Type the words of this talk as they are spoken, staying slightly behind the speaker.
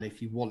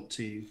if you want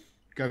to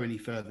go any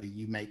further,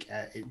 you make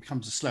it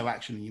becomes a slow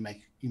action, and you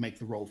make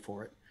the roll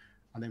for it,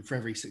 and then for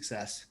every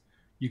success,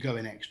 you go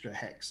in extra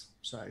hex.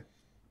 So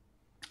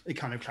it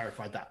kind of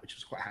clarified that, which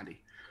was quite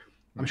handy.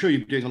 I'm sure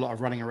you're doing a lot of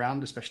running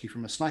around, especially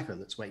from a sniper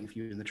that's waiting for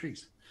you in the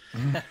trees.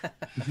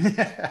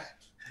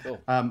 Cool.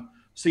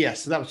 So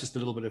that was just a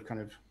little bit of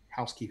kind of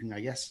housekeeping, I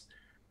guess.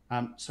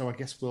 So I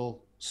guess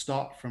we'll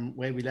start from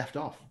where we left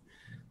off.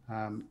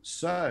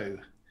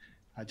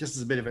 Just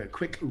as a bit of a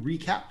quick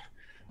recap,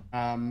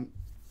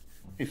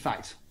 in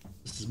fact,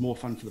 this is more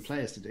fun for the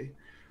players to do.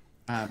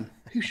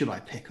 Who should I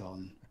pick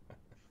on?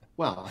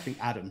 Well, I think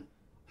Adam.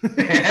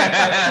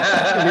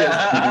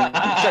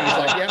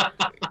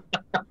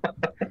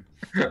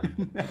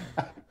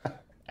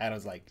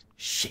 Adam's like,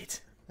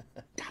 shit.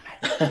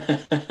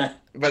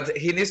 But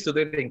he needs to do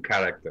it in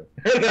character.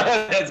 No,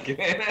 that's good.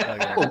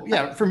 Well,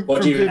 yeah,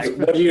 What do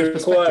you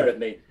require of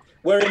me?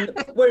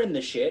 We're in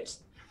the shit.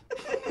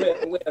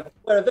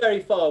 We're very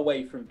far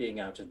away from being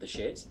out of the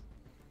shit.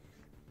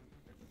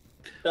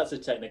 That's a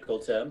technical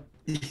term.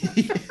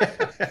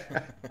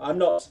 I'm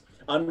not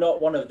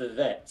one of the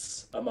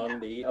vets among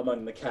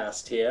the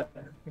cast here,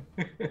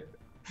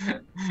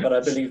 but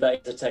I believe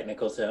that is a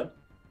technical term.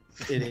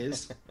 It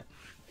is.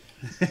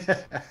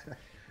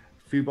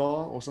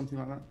 Fubar or something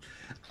like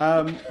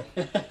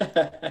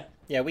that.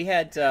 Yeah, we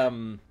had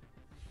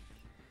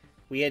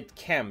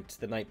camped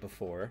the night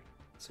before,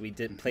 so we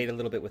played a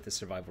little bit with the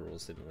survival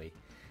rules, didn't we?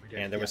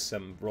 And there was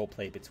some role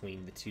play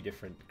between the two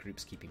different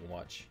groups keeping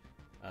watch.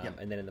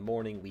 And then in the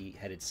morning we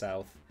headed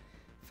south,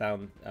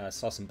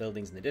 saw some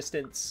buildings in the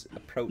distance,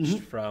 approached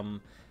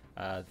from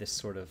this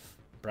sort of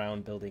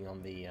brown building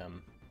on the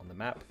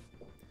map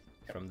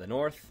from the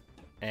north,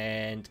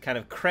 and kind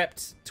of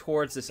crept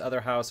towards this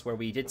other house where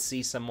we did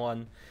see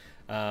someone.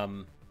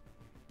 And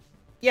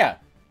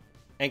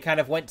kind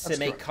of went to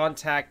make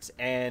contact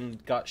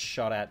and got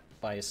shot at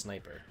by a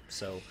sniper.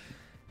 So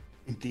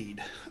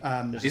indeed,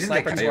 there's a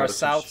sniper to our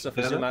south. So if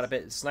we zoom out a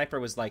bit, sniper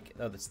was like,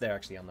 oh, that's there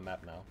actually on the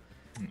map now.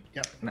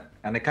 Yep.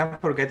 And I can't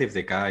forget if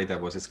the guy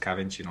that was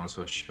scavenging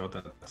also shot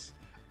at us.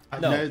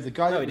 No, the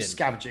guy that was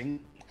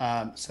scavenging.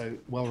 So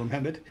well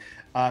remembered.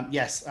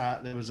 Yes,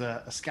 there was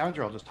a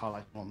scavenger. I'll just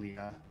highlight on the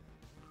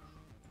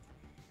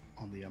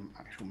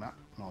actual map,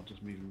 and I'll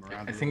just move him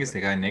around. I think it's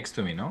the guy next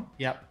to me, no?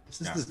 Yep.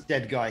 This is this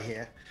dead guy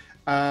here,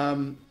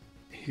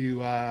 who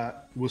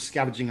was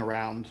scavenging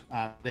around.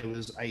 There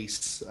was a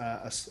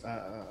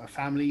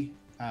family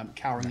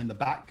cowering in the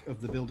back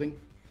of the building,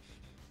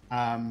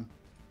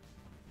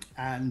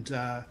 and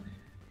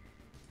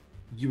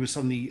you were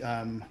suddenly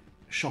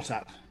shot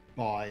at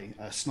by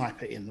a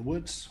sniper in the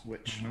woods,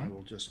 which I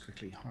will just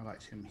quickly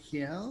highlight him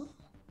here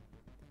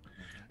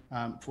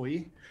for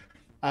you.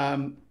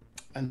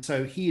 And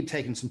so he had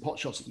taken some pot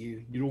shots at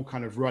you. You'd all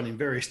kind of run in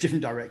various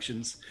different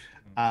directions.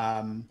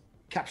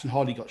 Captain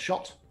Hardy got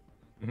shot.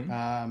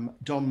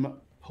 Dom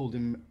pulled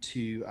him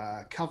to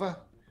cover.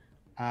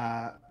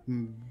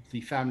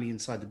 The family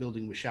inside the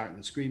building was shouting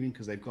and screaming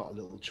because they've got a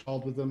little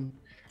child with them.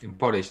 In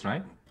Polish,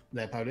 right?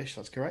 They're Polish,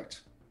 that's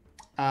correct.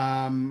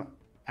 And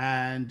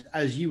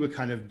as you were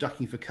kind of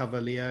ducking for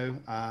cover, Leo,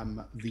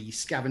 the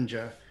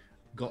scavenger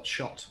got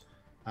shot,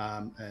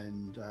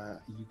 and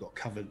you got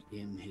covered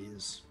in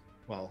his,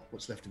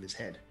 what's left of his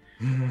head.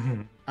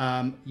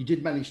 You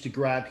did manage to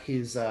grab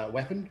his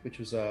weapon, which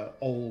was an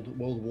old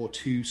World War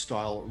II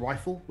style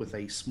rifle with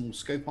a small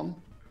scope on,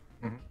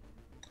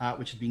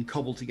 which had been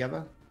cobbled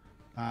together,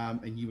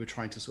 and you were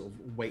trying to sort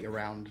of wait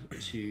around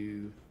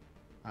to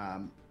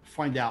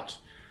find out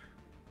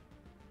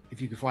if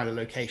you could find a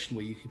location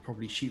where you could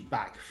probably shoot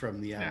back from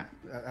the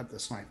at the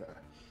sniper.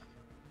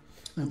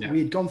 We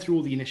had gone through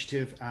all the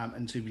initiative,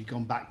 and so we'd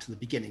gone back to the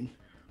beginning,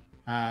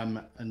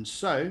 and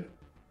so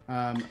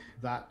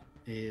that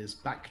is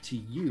back to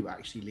you,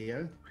 actually,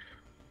 Leo.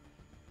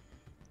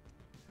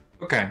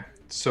 Okay,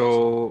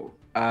 so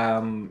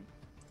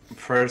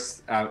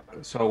first,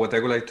 so what I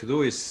would like to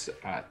do is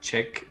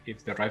check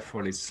if the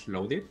rifle is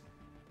loaded.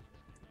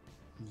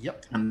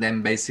 Yep. And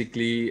then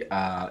basically,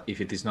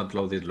 if it is not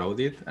loaded, load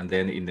it. And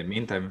then in the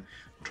meantime,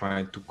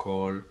 try to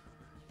call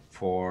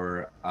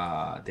for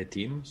the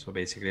team. So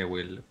basically, I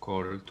will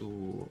call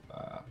to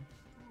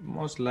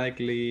most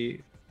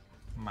likely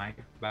my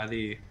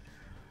buddy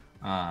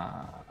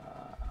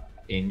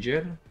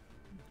Angel,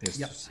 just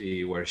to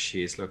see where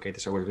she is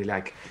located. So we'll be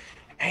like,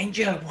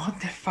 Angel, what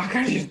the fuck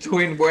are you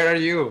doing? Where are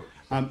you?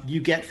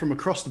 You get from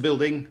across the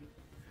building.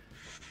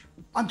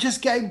 I'm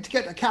just getting to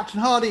get to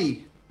Captain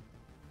Hardy.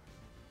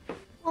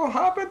 What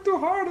happened to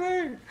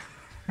Hardy?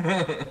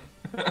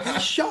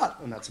 He's shot,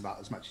 and that's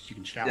about as much as you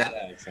can shout. Yeah,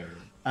 exactly.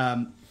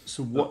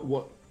 So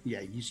what?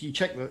 Yeah, you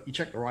check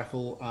the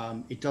rifle.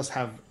 It does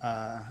have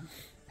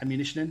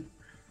ammunition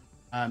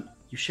in.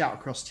 You shout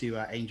across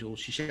to Angel.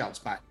 She shouts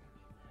back,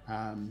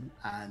 and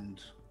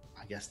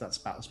I guess that's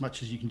about as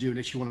much as you can do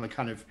unless you want to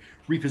kind of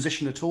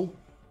reposition at all.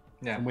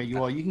 Yeah. From where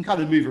you are, you can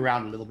kind of move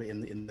around a little bit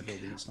in the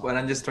building. Well,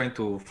 I'm just trying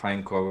to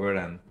find cover,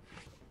 and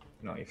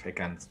if I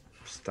can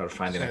start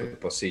finding a good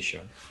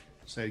position.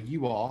 So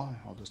you are.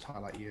 I'll just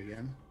highlight you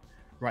again,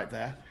 right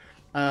there.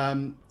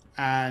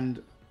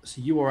 And so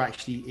you are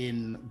actually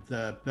in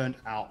the burnt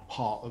out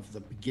part of the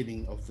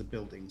beginning of the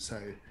building.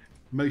 So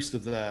most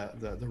of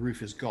the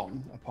roof is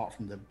gone, apart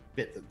from the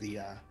bit that the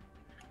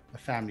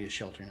family is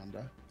sheltering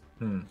under,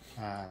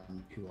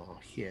 who are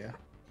here.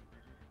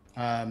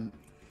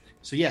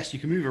 So yes, you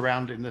can move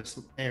around in this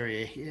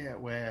area here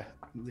where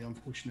the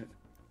unfortunate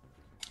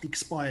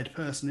expired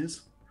person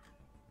is.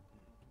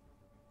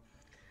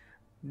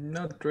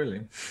 Not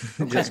really.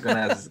 Just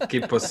gonna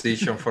keep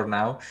position for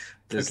now.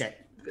 Okay.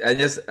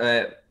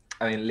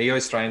 I mean, Leo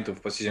is trying to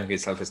position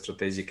himself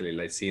strategically,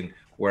 like seeing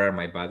where are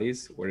my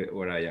bodies,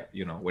 where I,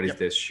 where is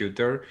the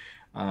shooter,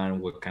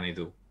 and what can I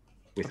do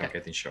without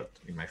getting shot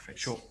in my face.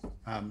 Sure.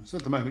 So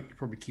at the moment, you're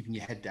probably keeping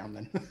your head down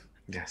then.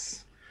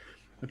 Yes.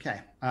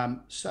 Okay.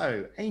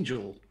 So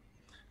Angel,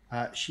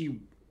 she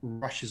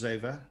rushes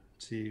over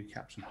to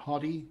Captain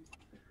Hardy,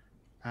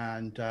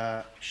 and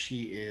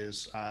she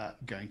is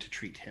going to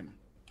treat him.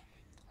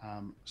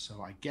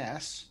 So I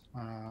guess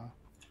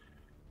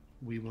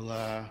we will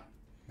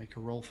make a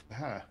roll for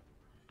her.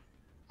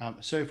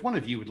 So if one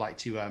of you would like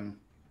to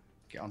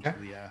get onto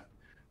the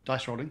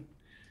dice rolling,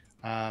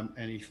 and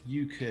if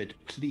you could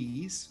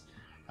please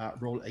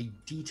roll a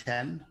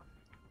d10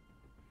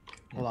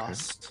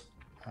 plus,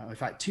 in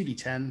fact,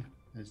 2d10.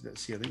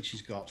 Let's see, I think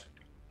she's got,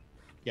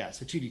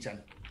 so 2d10.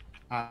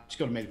 She's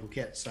got a medical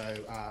kit, so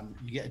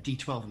you get a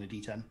d12 and a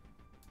d10.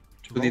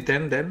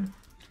 2d10 then?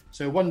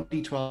 So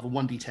 1d12 and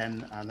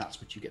 1d10, and that's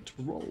what you get to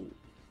roll.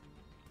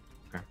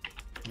 Okay.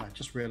 And I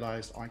just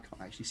realized I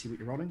can't actually see what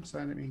you're rolling, so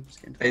let me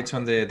just get into It's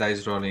on the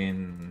dice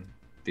rolling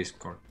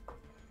Discord.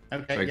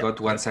 Okay. So I got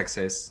one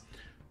success.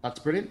 That's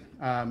brilliant.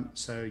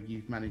 So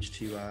you've managed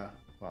to,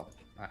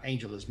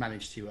 Angel has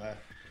managed to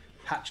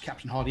patch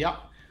Captain Hardy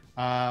up.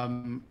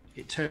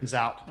 It turns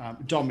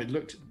out, Dom, it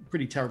looked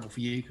pretty terrible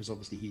for you because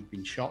obviously he'd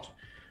been shot.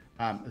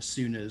 As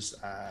soon as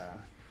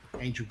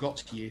Angel got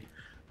to you,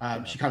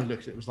 she kind of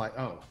looked at it, was like,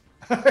 oh.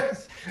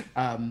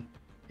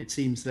 It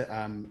seems that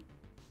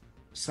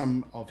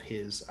some of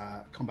his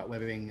combat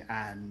webbing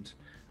and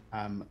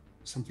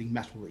something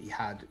metal that he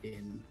had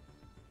in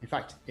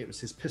fact, it was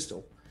his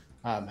pistol,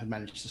 had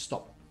managed to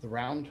stop the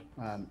round.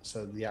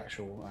 So the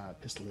actual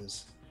pistol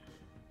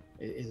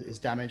is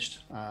damaged.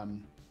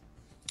 And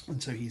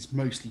so he's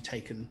mostly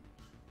taken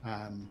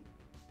a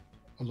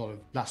lot of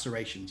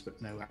lacerations,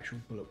 but no actual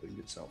bullet wound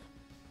itself.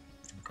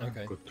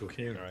 Okay. Good to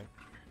hear.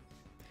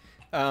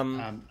 All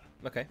right.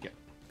 Okay. Yeah.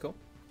 Cool.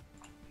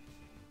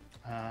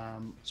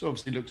 So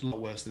obviously it looked a lot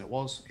worse than it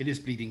was. It is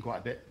bleeding quite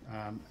a bit.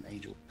 And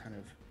Angel kind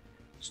of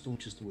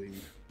staunches the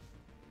wound.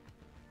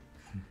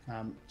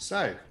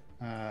 So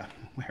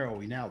where are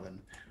we now then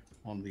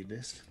on the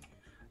list?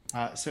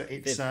 So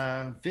it's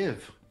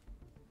Viv.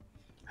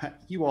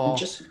 You are.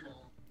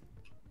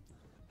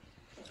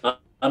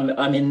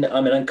 I'm in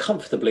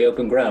uncomfortably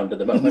open ground at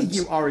the moment.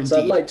 You are indeed.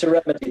 So I'd like to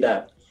remedy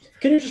that.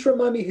 Can you just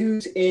remind me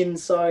who's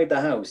inside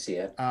the house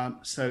here?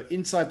 So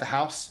inside the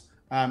house,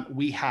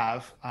 we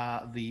have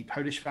the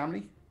Polish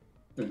family.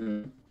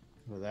 Mm-hmm.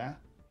 Over there.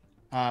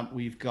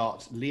 We've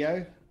got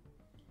Leo,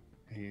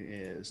 who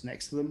is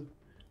next to them.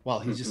 Well,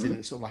 he's just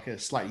in sort of like a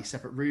slightly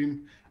separate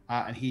room,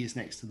 and he is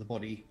next to the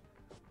body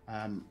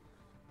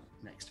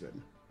next to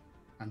him.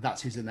 And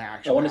that's who's in the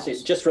actual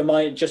house. Just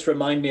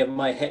remind me of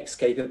my hex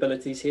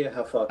capabilities here.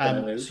 How far can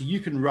I move? So you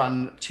can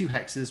run 2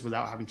 hexes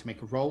without having to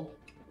make a roll.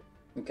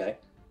 Okay.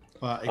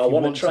 But I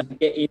want to try and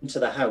get into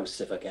the house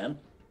if I can.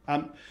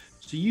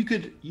 So you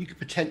could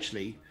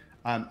potentially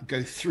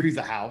go through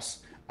the house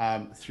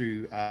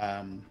through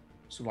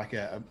sort of like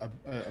a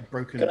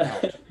broken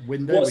out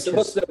window. What's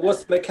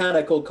the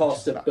mechanical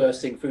cost of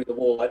bursting through the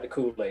wall like the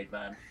Kool-Aid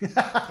man?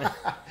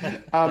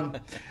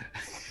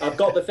 I've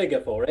got the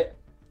figure for it.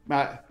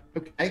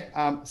 Okay,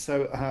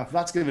 so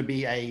that's going to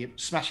be a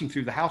smashing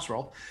through the house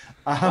roll.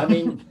 I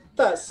mean,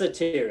 that's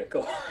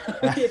satirical.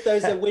 If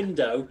there's a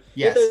window,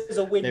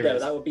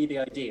 that would be the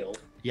ideal.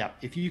 Yeah,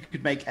 if you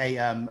could make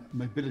a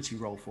mobility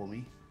roll for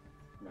me.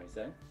 Right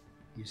there.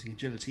 Using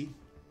agility.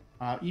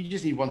 You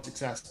just need 1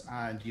 success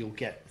and you'll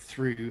get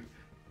through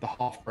the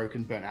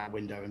half-broken, burnt-out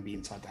window and be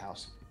inside the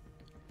house.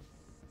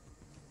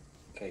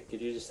 Okay, could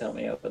you just help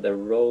me out with the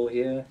roll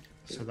here?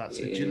 So that's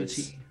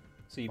agility.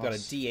 So you've got a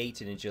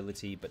D8 in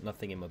agility, but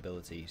nothing in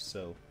mobility.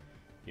 So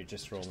you're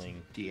just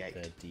rolling D8.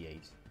 the D8.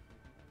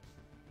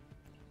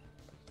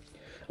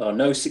 Oh,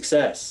 no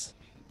success.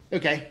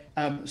 Okay,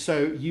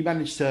 so you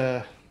managed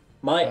to...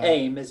 My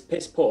aim is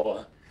piss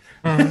poor.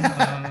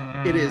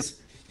 It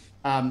is.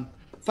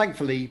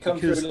 Thankfully, Come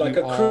because through like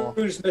a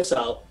cruise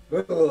missile.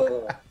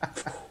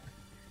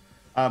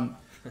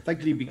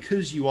 Thankfully,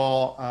 because you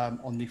are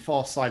on the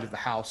far side of the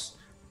house,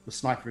 the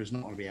sniper is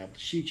not going to be able to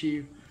shoot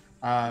you.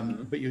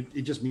 But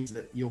it just means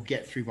that you'll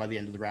get through by the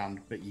end of the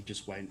round, but you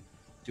just won't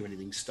do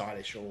anything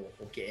stylish or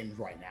get in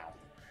right now.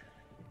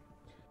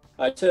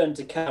 I turn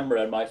to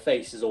camera and my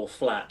face is all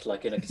flat,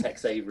 like in a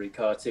Tex Avery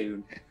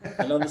cartoon.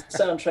 And on the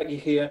soundtrack, you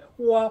hear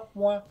wah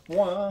wah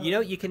wah. You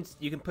know, you can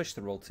push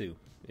the roll too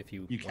if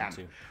you want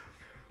to.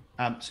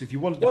 So if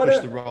you wanted to push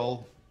the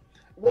roll,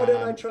 Why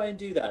don't I try and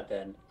do that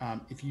then?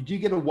 If you do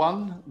get a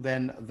 1,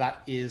 then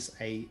that is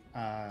a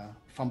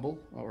fumble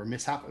or a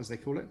mishap, as they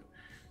call it.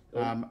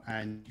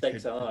 And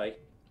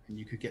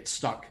you could get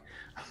stuck.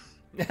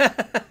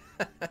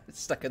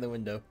 Stuck in the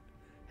window.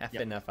 Half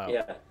in, half out.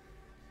 Yeah.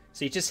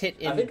 So you just hit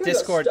in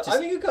Discord. I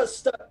think you got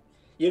stuck.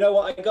 You know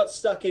what? I got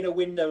stuck in a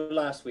window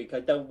last week.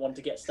 I don't want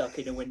to get stuck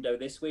in a window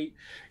this week.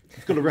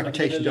 You've got a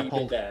reputation to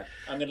uphold.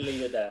 I'm going to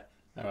leave it there.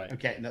 All right.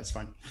 Okay, that's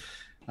fine.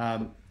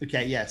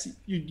 Okay, yes,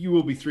 you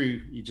will be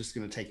through. You're just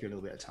going to take you a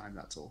little bit of time.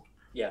 That's all.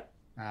 Yeah.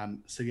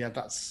 So yeah,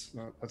 that's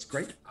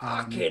great.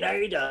 Fucking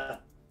Ada.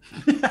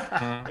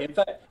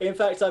 In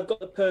fact, I've got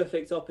the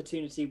perfect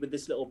opportunity with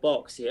this little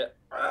box here.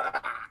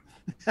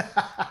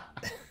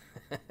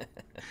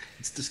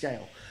 It's to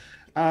scale.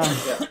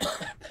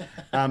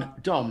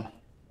 Dom.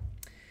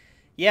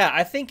 Yeah,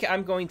 I think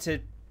I'm going to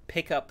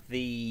pick up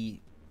the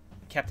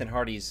Captain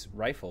Hardy's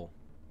rifle,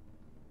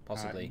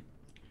 possibly.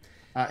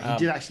 He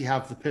did actually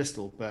have the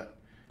pistol, but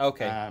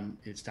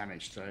it's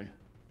damaged. So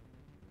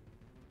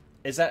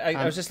is that?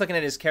 I was just looking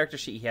at his character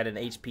sheet. He had an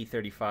HP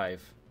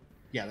 35.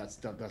 Yeah,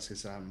 that's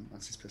his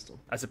pistol.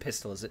 As a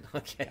pistol, is it?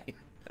 Okay. Yeah.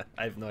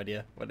 I have no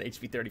idea what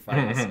HP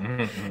 35 is.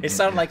 It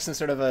sounded like some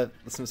sort of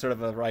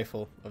a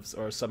rifle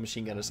or a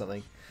submachine gun or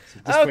something.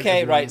 So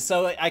okay, right.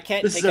 So I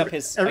can't pick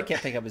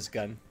up his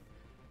gun.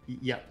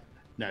 Yep.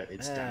 No,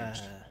 it's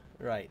damaged.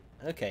 Right.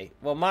 Okay.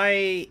 Well,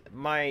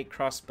 my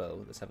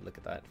crossbow. Let's have a look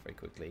at that very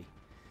quickly.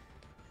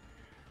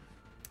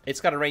 It's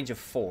got a range of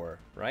 4,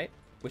 right?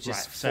 Which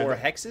is 4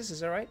 hexes. Is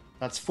that right?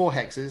 That's 4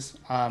 hexes.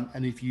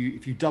 And if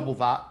you double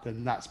that,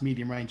 then that's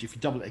medium range. If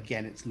you double it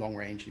again, it's long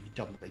range. If you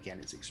double it again,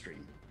 it's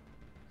extreme.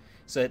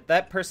 So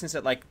that person's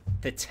at like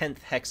the 10th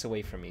hex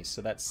away from me.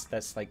 So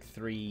that's like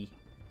 3.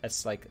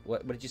 That's like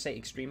what did you say?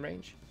 Extreme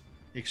range.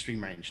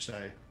 Extreme range.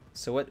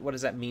 So what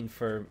does that mean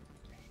for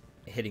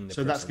hitting the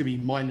person? That's going to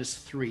be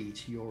 -3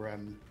 to your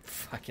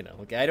Fucking hell.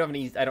 Okay, I don't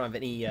have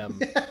any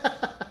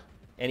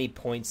any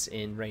points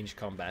in range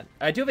combat.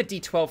 I do have a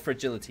D12 for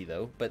agility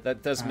though, but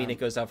that does mean it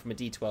goes down from a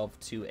D12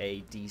 to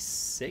a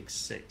D6.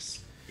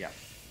 6. Yeah.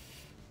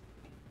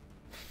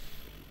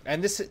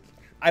 And this,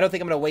 I don't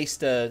think I'm going to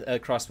waste a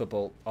crossbow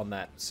bolt on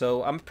that.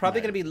 So I'm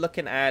probably going to be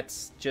looking at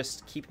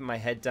just keeping my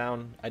head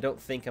down. I don't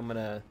think I'm going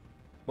to...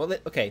 Well,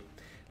 okay.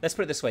 Let's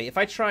put it this way. If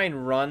I try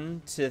and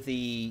run to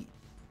the...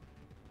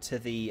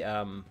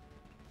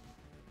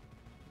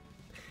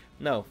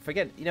 No,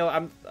 forget. You know,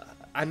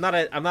 I'm not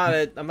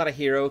a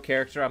hero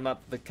character. I'm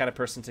not the kind of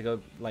person to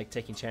go like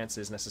taking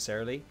chances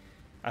necessarily.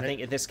 I think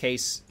in this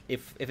case,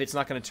 if it's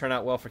not going to turn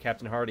out well for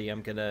Captain Hardy,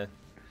 I'm going to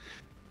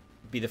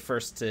be the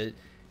first to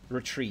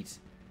retreat.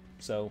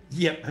 So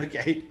yep,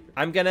 okay.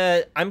 I'm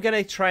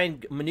gonna try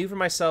and maneuver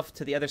myself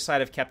to the other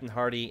side of Captain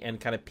Hardy and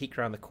kind of peek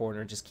around the corner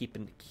and just keep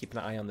an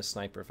eye on the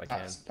sniper if I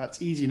can.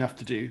 That's easy enough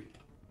to do.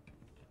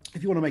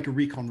 If you want to make a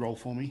recon roll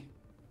for me.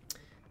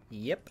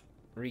 Yep,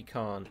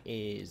 recon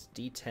is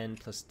D10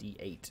 plus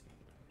D8.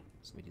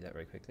 So let me do that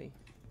very quickly.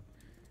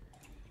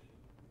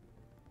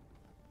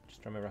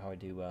 Just remember how I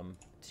do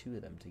 2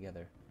 of them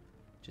together.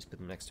 Just put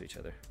them next to each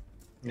other.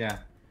 Yeah.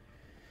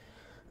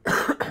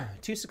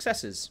 2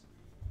 successes.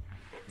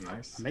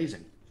 Nice.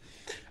 Amazing.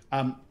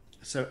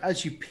 So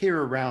as you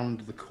peer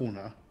around the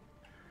corner,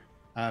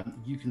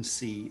 you can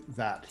see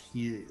that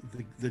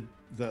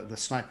the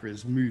sniper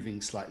is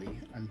moving slightly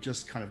and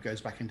just kind of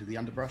goes back into the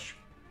underbrush.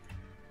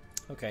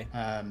 Okay.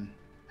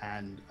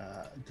 And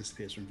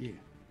disappears from view.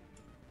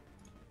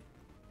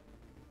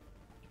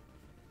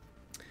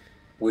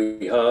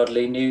 We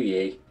hardly knew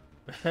ye.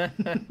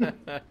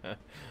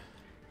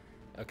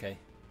 Okay.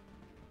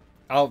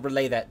 I'll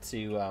relay that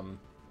to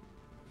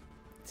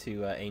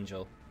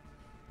Angel.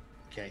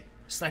 Okay.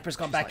 Sniper's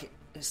gone back.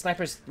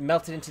 Sniper's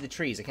melted into the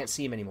trees. I can't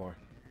see him anymore.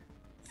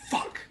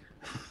 Fuck.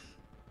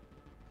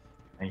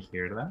 I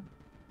hear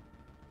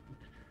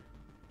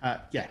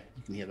that. Yeah,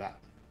 you can hear that.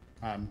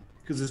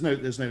 Because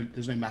there's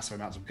no massive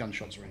amounts of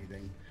gunshots or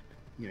anything.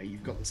 You know,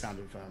 you've got the sound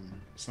of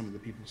some of the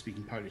people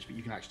speaking Polish, but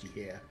you can actually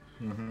hear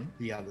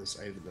the others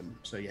over them.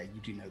 So yeah, you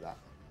do know that.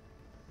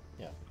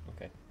 Yeah.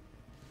 Okay.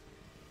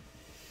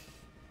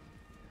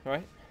 All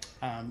right.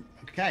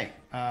 Okay.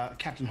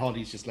 Captain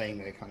Hardy's just laying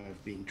there, kind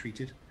of being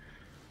treated.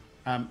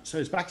 So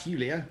it's back to you,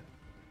 Leo.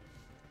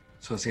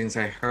 So since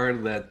I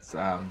heard that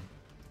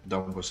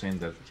Dom was saying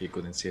that he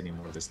couldn't see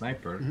anymore the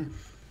sniper,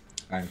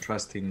 I'm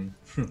trusting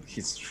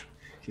his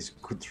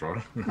good roll.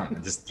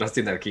 I'm just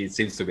trusting that he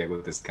seems to be a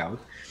good scout.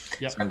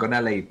 Yep. So I'm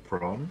gonna lay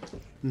prone,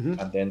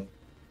 and then,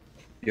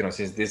 you know,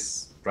 since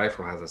this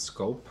rifle has a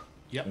scope,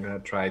 I'm gonna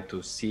try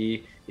to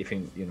see if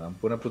I'm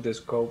gonna put the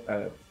scope,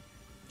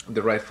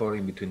 the rifle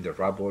in between the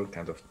rubble,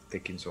 kind of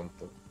taking some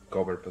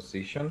cover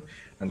position,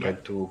 and try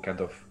to kind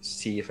of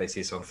see if I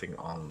see something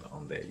on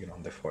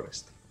the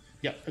forest.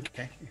 Yeah.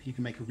 Okay. If you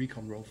can make a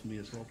recon roll for me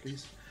as well,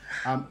 please,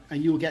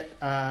 and you'll get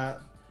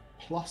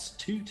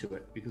 +2 to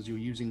it because you're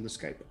using the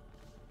scope.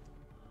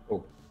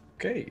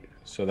 Okay,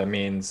 so that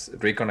means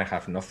recon I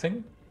have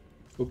nothing.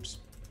 Oops.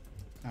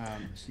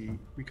 See,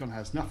 recon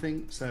has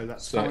nothing, so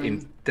that's so fine.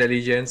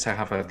 Intelligence I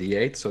have a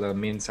D8, so that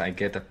means I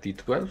get a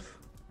D12.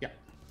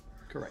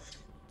 Correct.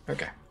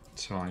 Okay,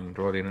 so I'm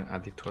rolling a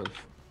d12.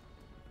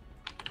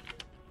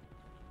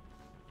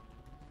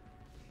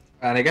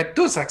 And I get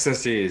 2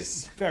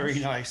 successes. Very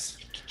nice.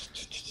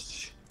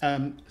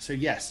 So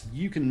yes,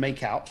 you can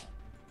make out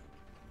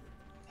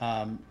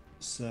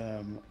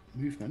some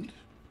movement.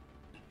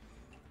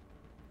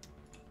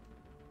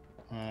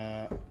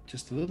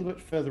 Just a little bit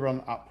further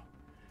on up.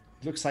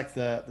 It looks like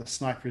the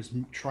sniper is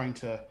trying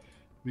to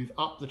move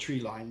up the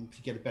tree line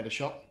to get a better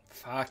shot.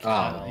 Fuck.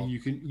 And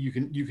you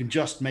can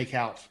just make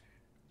out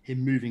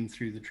him moving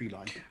through the tree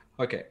line.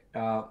 Okay.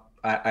 So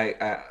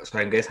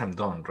I guess I'm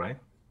done, right?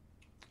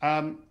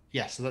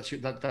 Yeah. So that's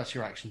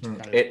your action. To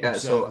kind of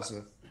So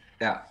observe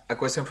yeah, a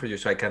question for you.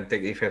 So I can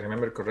take, if I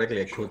remember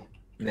correctly, I could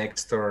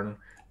next turn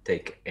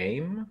take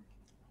aim.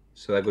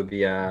 So that would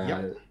be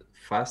a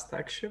fast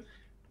action.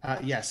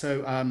 Yeah.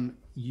 So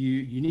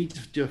you need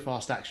to do a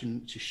fast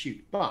action to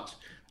shoot, but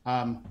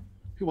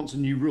who wants a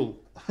new rule?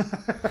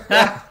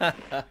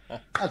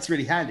 That's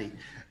really handy.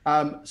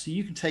 So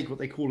you can take what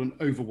they call an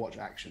overwatch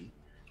action,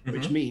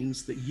 which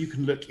means that you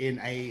can look in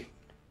a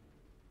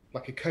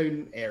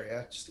cone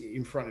area just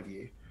in front of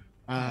you.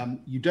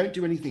 You don't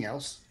do anything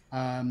else.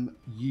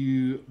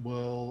 You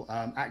will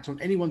act on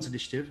anyone's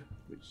initiative,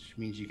 which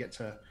means you get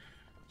to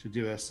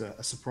do a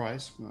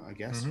surprise, I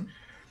guess.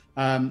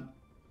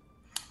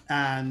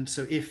 And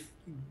so if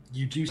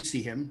you do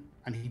see him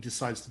and he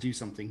decides to do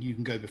something, you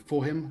can go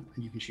before him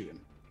and you can shoot him.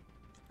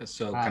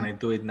 So can I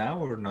do it now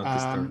or not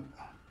this turn?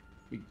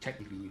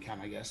 Technically, you can,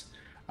 I guess.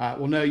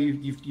 Well, no,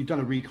 you've done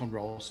a recon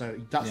roll, so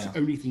that's the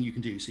only thing you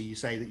can do. So you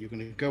say that you're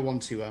going to go on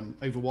to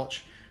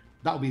Overwatch.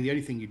 That'll be the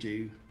only thing you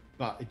do,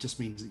 but it just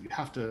means that you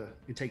have to.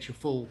 It takes your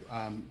full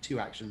 2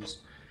 actions.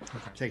 Okay.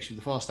 It takes you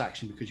the fast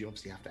action because you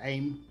obviously have to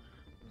aim,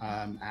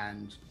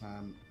 and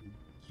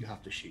you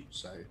have to shoot.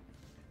 So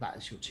that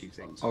is your 2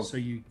 things. Oh. So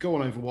you go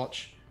on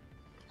Overwatch,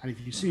 and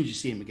as soon as you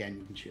see him again,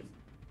 you can shoot him.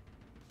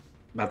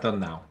 But not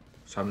now.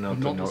 So I'm not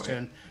this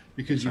turn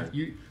because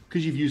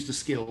you've used the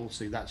skill,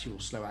 so that's your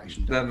slow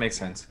action. That makes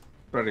sense.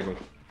 Very good.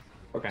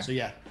 Okay. So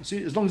yeah,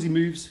 as long as he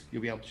moves,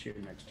 you'll be able to shoot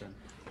him next turn.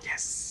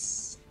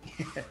 Yes.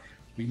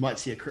 We might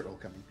see a crit roll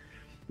coming.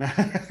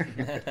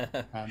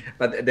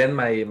 But then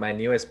my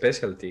new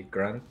specialty,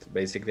 Grant,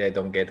 basically I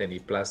don't get any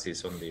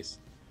pluses on this.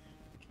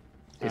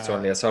 It's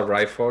only assault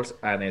rifles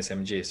and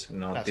SMGs.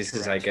 No, this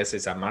correct. I guess,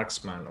 it's a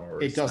marksman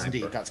or it does sniper.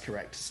 Indeed, that's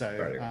correct.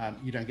 So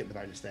you don't get the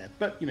bonus there,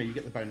 but you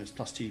get the bonus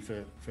 +2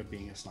 for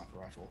being a sniper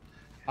rifle.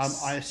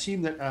 Yes. I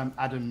assume that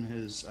Adam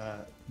has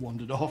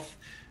wandered off,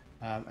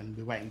 and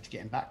we're waiting to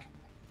get him back.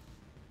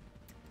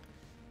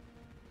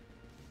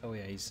 Oh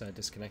yeah, he's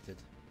disconnected.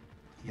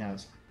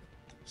 Yes.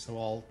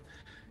 So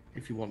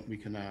if you want, we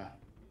can.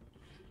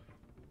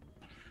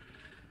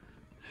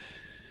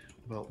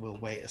 We'll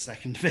wait a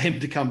second for him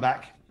to come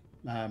back.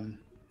 You're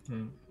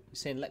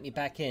saying let me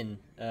back in.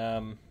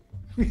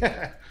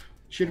 Yeah.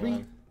 Should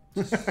we?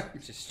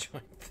 Just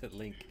join the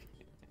link.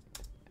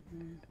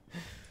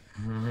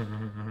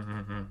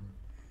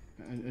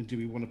 And do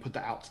we want to put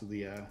that out to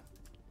the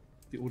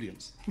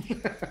audience?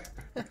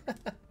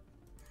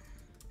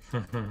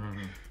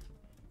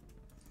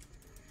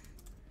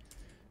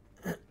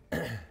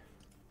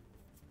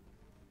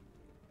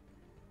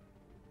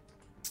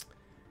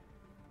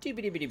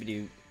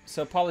 Doobie-doobie-doobie-doo.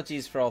 So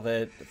apologies for all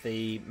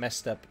the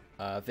messed up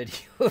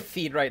video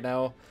feed right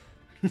now.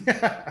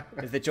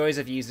 The joys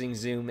of using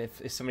Zoom.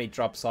 If somebody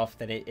drops off,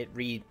 then it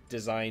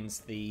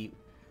redesigns the.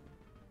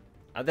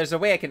 There's a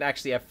way I can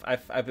actually.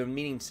 I've been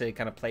meaning to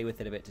kind of play with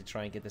it a bit to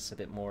try and get this a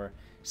bit more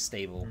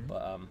stable,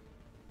 but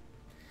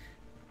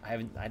I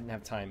didn't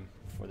have time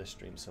for this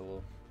stream, so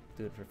we'll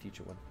do it for a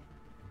future one.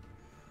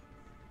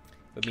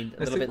 I mean,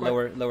 a little bit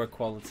lower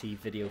quality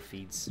video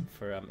feeds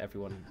for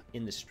everyone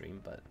in the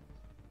stream, but.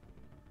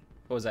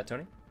 What was that,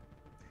 Tony?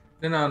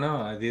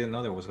 No. I didn't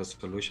know there was a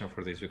solution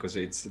for this because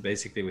it's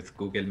basically with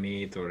Google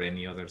Meet or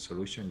any other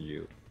solution,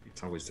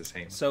 it's always the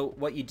same. So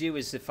what you do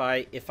is if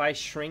I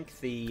shrink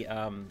the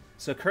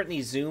so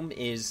currently Zoom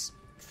is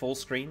full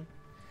screen,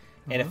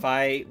 and if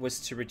I was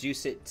to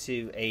reduce it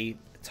to a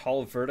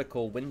tall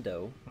vertical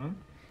window,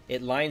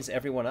 it lines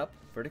everyone up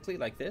vertically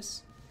like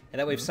this,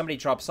 and that way if somebody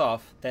drops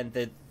off, then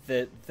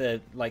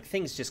the like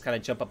things just kind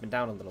of jump up and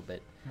down a little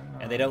bit.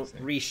 And they don't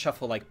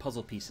reshuffle like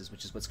puzzle pieces,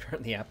 which is what's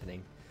currently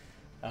happening.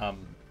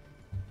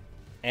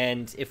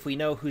 And if we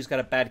know who's got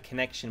a bad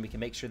connection, we can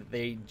make sure that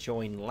they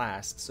join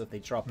last. So if they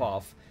drop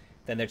off,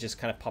 then they're just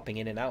kind of popping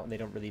in and out, and they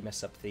don't really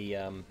mess up the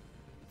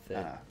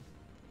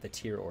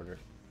tier order.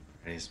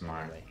 Very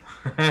smart.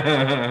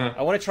 Anyway.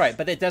 I want to try it,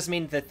 but it does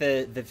mean that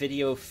the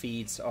video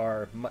feeds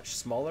are much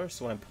smaller.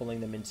 So when I'm pulling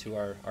them into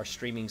our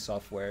streaming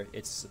software,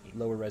 it's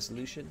lower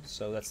resolution.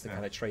 So that's the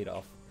kind of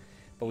trade-off.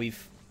 But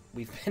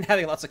we've been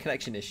having lots of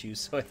connection issues,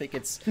 so I think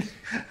it's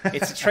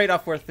a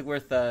trade-off worth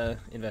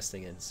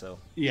investing in. So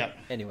yeah.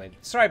 Anyway,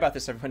 sorry about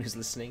this, everyone who's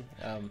listening.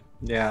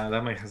 Yeah,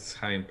 that might has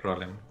having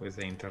problem with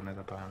the internet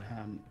apparently.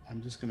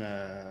 I'm just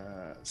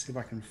gonna see if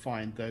I can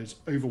find those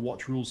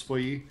Overwatch rules for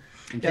you.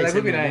 Yeah, that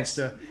would be nice.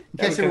 In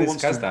case we can anyone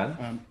wants discuss to,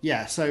 that.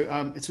 yeah,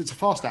 so it's a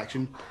fast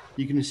action.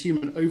 You can assume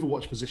an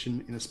Overwatch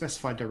position in a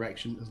specified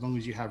direction as long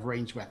as you have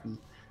ranged weapon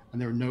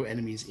and there are no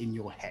enemies in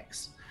your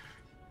hex.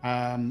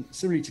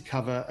 Similarly to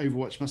cover,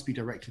 Overwatch must be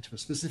directed to a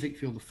specific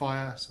field of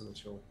fire. So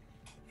that's your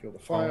field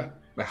of fire.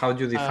 But how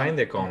do you define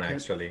the cone okay.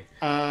 actually?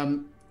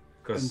 And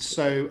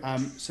so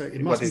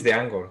it must what is the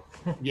angle?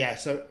 Yeah,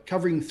 so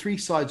covering 3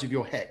 sides of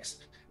your hex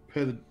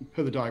per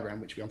the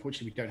diagram, which we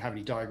unfortunately don't have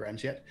any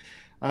diagrams yet.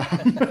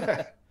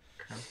 But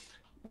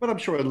I'm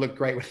sure it'll look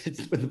great when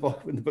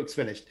the book's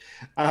finished.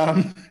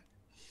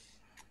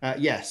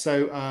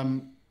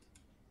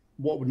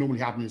 What would normally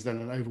happen is then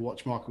an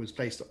Overwatch marker was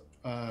placed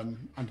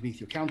underneath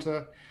your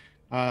counter.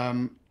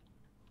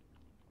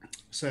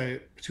 So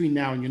between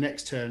now and your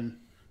next turn,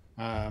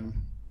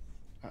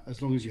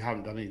 as long as you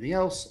haven't done anything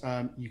else,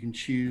 you can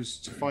choose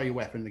to fire your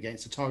weapon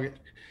against a target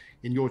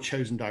in your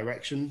chosen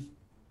direction.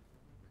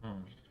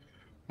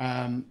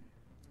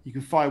 You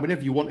can fire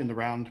whenever you want in the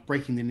round,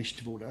 breaking the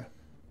initiative order.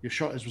 Your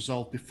shot is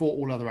resolved before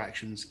all other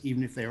actions,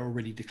 even if they are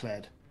already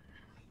declared.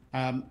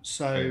 Very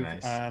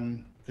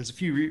nice. There's a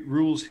few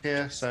rules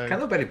here. So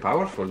kind of very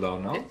powerful, though,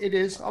 no? It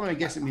is. I mean, I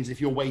guess it means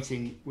if you're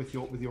waiting with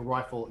your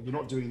rifle, you're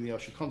not doing the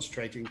else, you're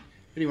concentrating.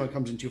 If anyone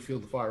comes into your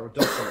field of fire or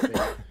does something,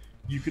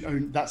 you can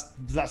own. That's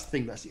the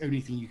thing. That's the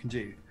only thing you can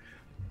do.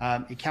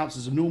 It counts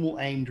as a normal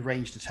aimed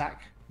ranged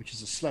attack, which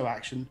is a slow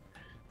action.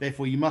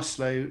 Therefore, you must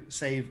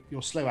save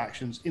your slow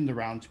actions in the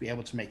round to be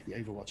able to make the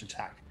Overwatch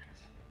attack.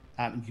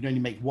 You can only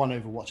make 1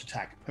 Overwatch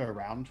attack per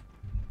round.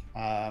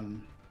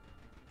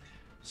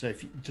 So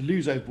to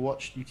lose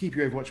Overwatch, you keep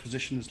your Overwatch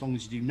position as long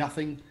as you do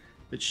nothing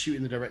but shoot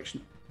in the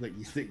direction that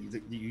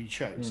you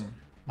chose.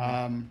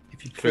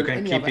 If you perform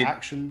any other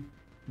action,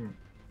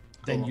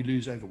 then you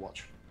lose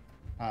Overwatch.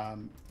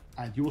 And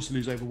you also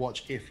lose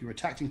Overwatch if you're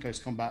attacked in close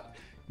combat,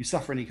 you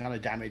suffer any kind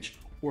of damage,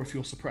 or if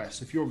you're suppressed.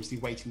 So if you're obviously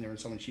waiting there and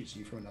someone shoots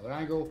you from another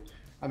angle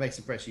and they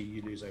suppress you,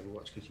 you lose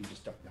Overwatch because you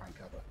just duck behind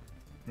cover.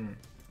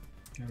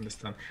 I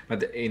understand.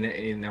 But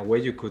in a way,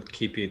 you could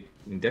keep it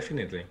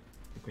indefinitely.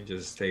 You could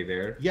just stay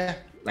there. Yeah.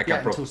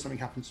 Until something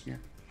happens. Yeah.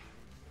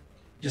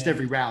 Just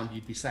every round,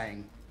 you'd be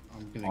saying,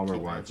 "I'm going to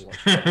keep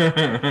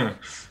Overwatch."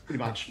 Pretty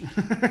much.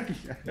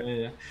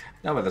 Yeah.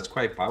 No, but that's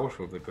quite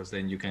powerful because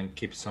then you can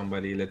keep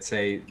somebody. Let's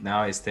say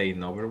now I stay in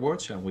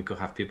Overwatch, and we could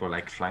have people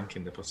like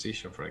flanking the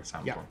position, for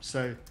example. Yeah.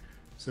 So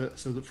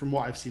from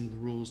what I've seen, the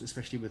rules,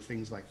 especially with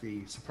things like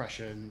the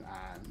suppression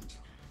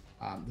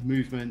and the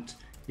movement.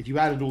 If you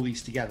added all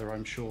these together,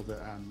 I'm sure that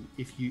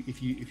if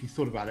you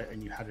thought about it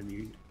and you had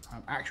any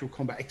actual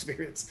combat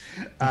experience,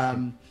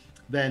 then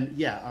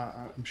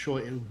I'm sure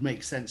it would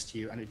make sense to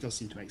you, and it does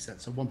seem to make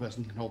sense. So one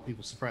person can hold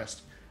people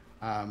suppressed,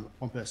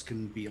 one person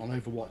can be on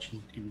Overwatch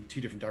in 2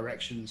 different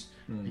directions,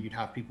 and you'd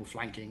have people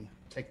flanking,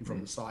 taken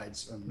from the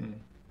sides.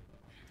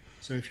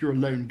 So if you're a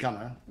lone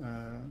gunner,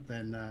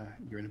 then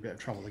you're in a bit of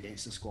trouble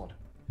against the squad.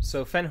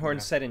 So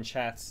Fenhorn said in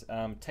chat,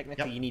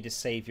 technically you need to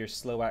save your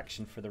slow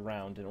action for the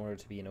round in order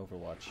to be in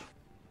Overwatch.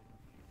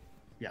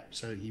 Yeah,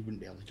 so he wouldn't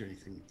be able to do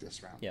anything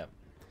this round. Yeah.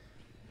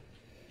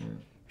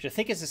 Which I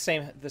think is the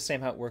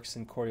same how it works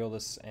in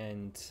Coriolis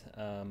and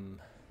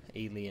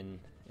Alien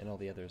and all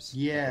the others.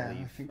 Yeah,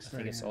 I think so. I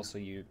think it's also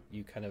you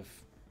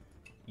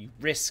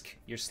risk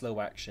your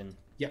slow action.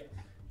 Yep.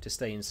 To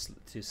stay in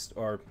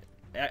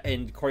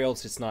in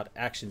Coriolis it's not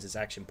actions, it's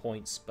action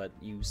points, but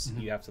you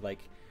have to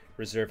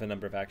reserve a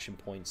number of action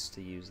points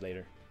to use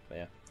later.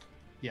 But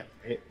yeah,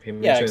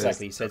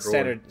 exactly. He said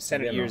standard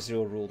year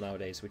 0 rule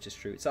nowadays, which is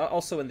true. It's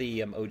also in the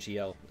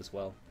OGL as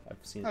well. I've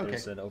seen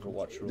there's an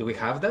Overwatch rule. Do we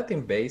have that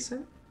in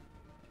Vaesen?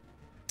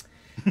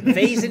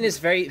 Vaesen is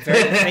very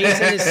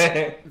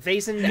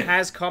Vaesen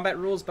has combat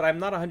rules, but I'm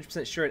not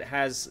 100% sure it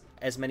has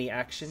as many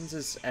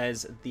actions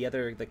as the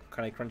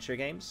kind of Cruncher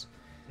games.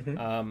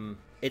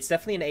 It's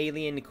definitely an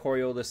Alien,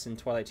 Coriolis, and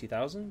Twilight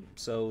 2000,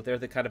 so they're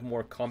the kind of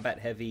more combat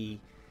heavy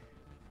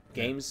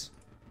games.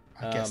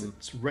 I guess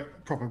it's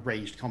proper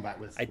ranged combat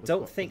with. I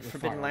don't think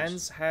Forbidden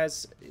Lands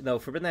has. No,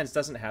 Forbidden Lands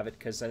doesn't have it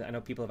because I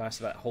know people have asked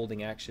about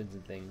holding actions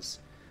and things.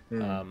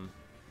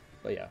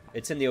 But yeah,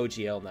 it's in the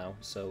OGL now,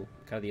 so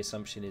kind of the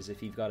assumption is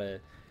if you've got a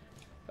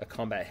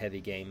combat heavy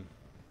game,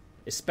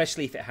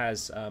 especially if it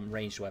has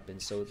ranged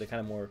weapons, so the kind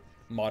of more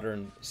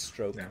modern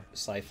stroke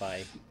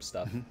sci-fi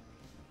stuff.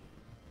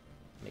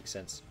 Makes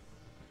sense.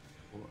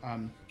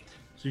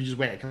 So you just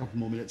wait a couple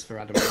more minutes for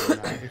Adam.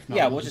 If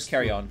not, we'll just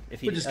carry on.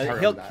 If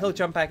he'll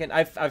jump back in.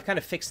 I've kind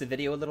of fixed the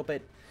video a little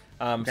bit,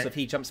 so if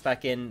he jumps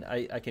back in,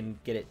 I can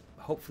get it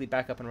hopefully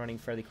back up and running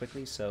fairly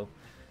quickly. So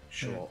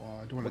sure,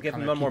 we'll give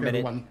him one more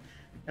minute.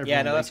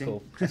 That's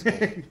cool. That's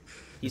cool.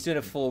 He's doing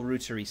a full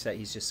router reset.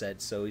 He's just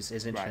said so. His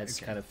internet's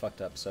kind of fucked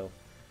up. So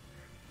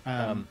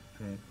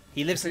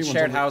he lives in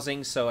shared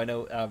housing, so I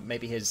know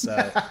maybe his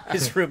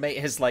roommate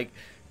is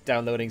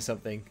downloading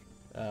something.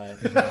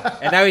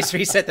 And now he's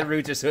reset the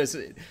router, so it's,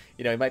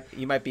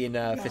 you might be in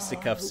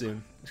fisticuffs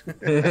soon.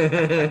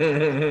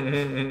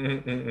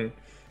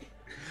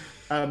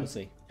 We'll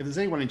see. If there's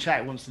anyone in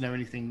chat who wants to know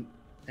anything,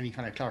 any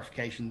kind of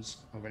clarifications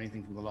of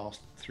anything from the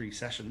last 3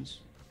 sessions,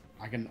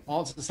 I can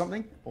answer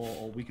something,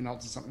 or we can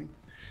answer something.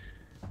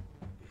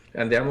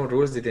 And the armor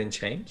rules didn't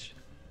change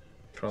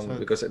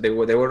because they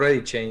were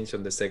already changed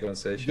on the second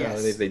session. Yes. I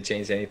don't know if they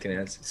changed anything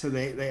else. So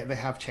they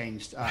have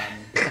changed.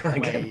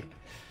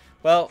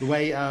 Well, the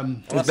way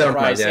it's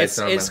surprised.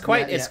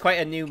 It's quite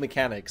a new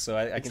mechanic, so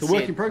I can see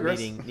it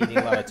needing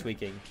a lot of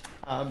tweaking.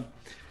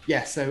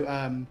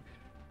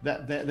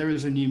 There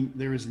is a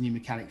new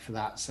mechanic for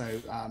that. So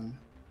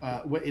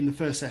in the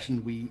first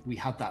session we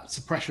had that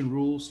suppression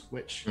rules,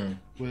 which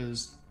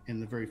was in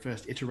the very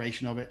first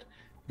iteration of it.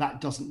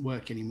 That doesn't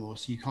work anymore,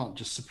 so you can't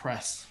just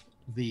suppress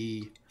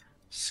the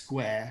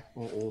square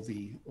or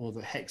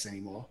the hex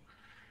anymore.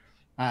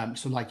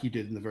 So like you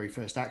did in the very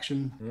first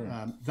action,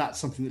 that's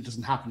something that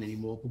doesn't happen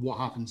anymore. But what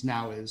happens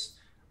now is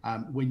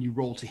when you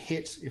roll to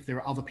hit, if there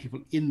are other people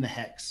in the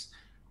hex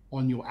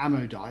on your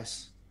ammo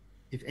dice,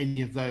 if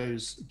any of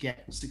those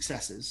get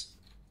successes,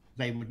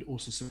 they would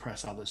also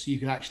suppress others. So you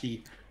can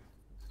actually,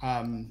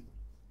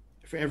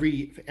 for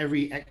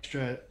every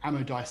extra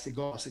ammo dice that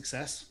got a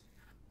success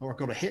or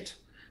got a hit,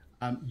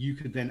 you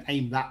could then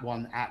aim that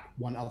one at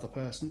one other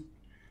person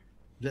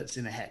that's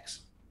in a hex.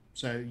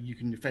 So you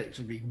can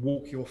effectively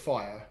walk your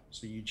fire.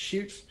 So you'd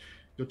shoot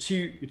your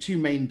two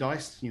main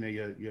dice,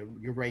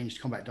 your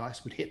ranged combat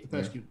dice would hit the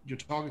person you're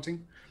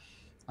targeting,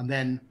 and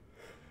then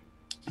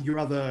your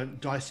other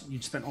dice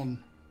you'd spent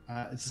on.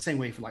 It's the same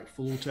way for like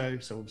full auto.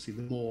 So obviously,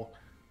 the more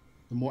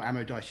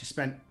ammo dice you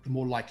spent, the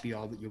more likely you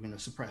are that you're going to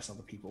suppress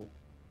other people.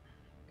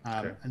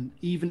 And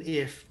even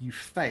if you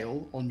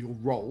fail on your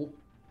roll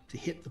to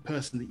hit the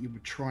person that you were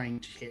trying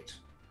to hit,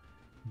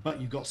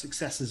 but you got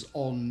successes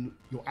on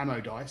your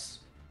ammo dice,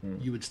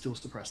 you would still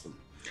suppress them.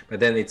 But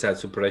then it's a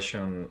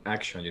suppression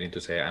action. You need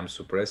to say, I'm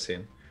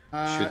suppressing,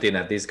 shooting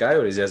at this guy,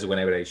 or is it just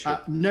whenever I shoot?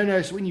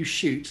 No. So when you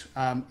shoot,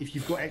 if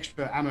you've got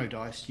extra ammo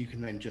dice, you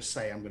can then just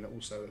say, I'm going to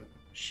also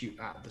shoot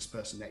at this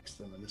person next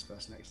to them and this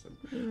person next to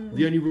them.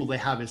 The only rule they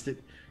have is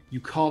that you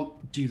can't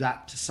do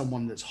that to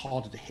someone that's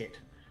harder to hit.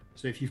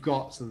 So if you've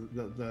got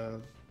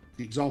the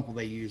example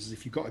they use is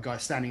if you've got a guy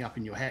standing up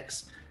in your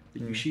hex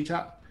that you shoot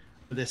at,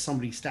 but there's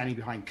somebody standing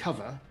behind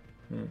cover,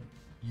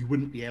 you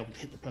wouldn't be able to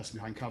hit the person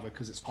behind cover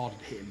because it's harder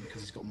to hit him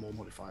because he's got more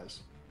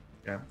modifiers.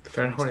 Yeah,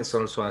 Fernhorn is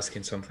also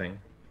asking something.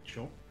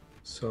 Sure.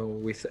 So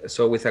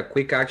with a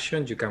quick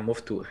action, you can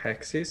move to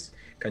hexes.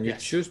 Can you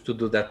choose to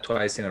do that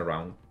twice in a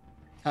round?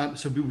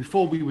 So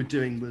before we were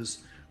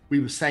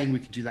saying we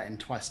could do that in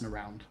twice in a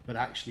round, but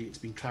actually it's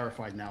been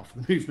clarified now for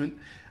the movement,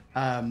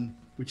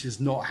 which is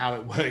not how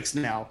it works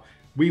now.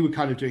 We were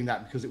kind of doing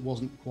that because it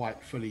wasn't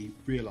quite fully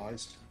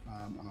realized.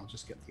 And I'll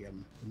just get the.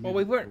 Well,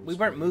 we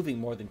weren't moving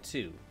more than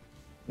 2.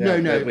 Yeah,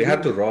 no, we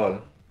had to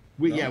roll.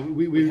 We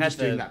were just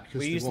doing that because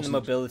we're using the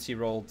mobility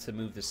roll to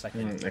move the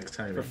second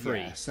for free.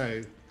 Yeah,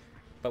 so,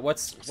 but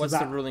what's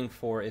the ruling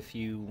for if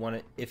you've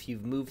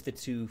moved the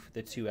two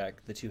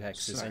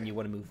hexes and you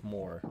want to move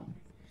more?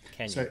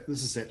 Can you? So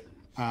this is it.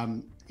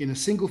 In a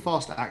single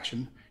fast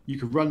action, you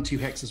can run 2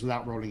 hexes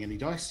without rolling any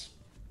dice.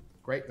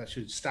 Great, that's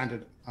your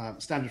standard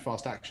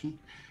fast action.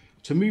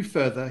 To move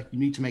further, you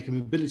need to make a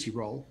mobility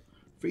roll.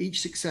 For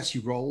each success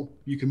you roll,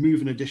 you can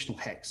move an additional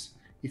hex.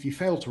 If you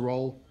fail to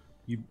roll,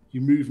 you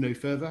move no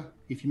further.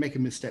 If you make a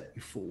misstep,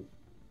 you fall.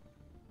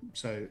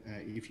 So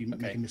if you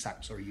make a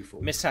mishap, you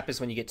fall. Mishap is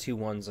when you get 2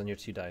 1s on your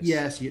 2 dice.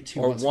 Yes, you get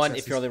 2 or 1 one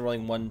if you're only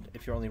rolling one.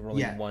 If you're only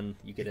rolling one,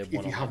 you get a 1.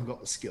 If you haven't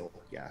got the skill,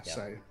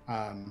 So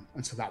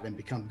and so that then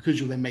becomes, because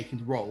you're then making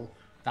the roll,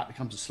 that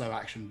becomes a slow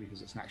action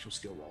because it's an actual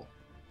skill roll.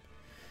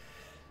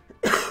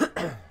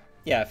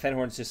 Yeah,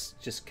 Fenhorn's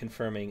just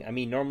confirming. I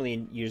mean, normally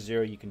in year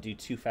 0 you can do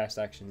 2 fast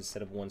actions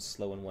instead of 1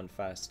 slow and 1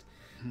 fast.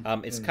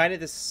 It's kind of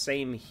the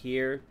same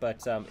here,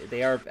 but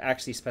they are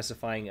actually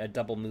specifying a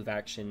double move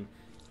action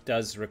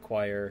does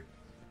require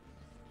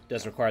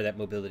that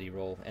mobility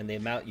roll, and the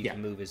amount you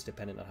can move is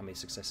dependent on how many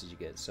successes you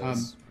get. So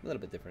it's a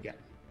little bit different. Yeah.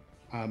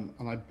 And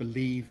I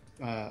believe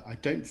I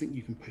don't think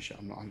you can push it.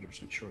 I'm not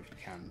 100% sure if you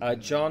can.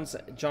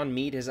 John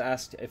Mead has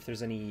asked if there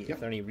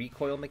are any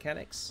recoil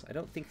mechanics. I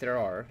don't think there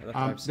are.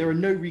 There are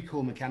no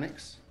recoil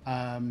mechanics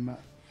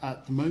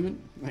at the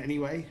moment,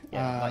 anyway.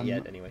 Yeah, not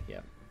yet, anyway.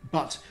 Yeah.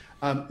 But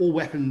all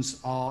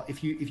weapons are.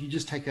 If you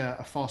just take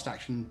a fast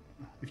action,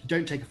 if you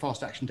don't take a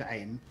fast action to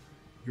aim,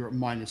 you're at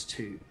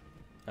 -2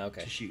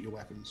 to shoot your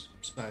weapons.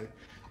 So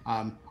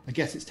I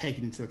guess it's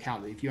taken into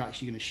account that if you're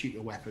actually going to shoot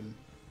your weapon,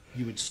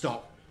 you would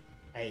stop,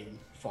 aim,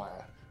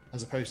 fire,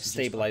 as opposed to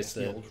stabilize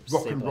the old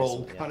rock and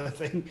roll kind of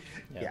thing.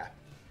 Yeah,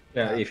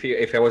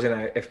 if I was in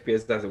an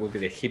FPS, that would be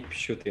the hip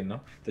shooting,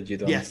 no? That you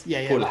don't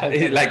pull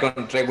like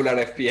on regular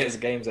FPS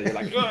games that you're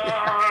like,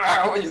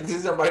 this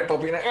is somebody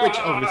popping out. Which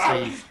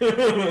obviously,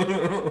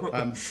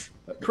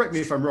 correct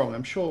me if I'm wrong,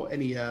 I'm sure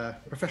any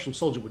professional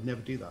soldier would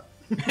never do that.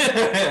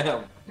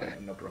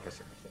 No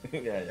professional.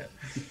 Yeah.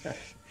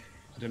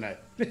 I don't know.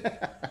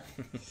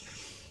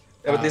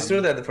 But it's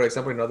true that, for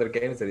example, in other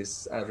games there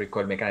is a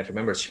recoil mechanic.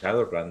 Remember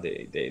Shadowrun?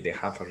 They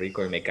have a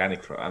recoil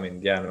mechanic.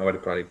 Nobody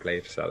probably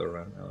played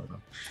Shadowrun. I don't know.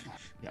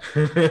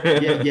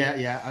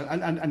 Yeah.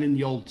 And in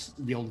the old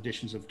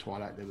editions of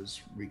Twilight, there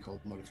was recoil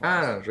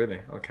modifiers. Really?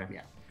 Okay.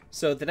 Yeah.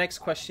 So the next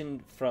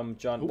question from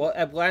John. Well,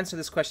 we'll answer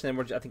this question,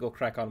 and I think we'll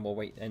crack on. We'll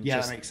wait, and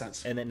that makes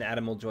sense. And then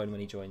Adam will join when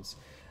he joins.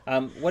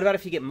 What about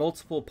if you get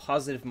multiple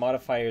positive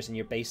modifiers and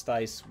your base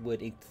dice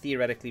would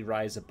theoretically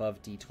rise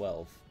above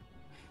D12?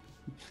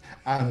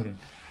 No,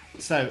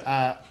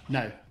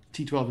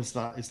 T12 is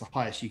the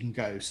highest you can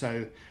go.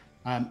 So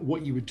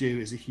what you would do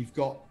is if you've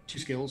got 2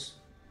 skills,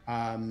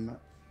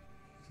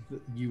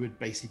 you would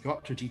basically go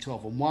up to a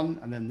D12 on 1,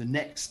 and then the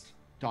next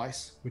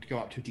dice would go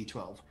up to a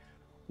D12.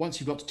 Once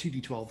you've got to 2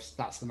 D12s,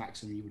 that's the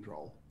maximum you would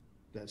roll.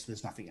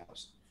 There's nothing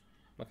else.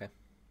 Okay.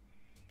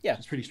 Yeah.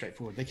 It's pretty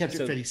straightforward. They kept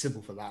it fairly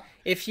simple for that.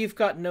 If you've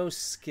got no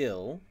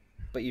skill,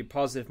 but your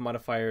positive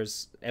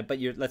modifiers, but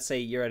let's say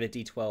you're at a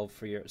D12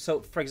 for your... So,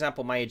 for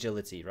example, my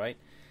agility, right?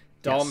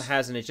 Dom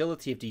has an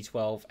agility of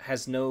D12,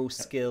 has no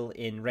skill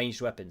in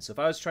ranged weapons. So if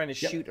I was trying to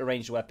shoot a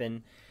ranged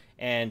weapon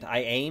and I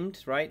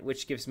aimed, right,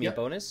 which gives me a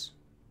bonus?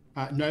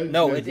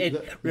 No,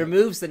 it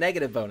removes the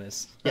negative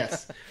bonus.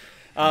 Yes.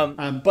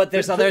 But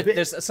there's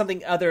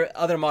something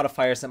other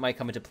modifiers that might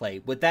come into play.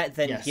 Would that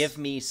then give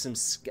me some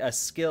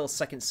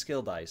second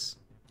skill dice?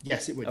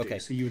 Yes, it would. Okay,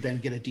 so you would then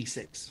get a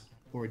D6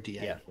 or a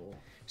D8. Yeah.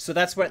 So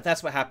that's what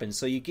happens.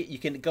 So you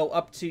can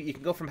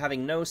go from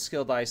having no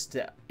skill dice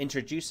to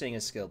introducing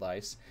a skill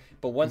dice.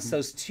 But once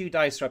those 2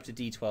 dice are up to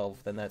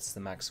D12, then that's the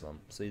maximum.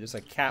 So there's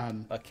a cap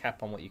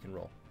on what you can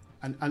roll.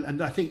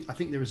 And I think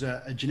there is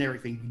a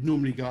generic thing. You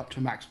normally go up to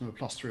a maximum of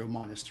 +3 or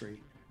 -3.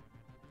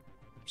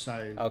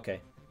 So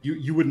okay.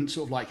 You wouldn't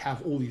sort of like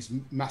have all these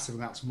massive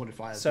amounts of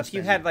modifiers. So if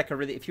you had like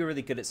if you're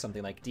really good at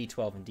something like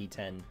D12 and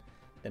D10,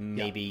 then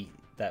maybe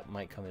that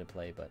might come into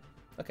play. But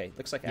okay,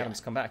 looks like Adam's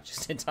come back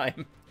just in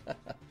time.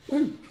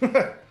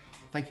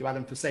 Thank you,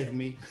 Adam, for saving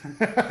me.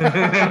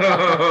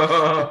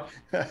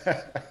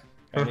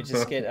 Let me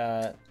just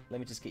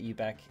get you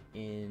back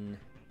in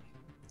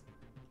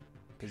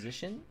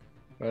position.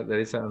 There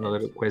is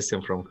another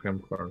question from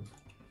Femhorn.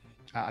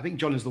 I think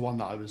John is the one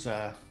that I was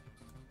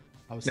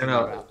thinking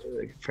about.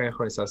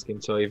 Femhorn is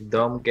asking, so if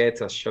Dom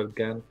gets a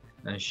shotgun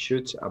and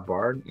shoots a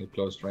barn in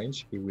close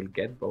range, he will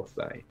get both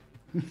die.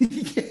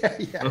 Yeah.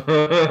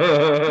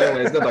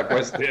 It's not a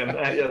question.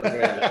 I just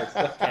realized.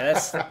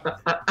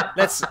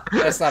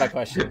 That's not a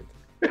question.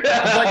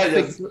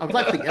 I'd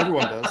like to think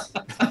everyone does.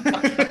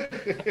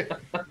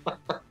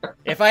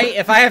 If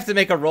I have to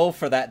make a roll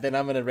for that, then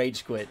I'm gonna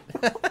rage quit.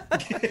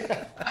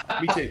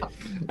 Me too.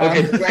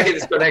 Okay, right,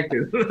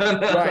 disconnected.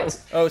 Right.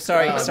 Oh,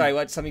 sorry.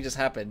 What? Something just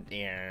happened.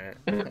 Yeah.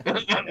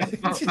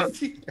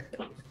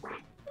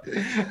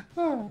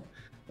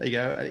 There you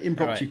go. An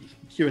impromptu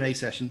Q&A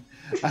session.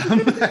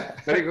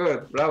 Very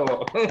good.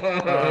 Bravo.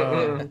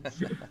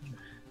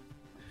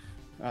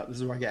 This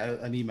is where I get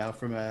an email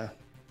from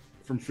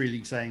Free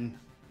League saying,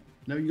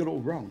 "No, you got it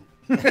all wrong."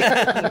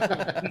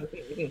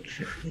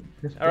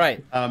 All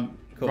right.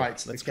 Cool.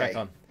 Right. Let's crack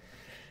on.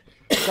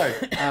 So,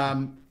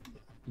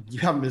 you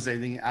haven't missed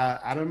anything,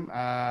 Adam.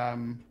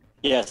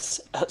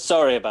 Yes.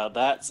 Sorry about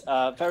that.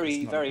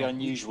 Very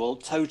unusual.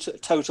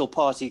 Total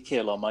party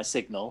kill on my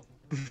signal.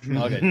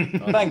 Okay.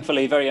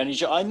 Thankfully, very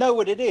unusual. I know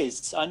what it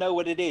is.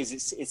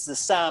 It's the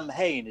Sam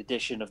Hain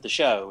edition of the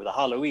show, the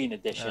Halloween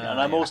edition, and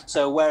I'm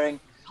also wearing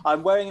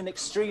an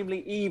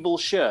extremely evil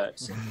shirt.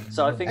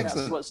 So I think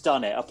that's what's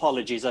done it.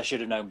 Apologies, I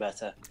should have known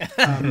better.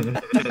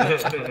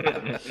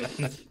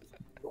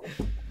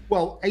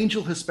 Well,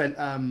 Angel has spent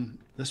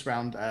this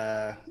round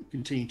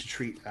continuing to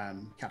treat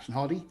Captain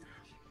Hardy.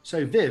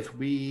 So Viv,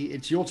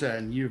 it's your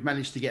turn. You've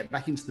managed to get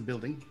back into the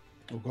building,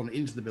 or gone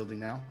into the building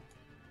now.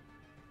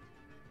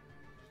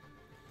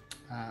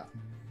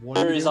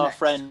 Where is our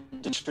friend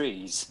in the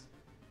trees?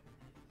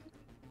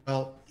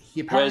 Well, he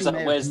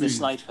apparently where's the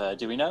sniper?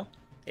 Do we know?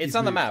 It's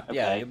on the map. Okay.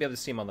 Yeah, you'll be able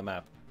to see him on the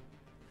map.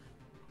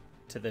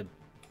 To the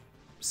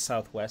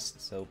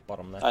southwest, so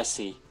bottom left. I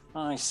see.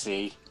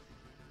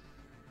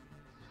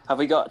 Have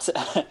we got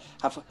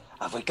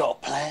have we got a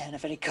plan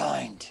of any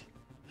kind?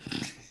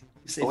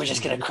 Or we're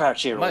just gonna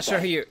crouch here? I'm not sure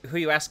who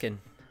you asking.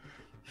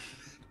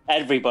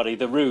 Everybody,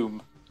 the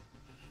room.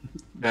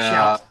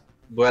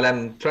 Well,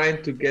 I'm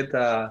trying to get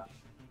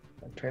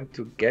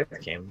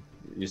him.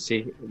 You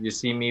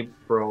see me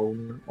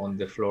prone on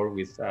the floor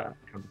with a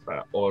kind of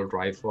an old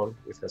rifle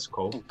with a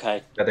scope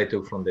that I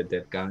took from the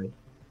dead guy.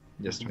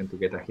 Just trying to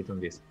get a hit on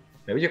this.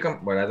 Maybe you can.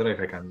 Well, I don't know if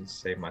I can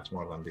say much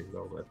more than this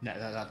though. But no,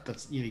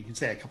 that's you can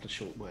say a couple of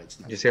short words.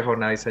 You see how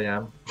nice I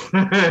am.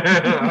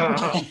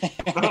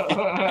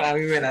 I'm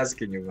even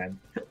asking you, man.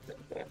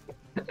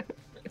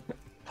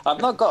 I've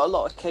not got a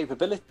lot of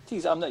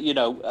capabilities. I'm not,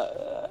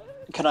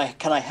 Can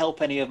I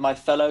help any of my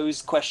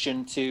fellows?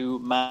 Question to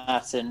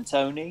Matt and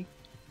Tony.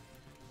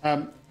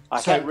 I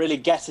can't really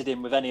get at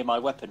him with any of my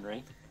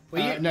weaponry.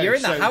 Well, you're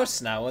in the house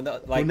now, and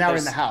we're now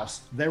in the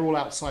house. They're all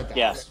outside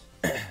the house.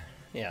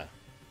 Yeah.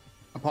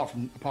 Apart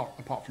from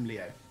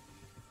Leo.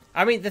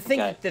 I mean, the thing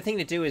Okay.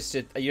 to do is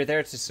you're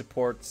there to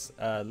support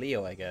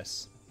Leo, I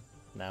guess.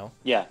 Now.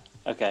 Yeah.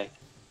 Okay.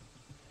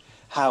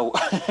 How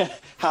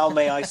how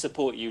may I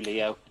support you,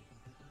 Leo?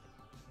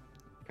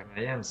 Can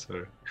I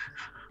answer?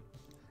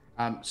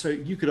 So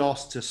you could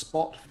ask to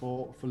spot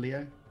for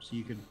Leo. So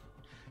you could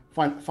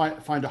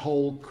find a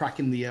hole, crack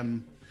in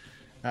the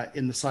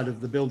side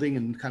of the building,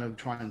 and kind of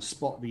try and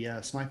spot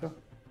the sniper.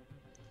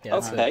 Yeah,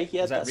 Okay,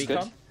 yeah, is that that's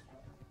recon? good.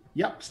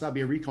 Yep. So that'd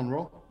be a recon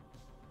roll.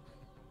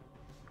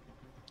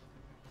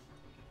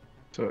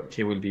 So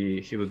he will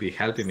be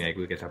helping me. I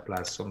will get a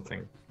plus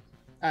something.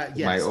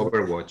 Yeah. My so,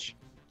 Overwatch.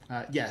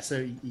 yeah.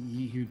 So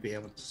you'd be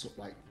able to sort of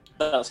like.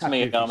 That's Tap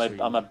me. over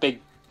so I'm a big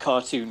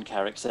cartoon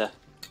character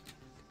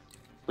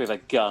with a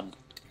gun.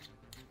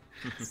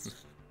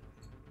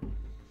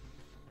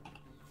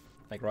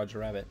 Like Roger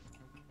Rabbit.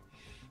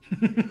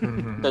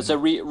 There's a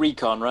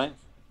recon, right?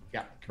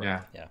 Yeah.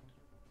 Yeah. Yeah.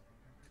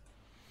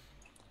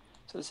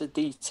 So it's a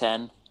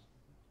D10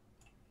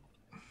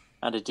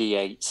 and a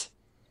D8.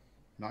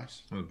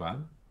 Nice. Not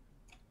bad.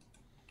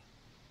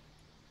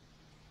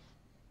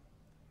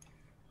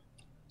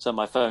 So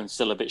my phone's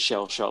still a bit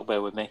shell shocked.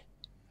 Bear with me.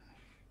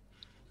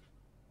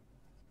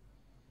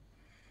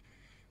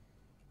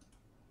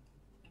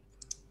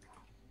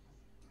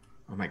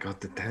 Oh my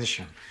god, the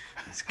tension.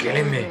 It's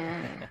killing me.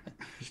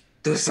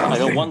 Do I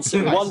something.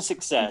 got one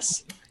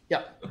success.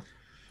 Yep.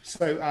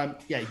 So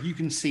yeah, you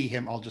can see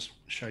him. I'll just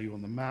show you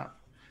on the map.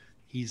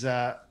 He's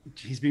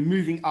been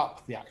moving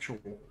up the actual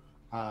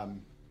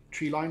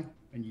tree line,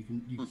 and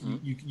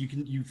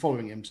you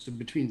following him. So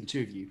between the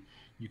two of you,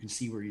 you can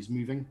see where he's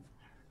moving.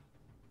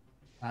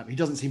 He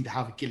doesn't seem to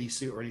have a ghillie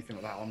suit or anything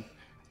like that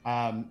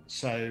on.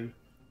 So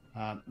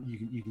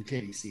you can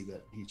clearly see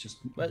that he's just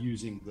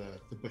using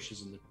the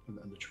bushes and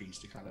the trees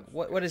to kind of.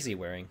 What is he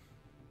wearing?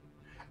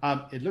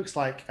 It looks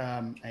like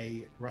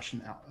a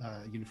Russian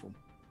uniform.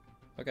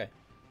 Okay.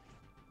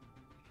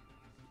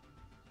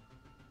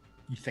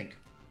 You think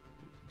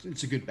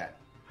it's a good bet.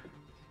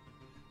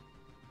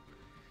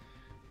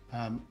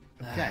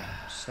 Okay,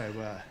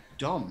 so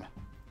Dom.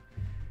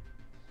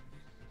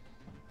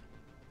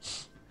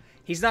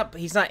 He's not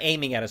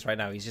aiming at us right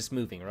now. He's just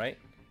moving, right?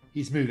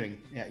 He's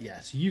moving. Yeah.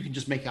 So you can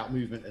just make out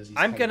movement as he's.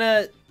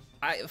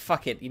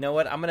 Fuck it. You know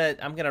what? I'm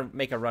gonna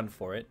make a run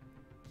for it.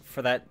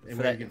 For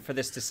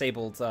this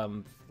disabled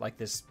like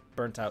this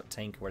burnt out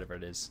tank or whatever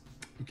it is.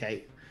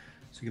 Okay.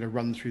 So you're gonna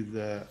run through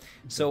the.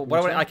 So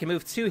I can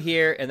move 2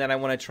 here, and then I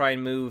want to try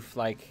and move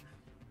like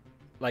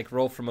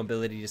roll for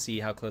mobility to see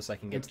how close I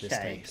can get to this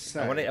tank.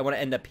 So, I want to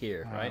end up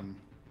here, right?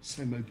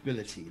 So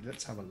mobility.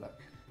 Let's have a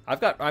look.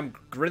 I'm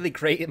really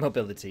great at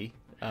mobility.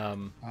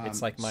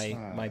 It's like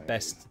my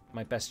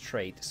best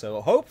trait.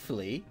 So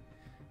hopefully,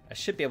 I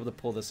should be able to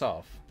pull this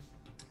off.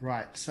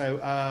 Right. So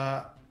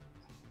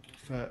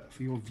for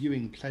your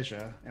viewing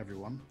pleasure,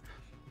 everyone,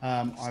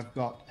 I've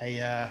got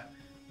a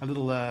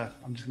little.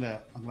 I'm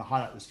gonna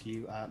highlight this for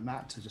you,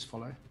 Matt, to just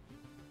follow.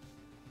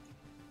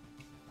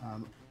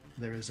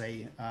 There is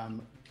a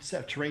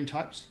set of terrain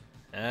types.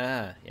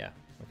 Ah, yeah.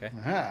 Okay.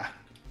 Aha.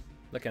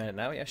 Looking at it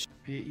now, yeah.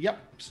 Yep.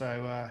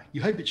 So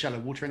you hope it's shallow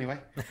water anyway.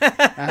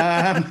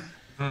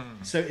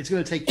 So it's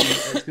going to take you.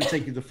 It's going to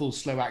take you the full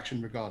slow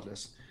action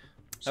regardless.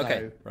 So,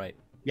 Okay. Right.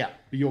 Yeah,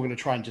 but you're going to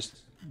try and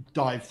just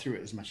dive through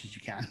it as much as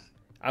you can.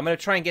 I'm gonna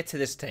try and get to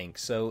this tank.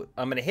 So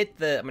I'm gonna hit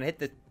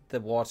the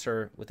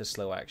water with a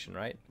slow action,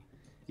 right?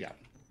 Yeah.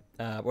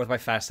 Or with my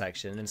fast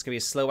action, and it's gonna be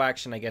a slow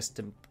action, I guess,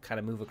 to kind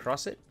of move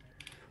across it.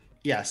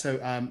 Yeah. So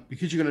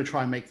because you're going to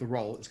try and make the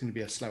roll, it's going to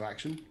be a slow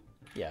action.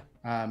 Yeah.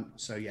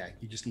 So yeah,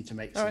 you just need to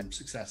make All some right.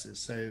 successes.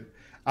 So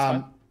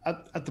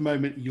at the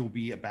moment you'll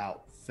be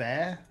about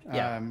there.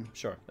 Yeah.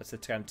 Sure. That's the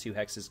kind of 2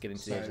 hexes getting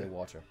to the edge of the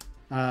water.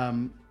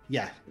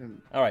 Yeah.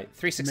 All right.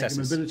 3 Make a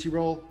successes. mobility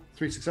roll.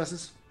 3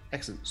 successes.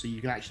 Excellent. So you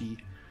can actually,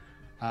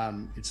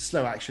 it's a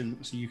slow action,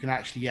 so you can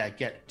actually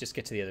get Just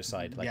get to the other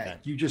side like that.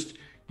 You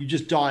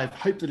just dive.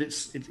 Hope that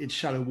it's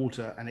shallow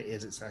water, and it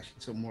is. It's actually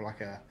sort of more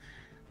like a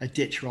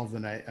ditch rather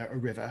than a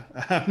river.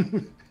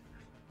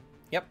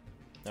 Yep.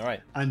 All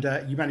right. And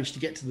you manage to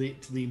get to the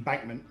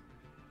embankment,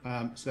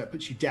 so that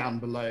puts you down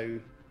below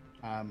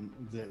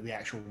the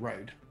actual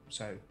road.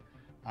 So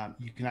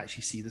you can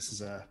actually see this is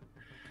the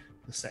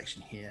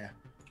section here.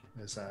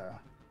 There's a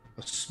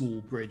small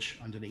bridge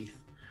underneath.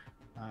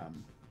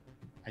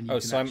 And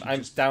you So can I'm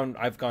just, down.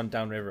 I've gone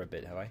downriver a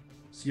bit, have I?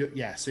 So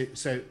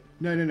so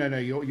no.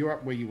 You're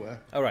up where you were.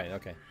 Oh right.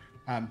 Okay.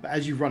 But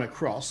as you run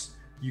across,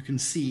 you can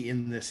see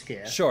in this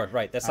here. Sure.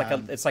 Right. That's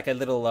like it's like a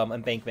little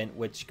embankment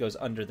which goes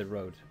under the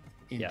road.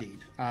 Indeed.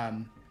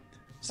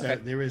 So Okay.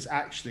 there is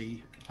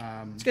actually.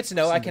 It's good to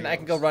know. I can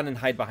somebody go else. run and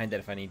hide behind it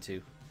if I need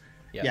to.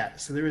 Yeah.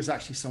 So there is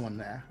actually someone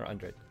there. Or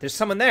under it. There's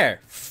someone there.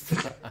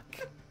 Fuck.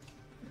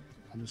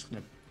 I'm just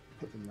gonna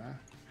put them there.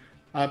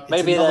 It's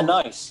Maybe they're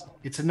another- nice.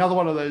 It's another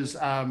one of those.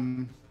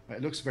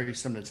 It looks very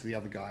similar to the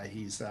other guy.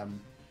 He's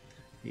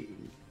he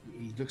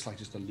looks like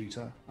just a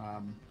looter.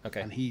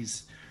 Okay. And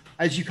he's,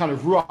 as you kind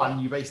of run,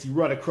 you basically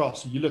run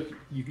across. You look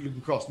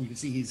across, and you can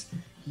see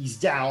he's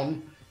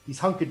down. He's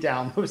hunkered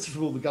down, mostly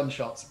from all the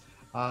gunshots.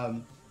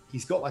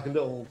 he's got like a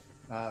little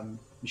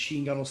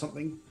machine gun or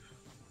something,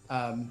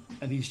 and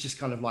he's just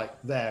kind of like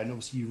there. And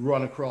obviously, you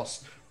run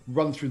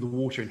through the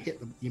water and hit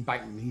the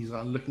embankment. And he's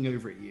looking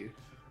over at you,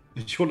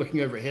 and you're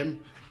looking over at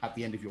him at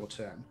the end of your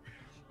turn.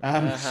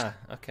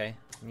 Okay.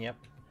 Yep.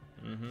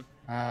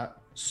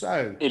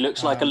 So he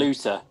looks like a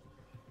looter.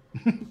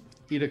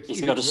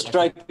 He's got a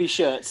stripy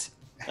shirt,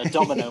 a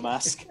domino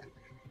mask,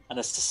 and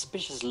a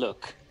suspicious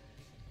look.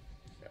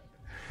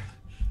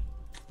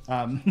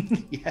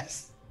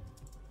 Yes.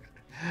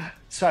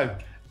 So,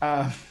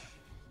 I'm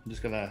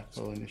just going to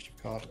pull an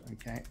initiative card.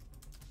 Okay.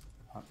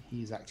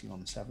 He's acting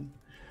on 7.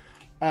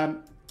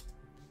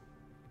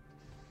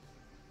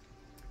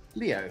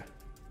 Leo.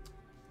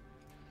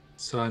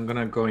 So I'm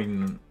gonna go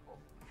in,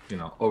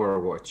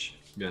 Overwatch.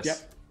 Just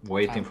Yep.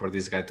 waiting for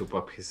this guy to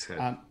pop his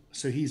head.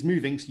 So he's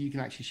moving, so you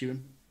can actually shoot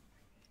him.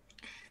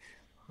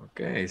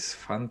 Okay, it's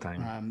fun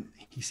time.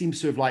 He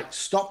seems to have like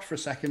stopped for a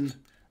second,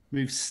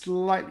 moved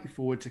slightly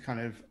forward to kind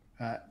of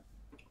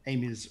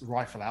aim his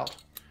rifle out.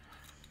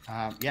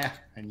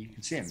 And you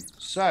can see him.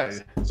 So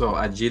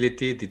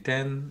agility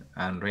D10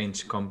 and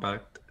range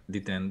compact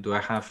D10. Do I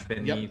have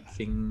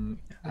anything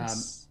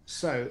else?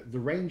 So the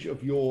range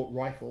of your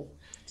rifle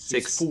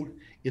 6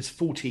 is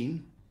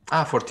 14.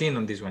 14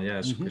 on this one.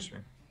 Yes, excuse me.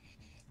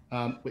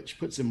 Which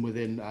puts him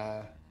within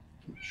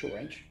short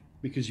range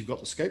because you've got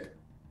the scope.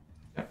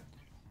 Yeah.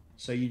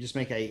 So you just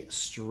make a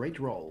straight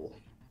roll.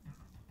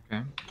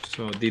 Okay.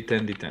 So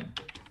D10.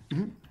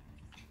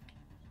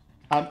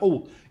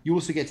 You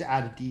also get to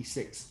add a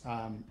D6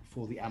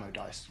 for the ammo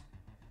dice.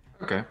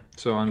 Okay.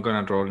 So I'm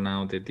gonna roll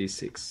now the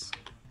D6.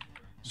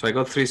 So I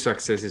got 3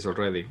 successes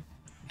already.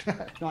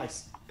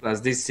 Nice. Plus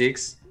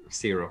D6,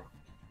 0.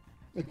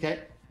 Okay.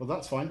 Well,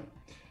 that's fine.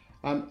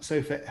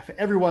 So for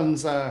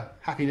everyone's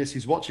happiness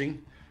who's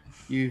watching,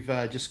 you've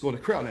just scored a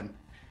crit on him.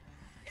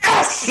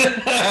 Yes!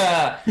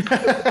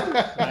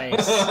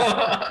 Nice.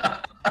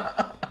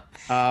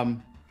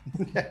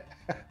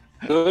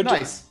 Good.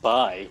 Nice.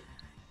 Bye.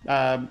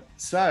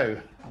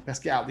 So let's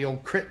get out the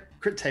old crit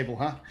table,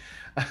 huh?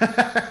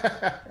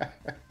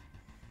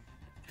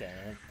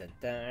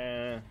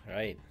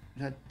 Right.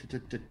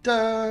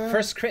 Da.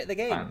 First crit of the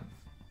game. Fun.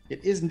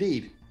 It is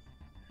indeed.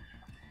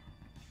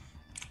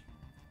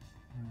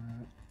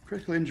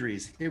 Critical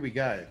injuries. Here we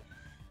go.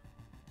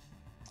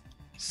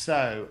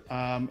 So,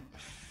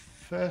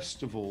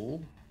 first of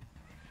all,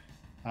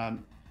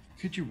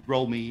 could you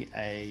roll me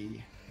a?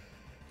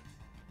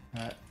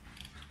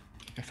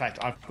 In fact,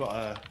 I've got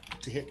a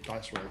to hit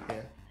dice roll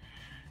here.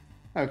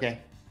 Okay,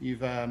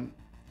 you've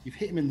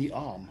hit him in the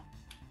arm.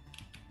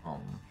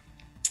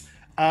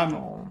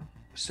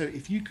 So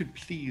if you could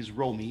please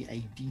roll me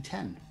a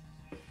D10.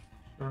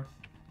 Sure.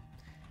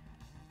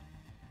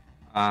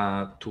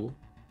 2,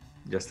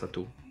 just a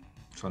 2,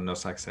 so no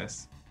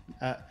success.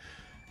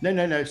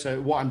 No. So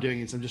what I'm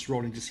doing is I'm just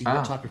rolling to see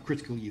what type of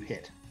critical you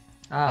hit.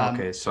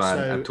 Okay. So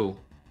a 2.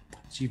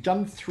 So you've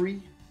done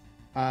three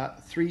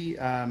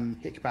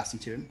hit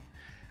capacity to him,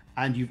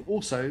 and you've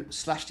also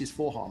slashed his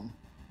forearm,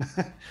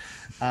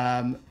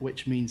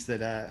 which means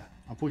that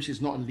unfortunately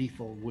it's not a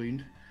lethal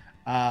wound,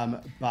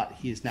 but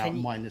he is now at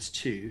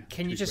 -2.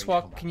 Can you just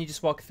walk? Can you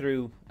just walk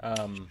through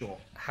Sure.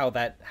 how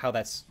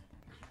that's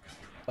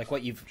like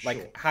what you've Sure.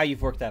 like how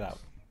you've worked that out?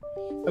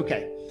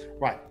 Okay,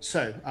 right.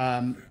 So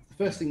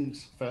first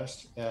things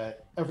first,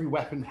 every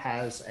weapon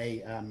has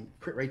a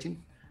crit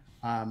rating,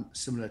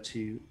 similar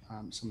to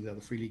some of the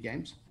other Free League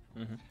games.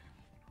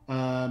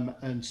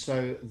 And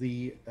so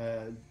the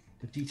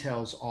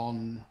details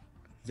on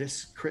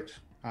this crit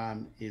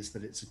is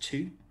that it's a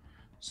 2.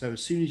 So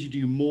as soon as you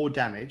do more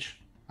damage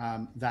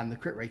than the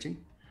crit rating,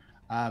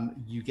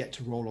 you get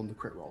to roll on the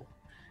crit roll.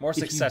 More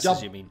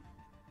successes, you mean?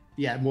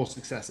 Yeah, more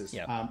successes.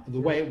 Yeah. The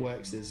way it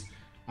works is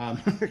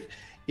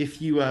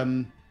if you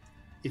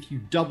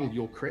double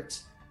your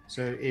crits,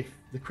 so if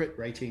the crit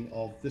rating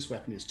of this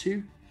weapon is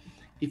 2,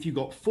 if you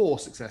got 4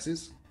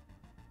 successes,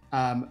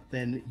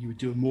 then you would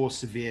do a more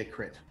severe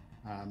crit,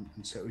 and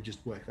so it would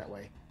just work that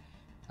way.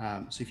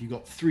 So if you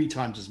got 3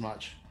 times as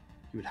much,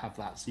 you would have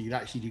that. So you'd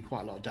actually do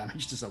quite a lot of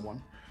damage to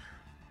someone.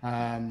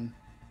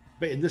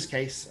 But in this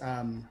case,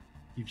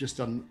 you've just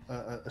done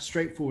a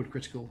straightforward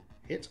critical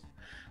hit.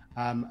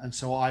 And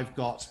so I've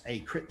got a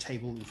crit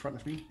table in front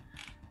of me,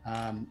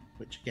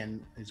 which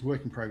again is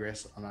work in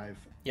progress, and I've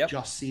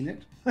just seen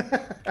it.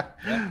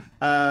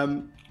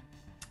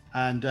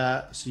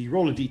 So you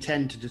roll a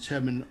d10 to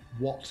determine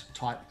what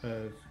type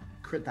of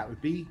crit that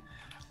would be.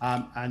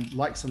 And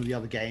like some of the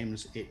other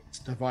games, it's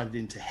divided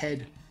into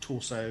head,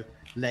 torso,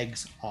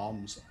 legs,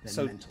 arms, then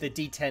So mental. the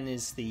D10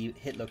 is the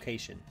hit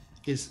location.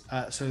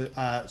 So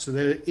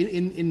there,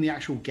 in the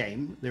actual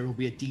game, there will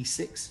be a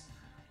D6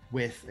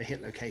 with a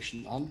hit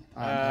location on.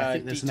 I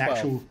think there's D12. an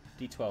actual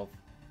D12.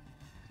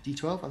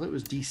 D12. I thought it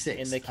was D6.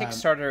 In the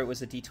Kickstarter, it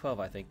was a D12,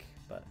 I think,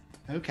 but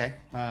Okay.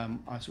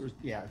 I sort of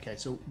Okay.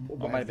 So might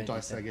whatever have the been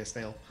dice, D10. I guess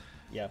they'll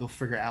yeah,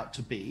 figure it out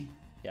to be.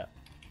 yeah.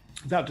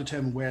 That'll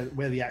determine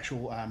where the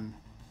actual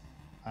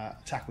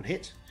attack would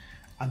hit,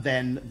 and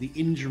then the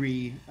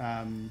injury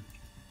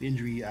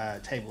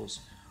tables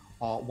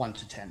are 1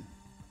 to 10,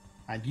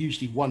 and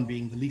usually 1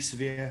 being the least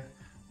severe,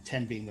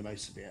 10 being the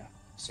most severe.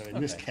 So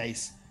in this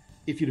case,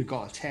 if you'd have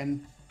got a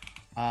 10,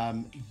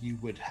 you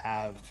would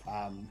have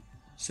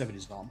severed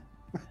his arm,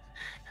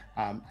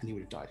 and he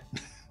would have died.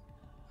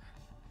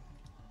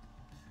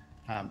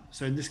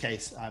 So in this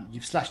case,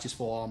 you've slashed his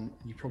forearm,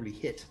 you probably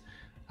hit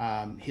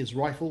his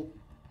rifle,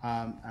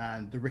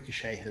 and the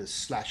ricochet has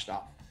slashed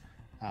up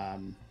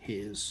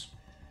his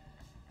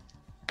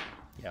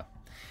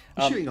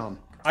shooting arm.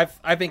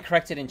 I've been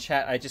corrected in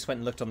chat. I just went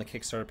and looked on the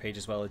Kickstarter page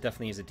as well. It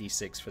definitely is a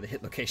D6 for the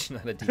hit location,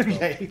 not a D12.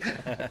 Okay.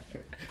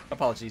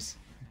 Apologies.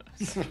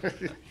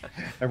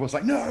 Everyone's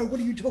like, no, what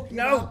are you talking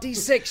about? No,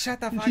 D6, shut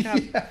the fuck up.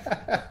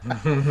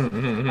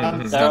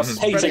 There are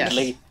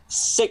basically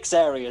 6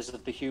 areas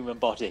of the human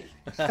body.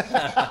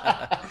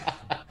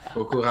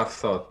 Who could have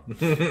thought?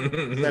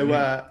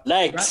 So,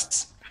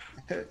 Legs,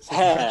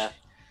 hair,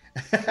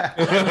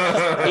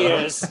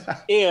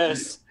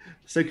 ears.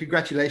 So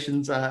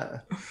congratulations,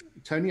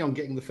 Tony, on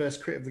getting the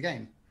first crit of the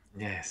game.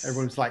 Yes.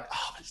 Everyone's like,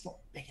 oh, it's not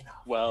big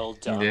enough. Well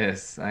done.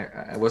 Yes,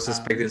 I was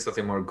expecting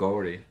something more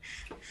gory.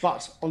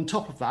 But on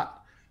top of that,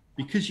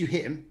 because you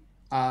hit him,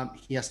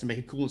 he has to make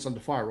a coolness under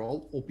fire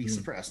roll or be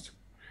suppressed.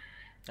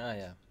 Oh,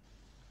 yeah.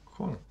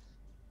 Cool.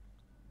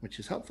 Which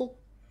is helpful.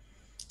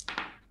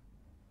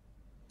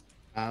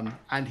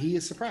 And he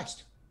is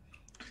suppressed.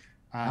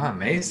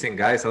 Amazing,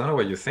 guys. I don't know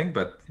what you think,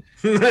 but...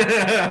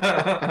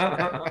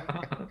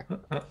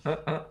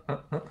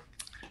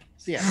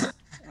 So, yeah.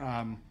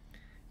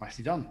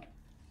 Nicely done.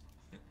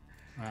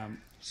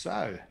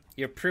 So...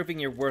 You're proving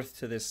your worth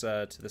to this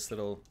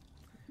little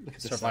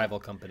survival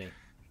company.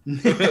 I'm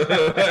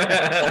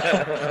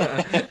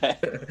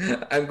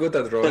good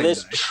at For drawing.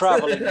 this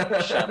traveling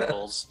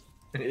shambles.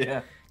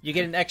 Yeah. You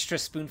get an extra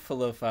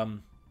spoonful of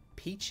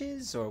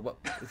peaches or what?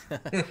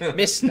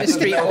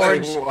 mystery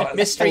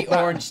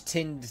orange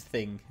tinned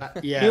thing.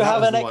 Yeah, You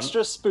have an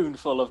extra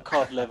spoonful of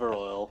cod liver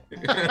oil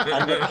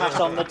and a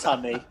pat on the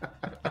tummy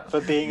for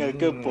being a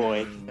good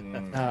boy.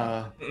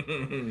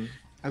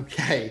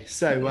 Okay,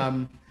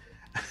 so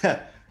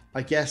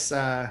I guess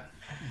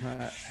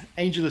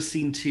Angel has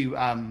seen to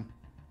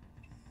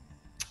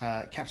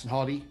Captain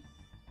Hardy,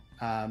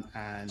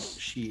 and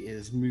she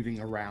is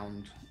moving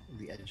around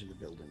the edge of the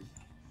building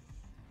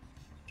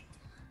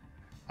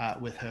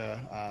with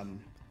her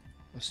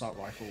assault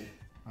rifle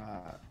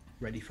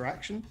ready for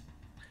action.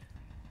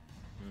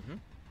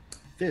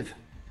 Viv.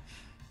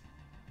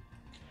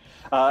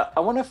 I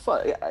want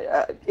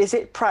to. Is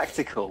it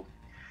practical?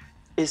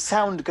 Is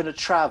sound going to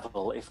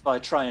travel if I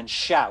try and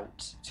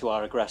shout to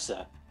our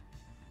aggressor?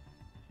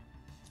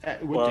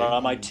 Or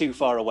am I too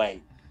far away?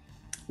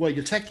 Well,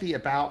 you're technically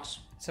about...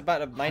 It's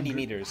about 90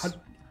 meters.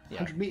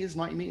 100 meters,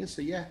 90 meters,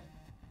 so yeah.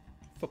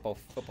 Football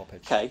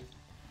pitch. Okay.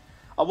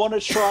 I want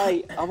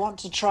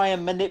to try a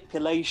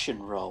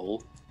manipulation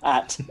roll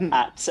at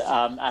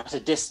a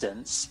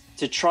distance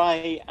to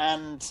try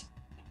and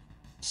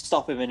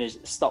stop him in his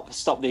stop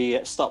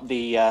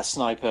the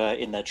sniper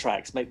in their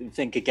tracks. Make them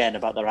think again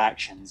about their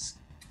actions.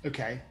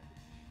 Okay.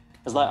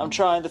 It's like I'm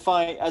trying to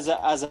find as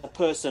a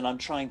person. I'm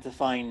trying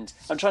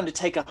to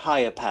take a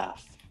higher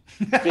path.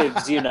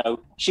 Viv's,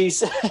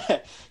 she's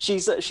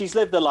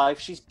lived a life.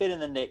 She's been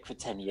in the Nick for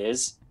 10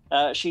 years.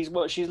 She's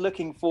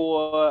looking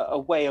for a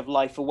way of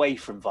life away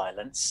from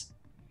violence.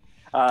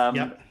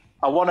 Yep.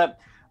 I want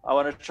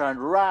to try and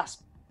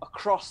rasp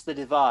across the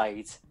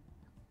divide.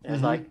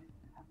 It's like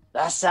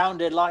that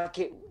sounded like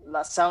it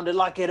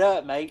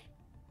hurt, mate.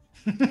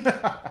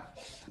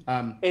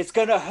 It's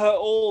going to hurt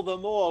all the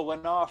more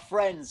when our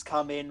friends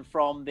come in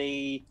from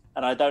the,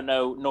 and I don't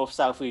know, north,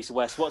 south, east,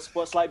 west.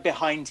 What's like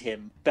behind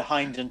him,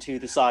 behind and to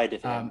the side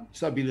of him?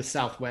 So that'd be the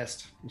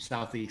southwest or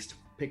southeast.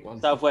 Pick one.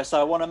 Southwest. So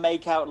I want to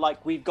make out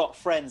like we've got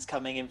friends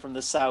coming in from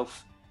the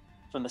south,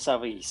 from the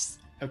southeast.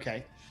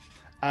 Okay.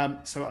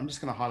 So I'm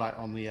just going to highlight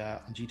on the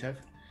on GTOV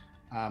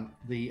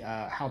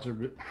how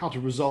to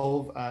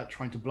resolve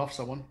trying to bluff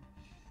someone.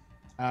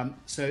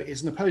 So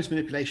it's an opposed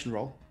manipulation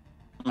roll.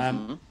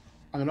 I'm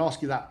going to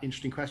ask you that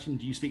interesting question.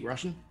 Do you speak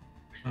Russian?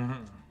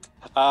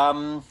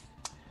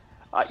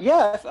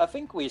 Yeah, I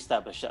think we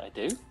established that I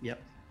do.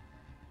 Yep.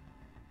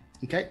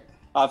 Okay.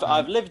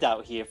 I've lived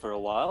out here for a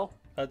while.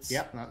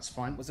 That's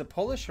fine. Was it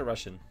Polish or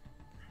Russian?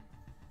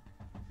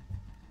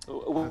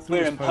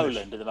 We're in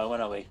Poland at the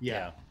moment, aren't we?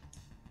 Yeah.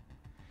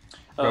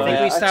 I think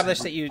we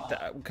established that you,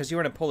 because you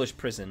were in a Polish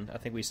prison, I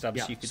think we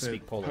established you could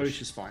speak Polish.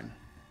 Polish is fine.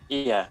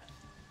 Yeah.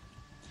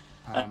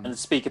 And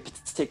speak a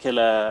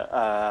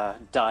particular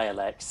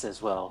dialects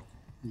as well.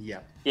 Yeah.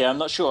 Yeah, I'm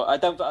not sure. I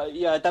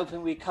don't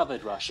think we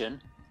covered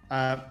Russian.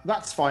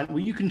 That's fine. Well,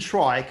 you can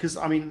try because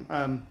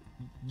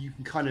you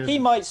can kind of. He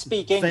might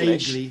speak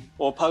English vaguely...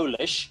 or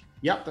Polish.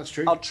 Yep, that's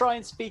true. I'll try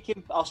and speak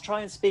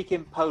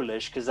in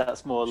Polish because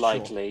that's more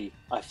likely.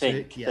 I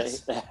think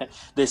yes. that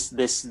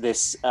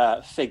this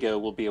figure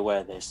will be aware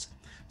of this.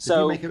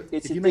 So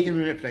if you make a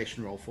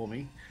manipulation roll for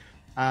me,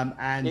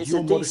 and it's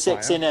your a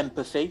D6 in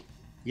empathy.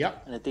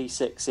 Yep. And a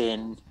D6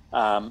 in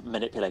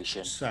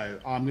manipulation. So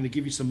I'm going to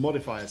give you some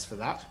modifiers for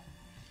that.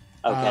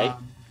 Okay.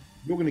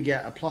 You're going to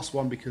get a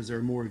 +1 because there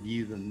are more of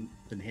you than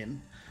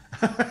him.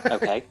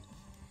 Okay.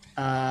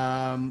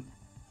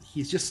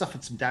 He's just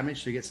suffered some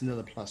damage, so he gets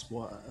another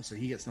 +1. So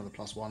he gets another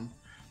 +1.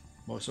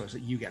 Well, sorry, so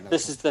you get another.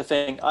 This is the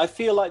thing. I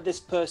feel like this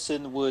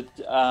person would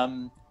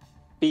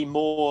be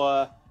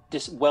more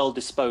well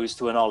disposed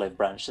to an olive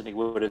branch than he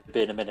would have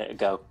been a minute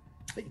ago.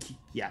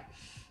 Yeah.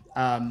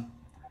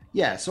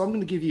 Yeah. So I'm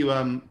going to give you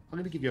a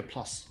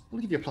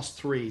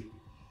 +3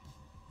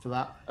 for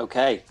that.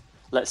 Okay.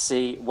 Let's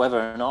see whether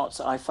or not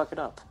I fuck it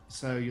up.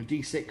 So your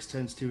D6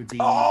 turns to a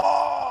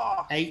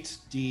D8,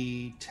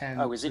 D10.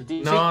 Oh, is it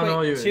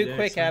D6? Too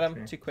quick, Adam.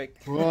 Okay. Too quick.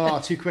 Oh,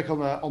 too quick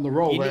on the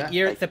roll there.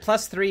 The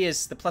 +3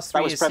 is the +3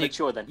 that was is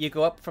premature then. You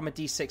go up from a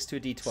D6 to a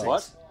D12.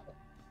 What?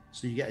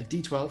 So you get a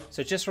D12.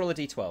 So just roll a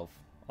D12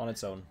 on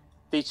its own.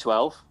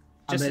 D12.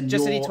 Just a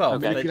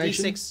D12. Okay.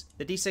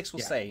 The D6 will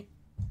say.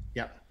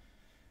 Yep.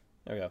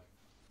 There we go.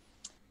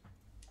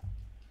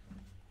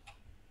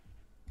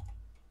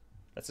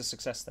 That's a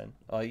success then.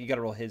 You got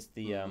to roll it's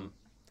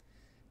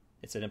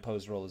an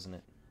imposed roll, isn't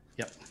it?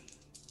 Yep.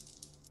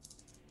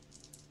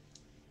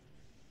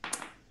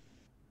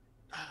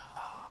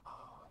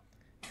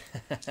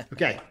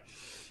 Okay.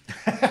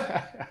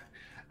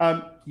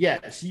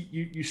 Yes,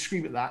 you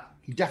scream at that.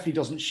 He definitely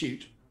doesn't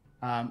shoot.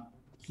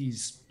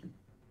 He's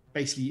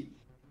basically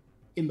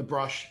in the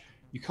brush.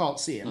 You can't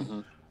see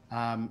him.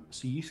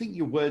 So you think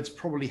your words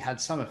probably had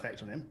some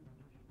effect on him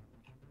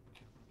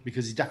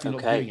because he's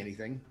definitely not doing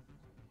anything.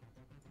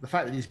 The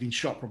fact that he's been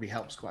shot probably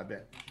helps quite a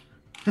bit.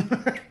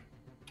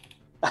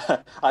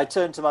 I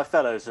turned to my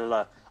fellows and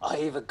like, I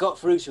either got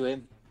through to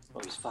him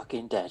or he's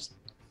fucking dead.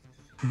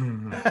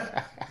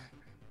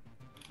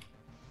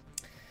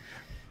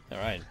 All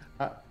right.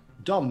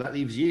 Dom, that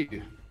leaves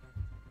you.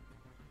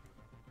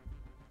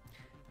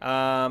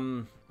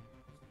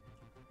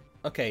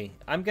 Okay,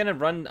 I'm gonna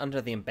run under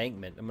the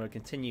embankment. I'm gonna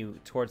continue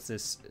towards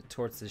this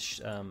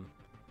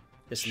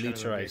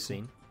looter I've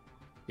seen.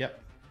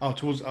 Yep.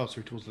 Towards the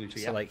looter.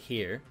 So like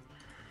here.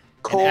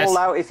 Call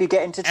out if you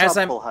get into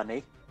trouble,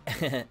 honey.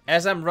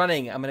 As I'm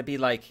running, I'm gonna be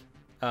like,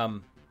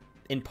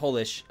 in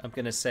Polish, I'm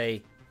gonna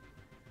say,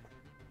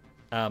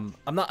 I'm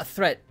not a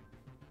threat.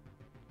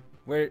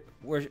 We're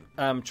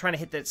trying to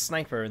hit that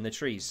sniper in the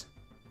trees.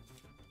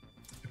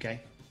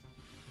 Okay.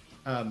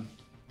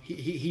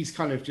 He's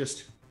kind of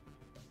just.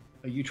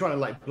 Are you trying to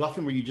like bluff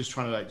him, or are you just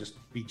trying to like just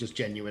be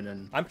genuine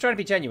and? I'm trying to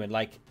be genuine.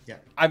 Like, yeah.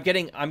 I'm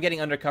getting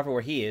undercover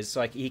where he is, so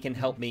like he can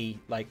help me.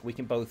 Like we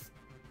can both.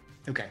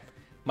 Okay.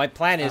 My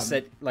plan is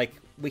that like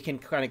we can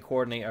kind of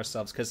coordinate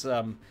ourselves because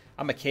I'm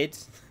a kid,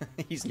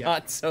 he's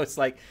not, so it's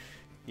like,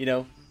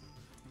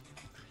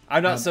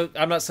 I'm not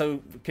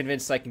so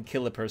convinced I can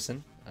kill a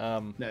person.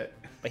 No,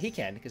 but he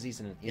can because he's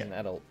an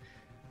adult.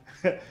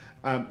 So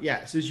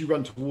as you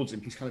run towards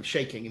him, he's kind of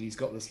shaking and he's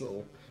got this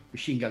little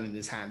machine gun in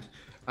his hand,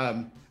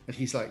 and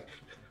he's like,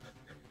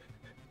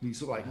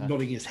 sort of like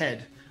nodding his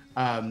head,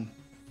 but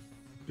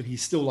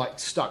he's still like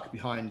stuck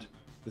behind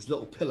this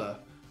little pillar.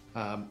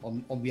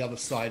 On the other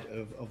side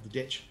of the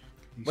ditch.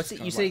 What's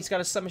it? You said he's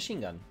got a submachine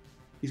gun.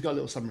 He's got a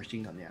little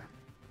submachine gun, yeah.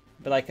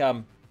 But like,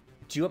 do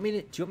you want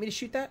me to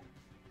shoot that?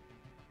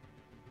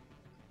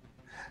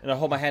 And I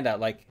hold my hand out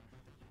like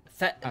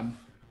that.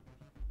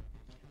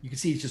 You can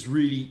see he's just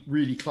really,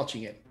 really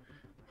clutching it.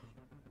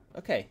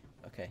 Okay.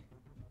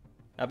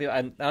 I'll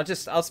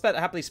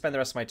happily spend the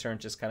rest of my turn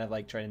just kind of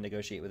like trying to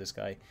negotiate with this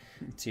guy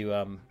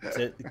to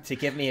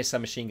give me a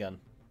submachine gun.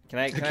 Can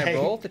I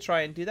roll to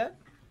try and do that?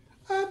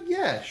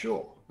 Yeah,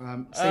 sure.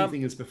 Same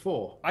thing as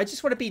before. I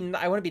just want to be.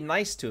 I want to be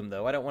nice to him,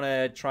 though. I don't want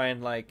to try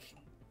and like.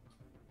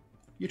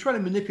 You're trying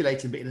to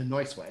manipulate him, but in a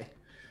nice way.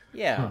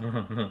 Yeah.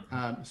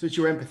 So it's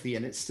your empathy,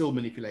 and it's still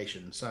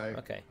manipulation. So.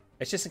 Okay.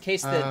 It's just in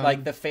case that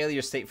like the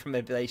failure state from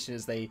manipulation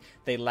is they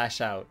lash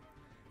out,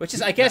 which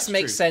is I guess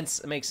makes sense.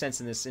 It makes sense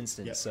in this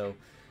instance. Yep. So,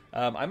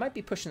 I might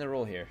be pushing the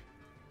roll here.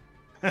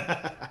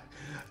 Because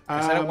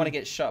I don't want to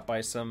get shot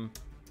by someone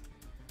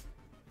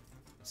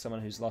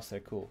who's lost their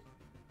cool.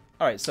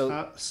 All right,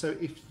 so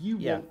if you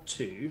want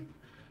to,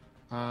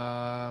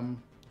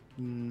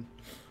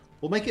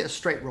 we'll make it a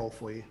straight roll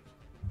for you.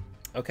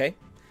 Okay.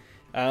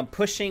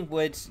 Pushing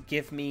would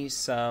give me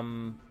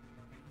some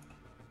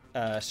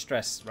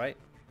stress, right?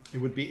 It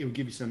would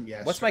give you some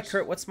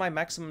What's my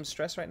maximum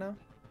stress right now?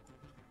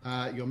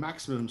 Your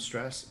maximum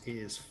stress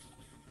is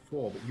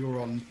 4, but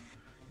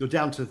you're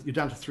down to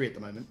 3 at the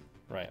moment.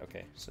 Right.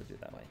 Okay. So do it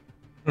that way.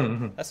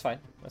 That's fine.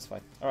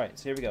 All right.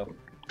 So here we go.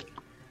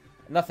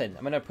 Nothing.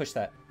 I'm gonna push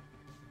that.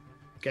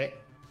 Okay.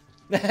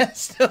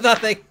 Still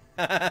nothing.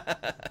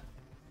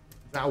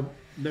 Now,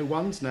 no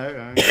ones,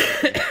 no.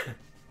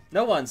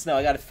 No ones. No,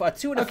 I got a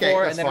 2 and a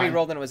 4, and then we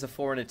rolled and it was a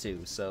 4 and a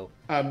 2. So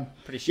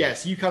pretty sure.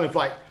 Yes, you kind of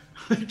like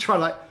try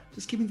like,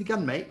 just give me the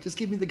gun, mate. Just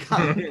give me the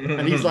gun.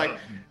 And he's like,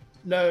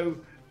 no.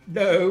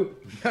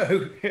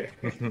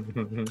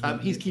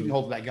 He's keeping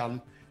hold of that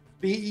gun.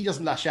 But he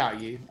doesn't lash out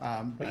at you.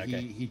 But okay.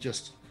 he's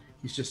just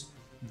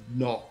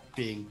not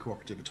being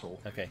cooperative at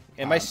all. Okay.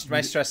 And my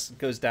stress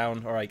goes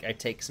down, or I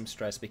take some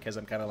stress because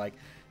I'm kind of like,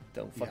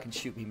 don't fucking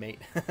shoot me, mate.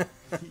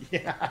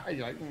 Yeah.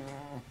 You're like,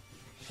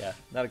 Yeah,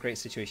 not a great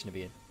situation to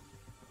be in.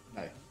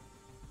 No.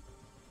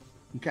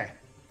 Okay.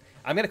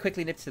 I'm gonna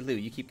quickly nip to Lou.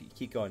 You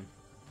keep going.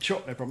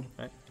 Sure, no problem.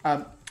 Right.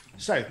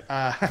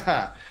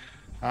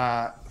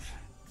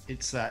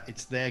 It's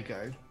their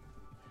go.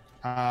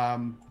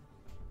 I'm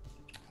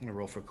gonna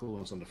roll for a cool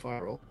ones on the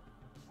fire roll.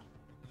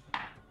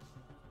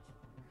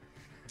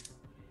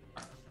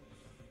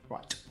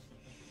 Right.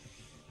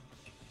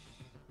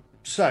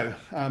 So,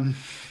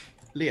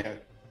 Leo.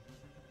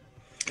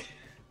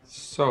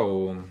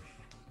 So,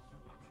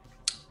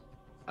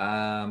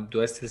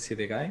 do I still see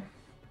the guy?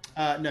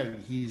 No,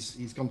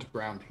 he's gone to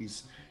ground.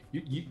 He's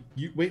you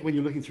when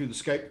you're looking through the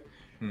scope,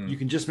 you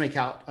can just make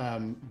out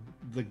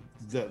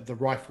the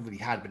rifle that he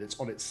had, but it's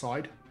on its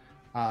side,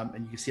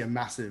 and you can see a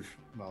massive.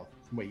 Well,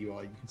 from where you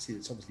are, you can see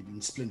it's obviously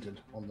been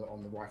splintered on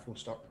the rifle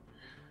stock,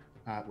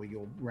 where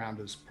your round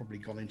has probably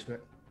gone into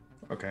it.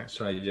 Okay,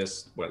 so I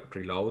just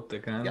reload the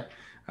gun. Yep.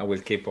 I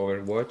will keep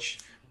overwatch,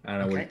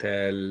 and Okay. I will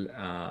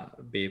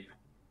tell Beep,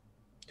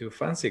 do you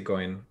fancy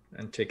going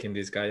and checking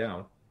this guy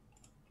out?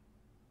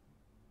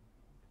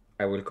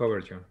 I will cover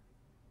you.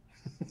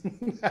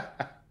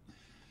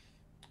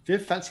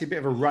 Viv, fancy a bit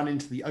of a run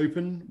into the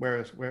open where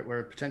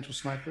a potential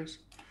sniper is?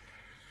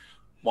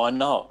 Why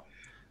not?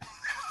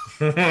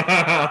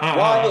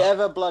 Why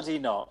ever bloody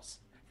not?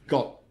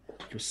 God,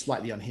 you're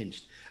slightly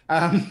unhinged.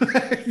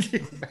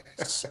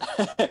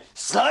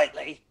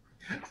 Slightly.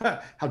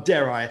 How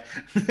dare I?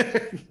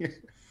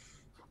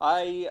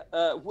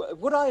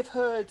 Would I have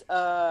heard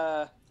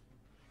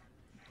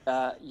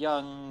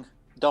young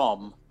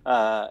Dom?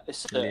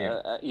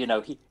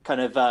 He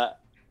kind of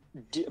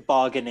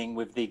bargaining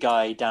with the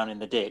guy down in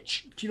the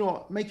ditch. Do you know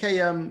what? Make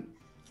a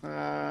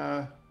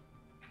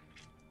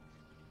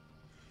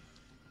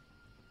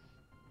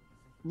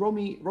roll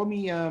me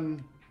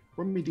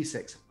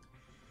d6.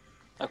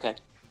 Okay.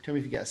 Tell me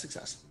if you get a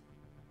success.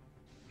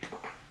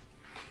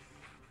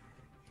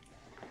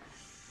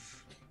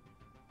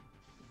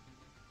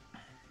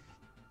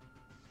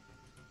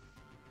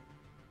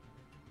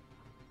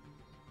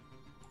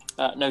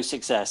 No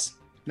success.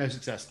 No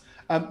success.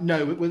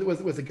 No,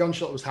 with the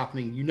gunshot that was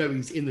happening, you know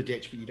he's in the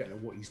ditch, but you don't know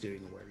what he's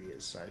doing or where he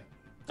is. So.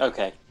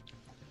 Okay.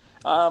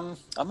 I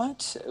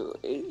might.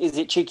 Is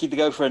it cheeky to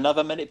go for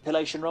another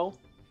manipulation roll?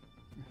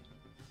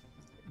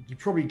 You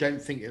probably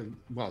don't think.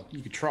 Well,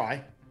 you could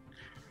try.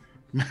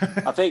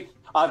 I think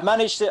I've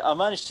managed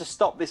to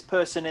stop this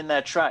person in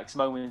their tracks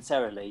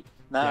momentarily.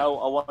 Now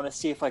I want to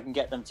see if I can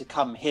get them to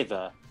come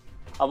hither.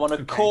 I want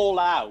to call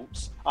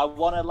out. I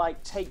want to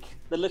take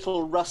the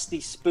little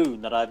rusty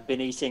spoon that I've been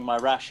eating my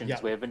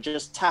rations with and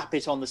just tap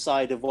it on the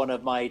side of one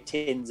of my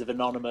tins of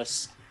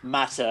anonymous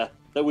matter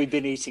that we've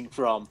been eating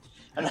from.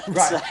 And I'd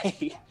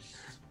say,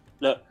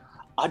 look,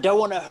 I don't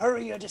want to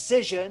hurry your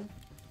decision,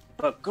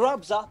 but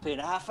grub's up in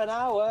half an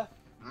hour.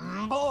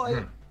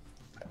 Boy.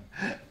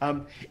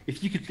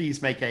 If you could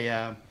please make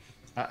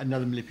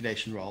another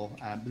manipulation roll,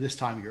 but this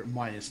time you're at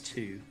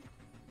 -2.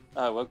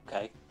 Oh,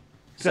 okay.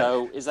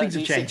 So is that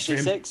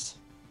D66?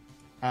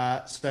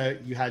 So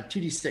you had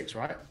 2d6,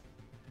 right?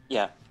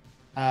 Yeah.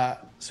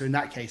 So in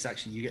that case,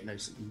 actually, you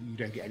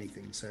don't get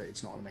anything, so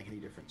it's not going to make any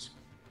difference.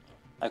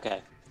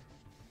 Okay.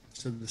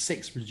 So the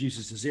 6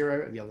 reduces to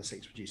 0, and the other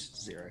 6 reduces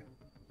to 0.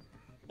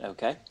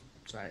 Okay.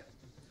 So,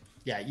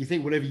 yeah, you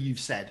think whatever you've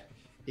said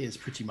is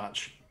pretty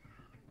much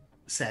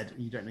said.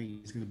 You don't know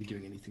he's going to be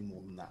doing anything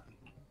more than that.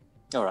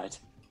 All right.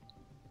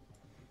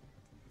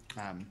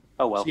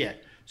 Oh well. So, yeah.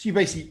 So you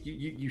basically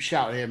you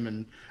shout at him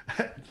and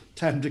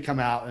tell him to come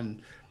out,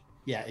 and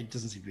yeah, it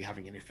doesn't seem to be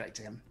having any effect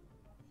to him.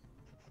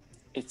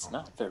 It's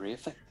not very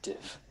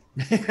effective.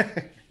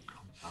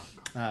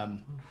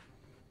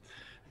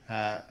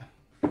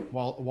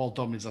 While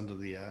Dom is under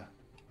the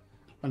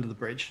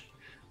bridge,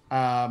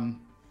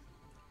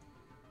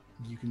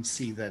 you can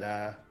see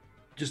that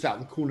just out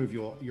the corner of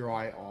your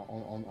eye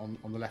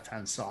on the left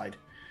hand side,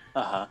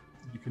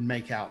 you can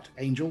make out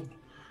Angel.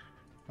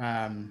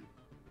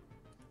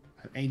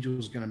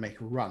 Angel's going to make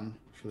a run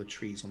for the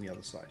trees on the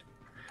other side.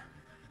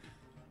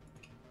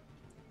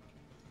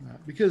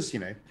 Because,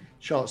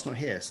 Charlotte's not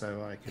here,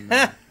 so I can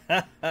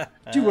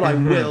do what I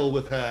will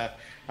with her.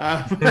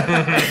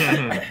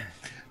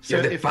 So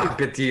you're the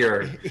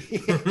puppeteer.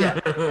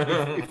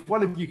 If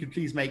one of you could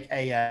please make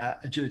a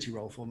agility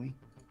roll for me.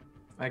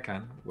 I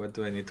can. What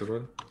do I need to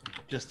roll?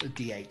 Just a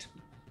D8.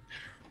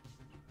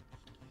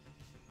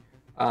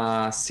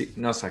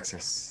 No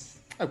success.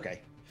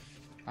 Okay.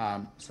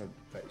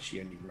 But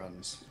she only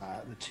runs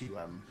the two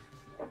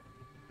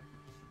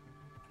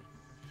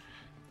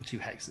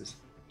hexes.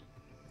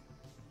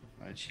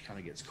 And she kind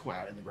of gets caught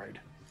out in the road.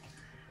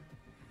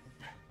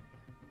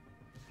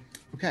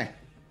 Okay.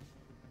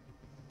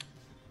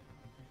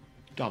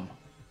 Dom.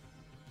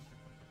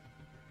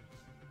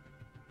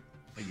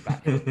 Are you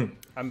back?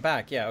 I'm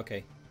back. Yeah.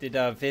 Okay. Did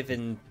Viv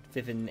and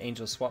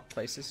Angel swap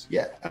places?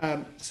 Yeah.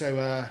 I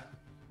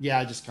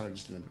just kind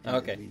of in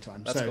the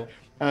meantime. That's cool.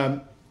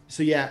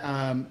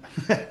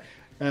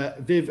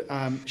 Viv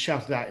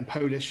shouted out in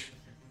Polish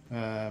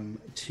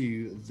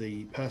to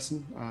the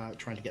person,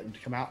 trying to get them to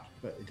come out,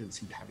 but it didn't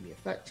seem to have any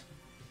effect.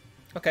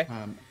 Okay.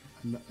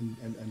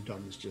 And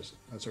Don is just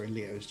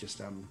Leo is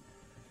just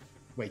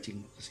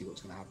waiting to see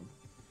what's going to happen.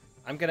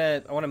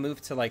 I want to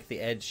move to like the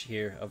edge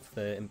here of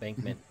the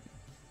embankment.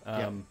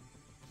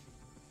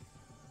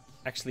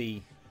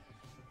 Actually,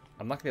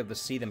 I'm not gonna be able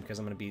to see them because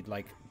I'm gonna be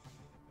like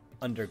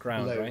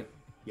underground, Below. right?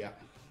 Yeah.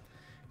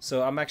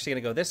 So I'm actually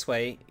gonna go this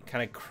way,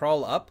 kind of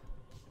crawl up.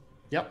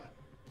 Yep.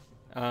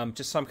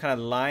 Just so I'm kind of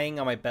lying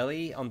on my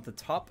belly on the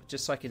top,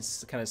 just so I can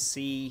kind of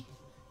see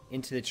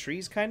into the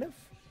trees, kind of.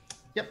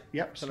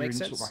 Yep. So that makes you're in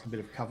sense. sort of like a bit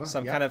of cover. So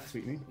I'm Yeah, kind of that's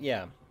what you mean.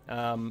 yeah,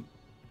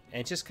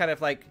 and just kind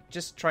of like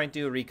just try and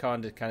do a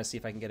recon to kind of see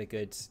if I can get a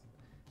good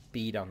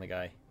bead on the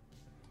guy.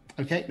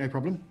 Okay, no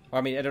problem. Well,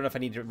 I mean, I don't know if I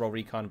need to roll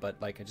recon, but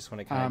like I just want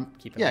to kind of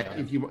keep an eye on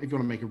if it. you want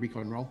to make a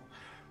recon roll.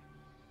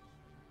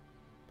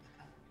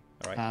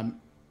 All right.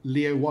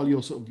 Leo, while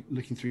you're sort of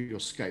looking through your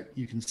scope,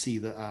 you can see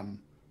that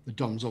the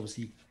Dom's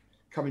obviously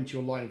come into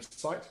your line of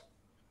sight,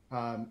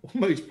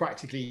 almost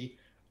practically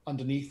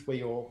underneath where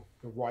your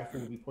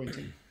rifle will be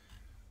pointing.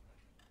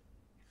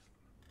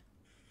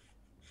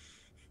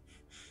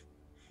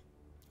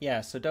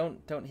 Yeah, so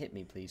don't hit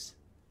me, please.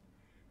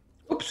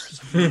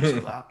 Oops.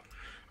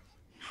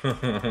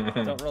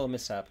 Don't roll a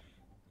mishap.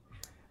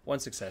 One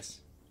success.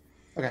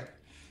 Okay.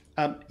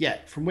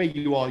 From where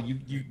you are,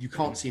 you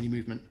can't see any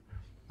movement.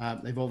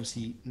 He's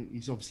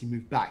obviously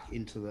moved back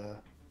into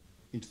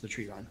the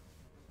tree line,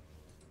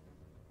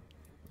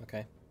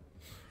 Okay.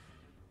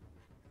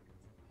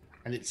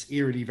 and it's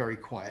eerily very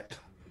quiet.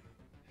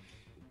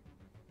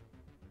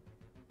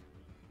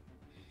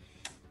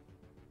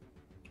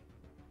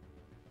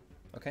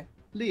 Okay.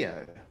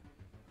 Leo.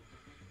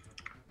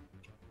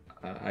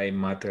 I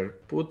mutter,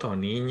 puto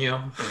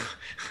niño,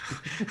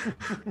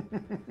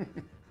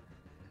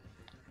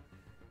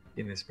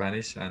 in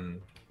Spanish,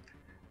 and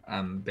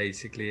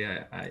basically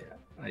I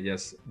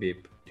just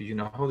beep. Do you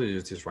know how to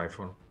use this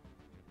rifle?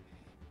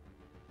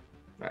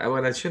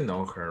 Well, I should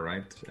know her,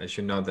 right? I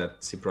should know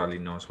that she probably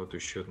knows how to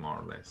shoot more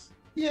or less.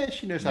 Yeah,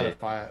 she knows how to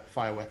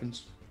fire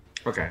weapons.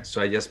 Okay,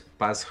 so I just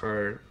pass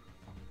her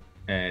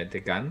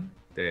the gun,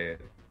 the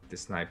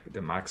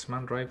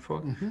marksman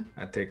rifle.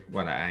 I take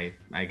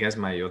I guess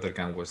my other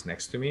gun was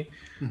next to me,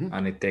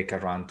 and I take a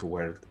run to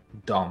where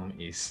Dom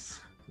is,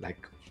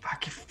 like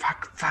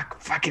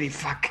fuckity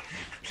fuck.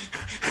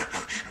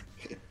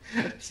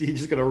 So you're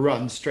just gonna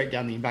run straight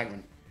down the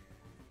embankment.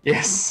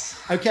 Yes.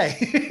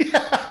 Okay.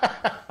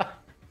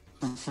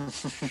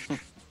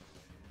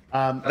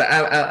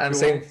 I'm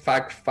saying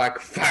fuck all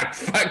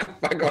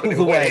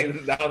the way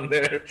down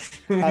there.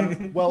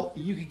 Well,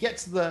 you could get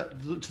to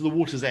the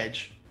water's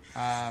edge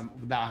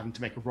without having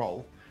to make a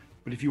roll,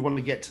 but if you want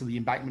to get to the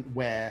embankment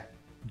where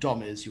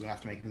Dom is, you're gonna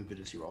have to make an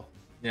ability roll.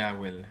 Yeah,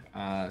 well,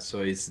 so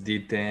it's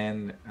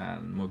D10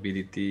 and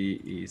mobility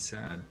is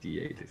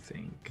D8, I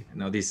think.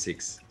 No,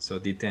 D6. So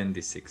D10,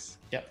 D6.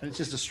 Yeah, and it's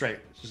just a straight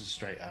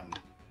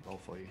roll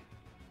for you.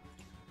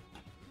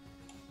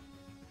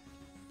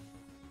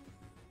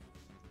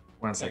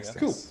 One success.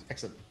 Cool,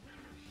 excellent.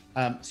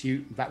 So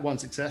that one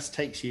success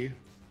takes you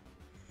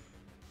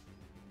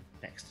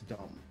next to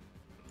Dom,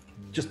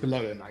 just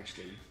below him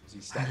actually.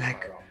 He's standing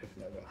higher up,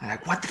 looking over. I'm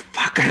like, what the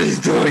fuck are you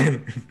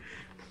doing?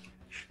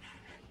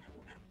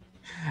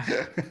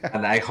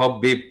 And I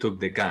hope Beep took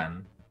the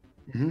gun.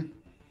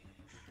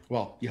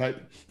 Well, you hope.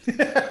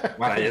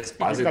 Well, I just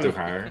pass it to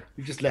her.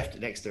 You just left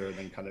it next to her and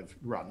then kind of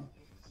run.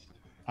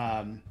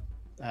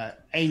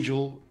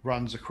 Angel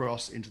runs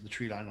across into the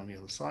tree line on the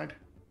other side.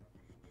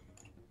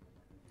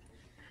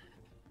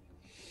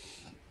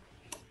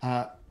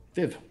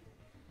 Viv.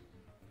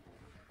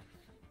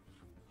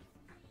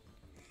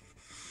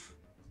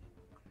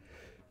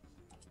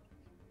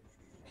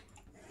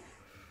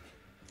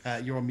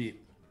 You're on mute.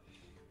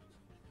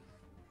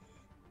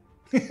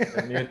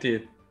 I'm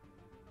muted.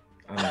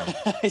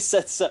 I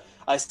said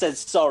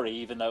sorry,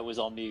 even though it was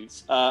on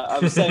mute. I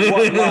was saying,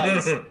 what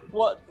lies?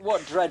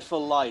 What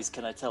dreadful lies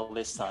can I tell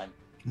this time?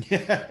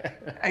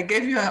 I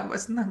gave you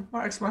a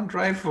marksman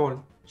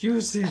rifle.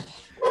 Use it.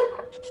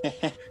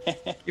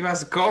 Give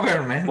us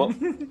cover, man. What?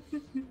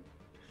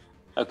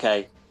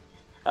 Okay.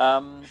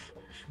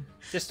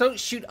 Just don't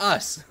shoot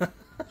us.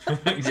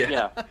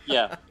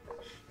 Yeah.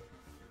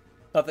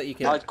 Not that you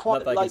can. I'd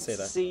quite not that I like can say to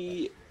that.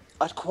 see.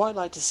 I'd quite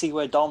like to see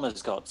where Dom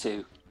has got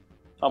to.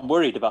 I'm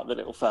worried about the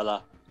little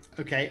fella.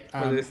 Okay.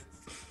 I'm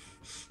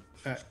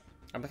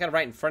kind of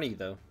right in front of you,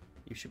 though.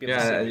 You should be able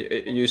Yeah, to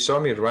see me. you saw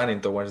me running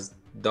towards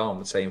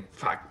Dom, saying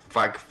fuck.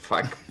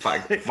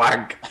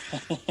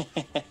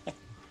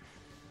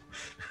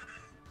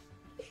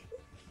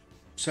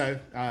 So,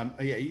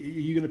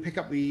 you're going to pick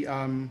up the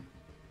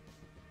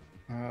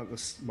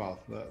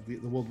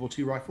World War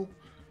II rifle,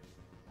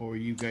 or are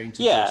you going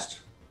to Yeah.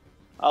 just?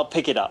 I'll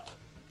pick it up.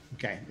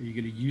 Okay. Are you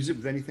going to use it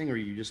with anything, or are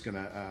you just going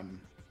to?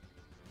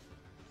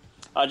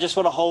 I just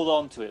want to hold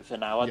on to it for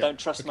now. I Yeah, don't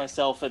trust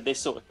myself at this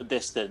sort of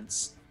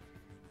distance.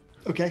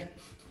 Okay.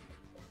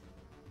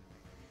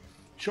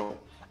 Sure.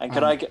 And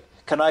can I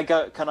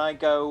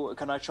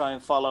try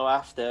and follow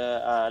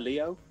after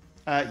Leo?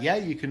 Yeah,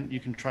 you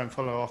can try and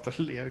follow after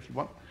Leo if you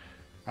want.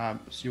 So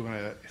you're going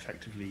to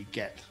effectively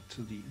get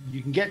to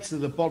you can get to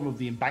the bottom of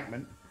the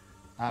embankment,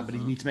 but you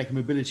need to make a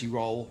mobility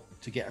roll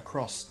to get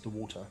across the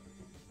water.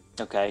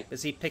 Okay.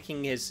 Is he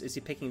picking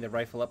the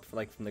rifle up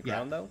from the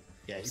ground though?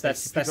 Yeah. So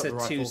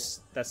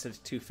that's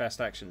two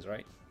fast actions,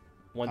 right?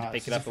 One to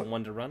pick it up and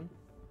one to run.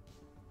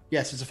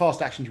 Yes, it's a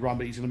fast action to run,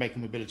 but he's going to make a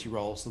mobility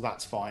roll, so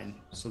that's fine.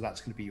 So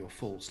that's going to be your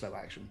full slow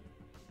action.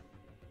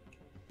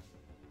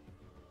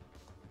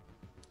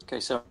 Okay,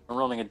 so I'm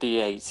rolling a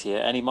D8 here.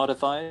 Any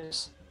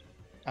modifiers?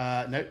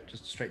 No,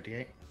 just a straight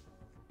D8.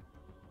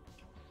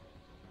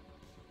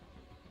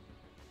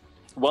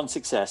 One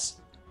success.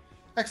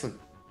 Excellent.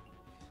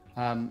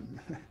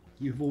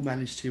 You've all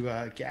managed to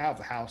get out of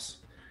the house,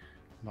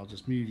 and I'll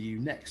just move you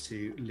next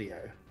to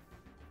Leo.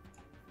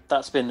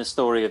 That's been the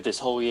story of this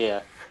whole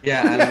year.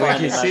 Yeah, and when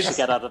Finally he managed to sits,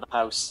 get out of the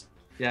house.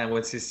 yeah,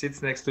 when she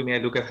sits next to me, I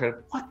look at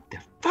her. What the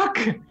fuck?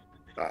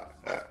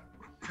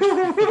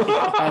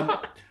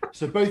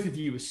 So both of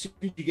you, as soon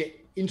as you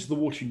get into the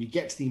water and you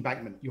get to the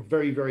embankment, you're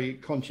very, very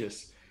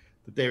conscious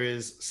that there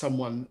is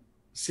someone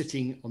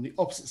sitting on the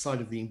opposite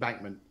side of the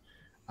embankment,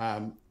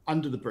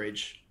 under the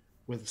bridge,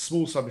 with a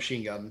small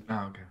submachine gun,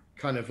 Oh, okay.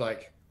 kind of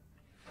like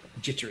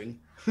jittering.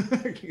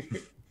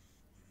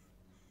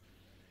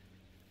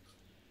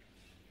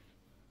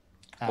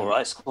 All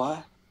right,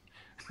 Squire.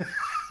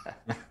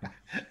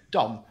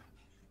 Dom.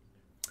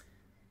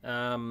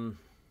 God,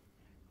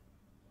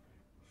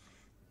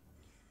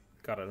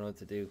 I don't know what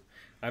to do.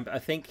 I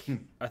think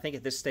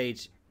at this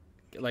stage,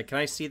 like, can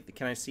I see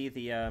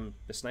the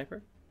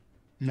sniper?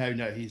 No,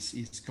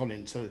 he's gone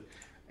in. So,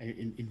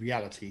 in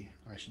reality,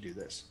 I should do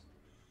this.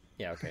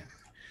 Yeah, okay.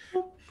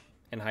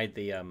 And hide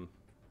the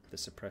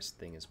suppressed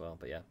thing as well.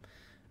 But yeah,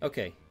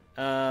 okay.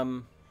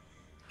 I'm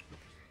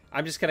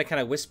just gonna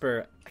kind of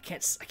whisper. I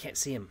can't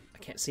see him. I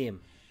can't see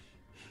him.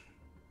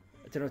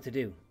 I don't know what to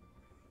do.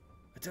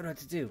 I don't know what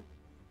to do.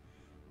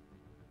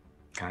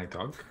 Can I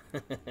talk?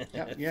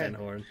 Yeah.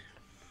 Fenhorn.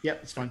 Yep,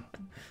 it's fine.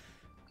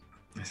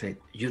 I say,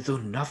 you do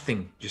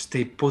nothing. You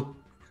stay put.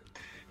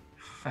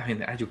 I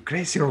mean, are you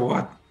crazy or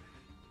what?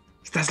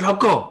 ¿Estás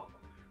loco?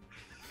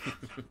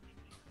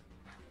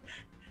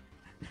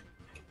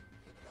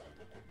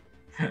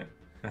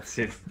 That's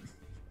it.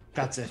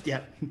 That's it.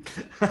 Yeah.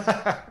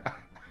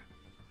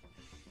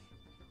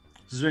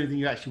 Is there anything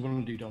you actually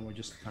want to do, Dom, or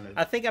just kind of?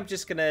 I think I'm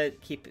just gonna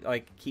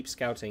keep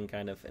scouting,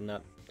 kind of, and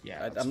not.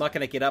 Yeah, I'm not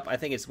gonna get up. I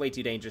think it's way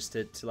too dangerous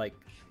to like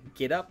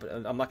get up.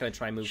 I'm not gonna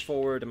try and move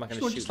forward. I'm not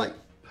gonna shoot. Just like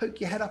poke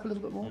your head up a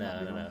little bit more.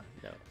 No.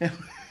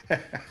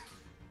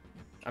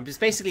 I'm just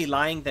basically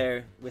lying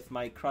there with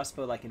my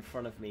crossbow like in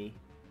front of me,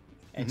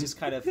 and just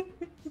kind of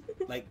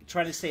like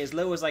trying to stay as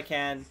low as I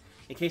can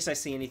in case I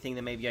see anything.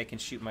 Then maybe I can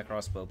shoot my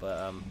crossbow.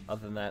 But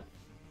other than that,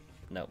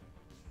 no.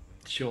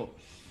 Sure.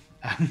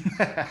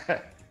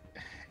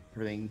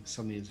 Everything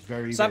suddenly is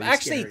very. So very I'm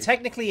actually scary.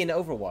 technically in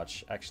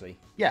Overwatch. Actually.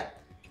 Yeah.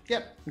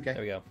 Yep. Okay.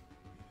 There we go.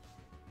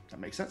 That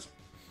makes sense.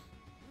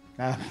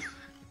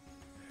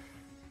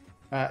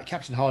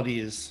 Captain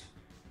Hardy is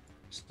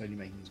slowly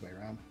making his way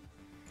around.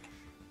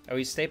 Oh,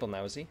 he's stable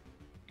now, is he?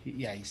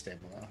 Yeah, he's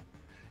stable now.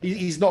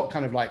 He's not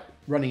kind of like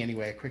running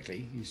anywhere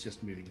quickly. He's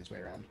just moving his way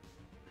around.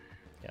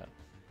 Yeah.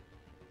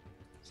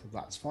 So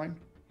that's fine.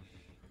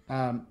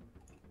 And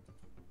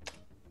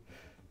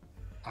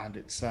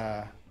it's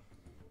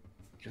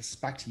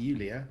just back to you,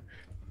 Leo.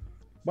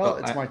 Well,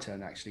 it's my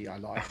turn actually. I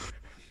lied.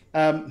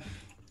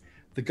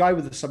 The guy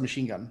with the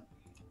submachine gun.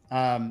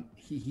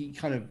 He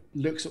kind of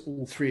looks at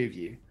all three of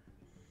you,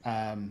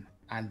 and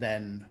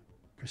then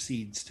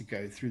proceeds to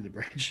go through the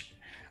bridge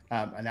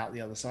and out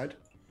the other side,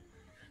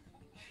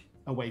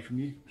 away from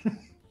you.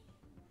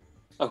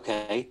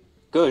 Okay,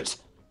 good.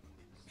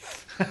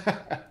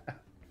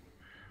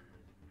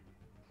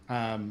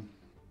 And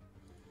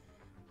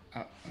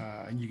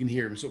you can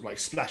hear him sort of like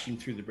splashing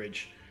through the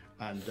bridge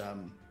and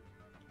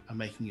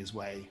making his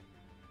way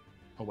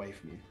away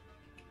from you.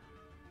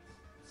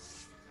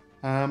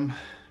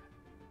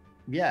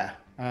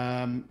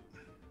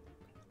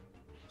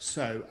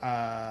 So,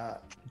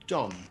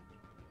 Don,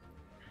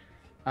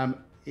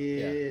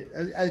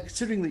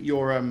 considering that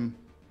you're on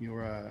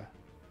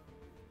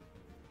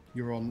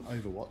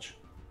Overwatch,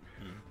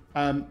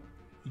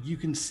 you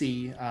can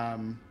see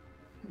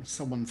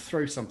someone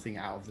throw something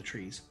out of the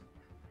trees,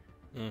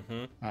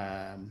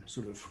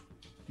 sort of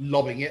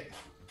lobbing it.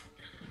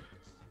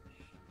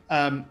 You're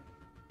on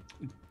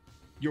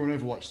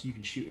Overwatch, so you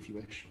can shoot if you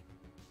wish.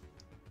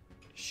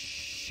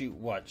 Shoot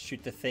what?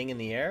 Shoot the thing in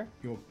the air?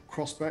 Your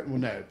crossbow? Well,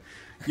 no.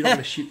 You're not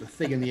going to shoot the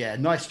thing in the air.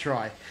 Nice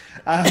try.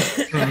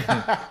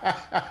 I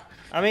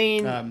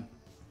mean,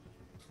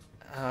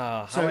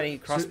 how many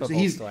crossbow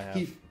bolts do I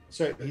have?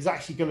 So he's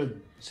actually going to...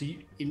 So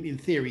in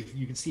theory,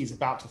 you can see he's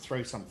about to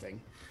throw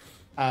something.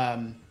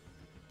 So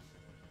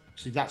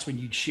that's when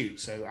you'd shoot.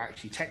 So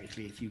actually,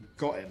 technically, if you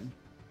got him,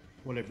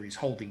 whatever he's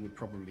holding would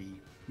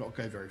probably not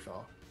go very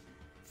far.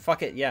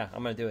 Fuck it. Yeah,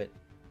 I'm going to do it.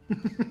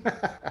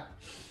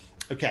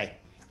 Okay.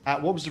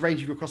 What was the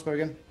range of your crossbow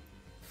again?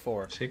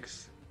 4.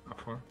 6 or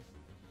 4.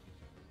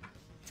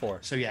 4.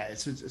 So yeah,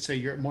 so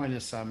you're at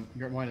minus 1.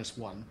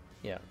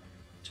 Yeah.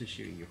 to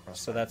shooting your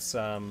crossbow.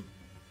 So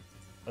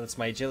that's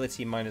my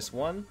agility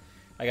 -1.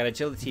 I got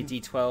agility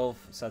D12,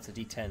 so that's a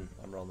D10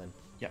 I'm rolling.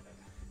 Yep.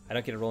 I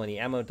don't get to roll any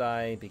ammo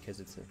die because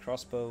it's a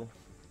crossbow.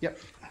 Yep.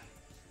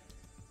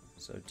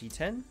 So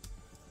D10.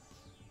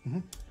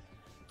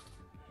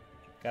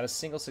 Got a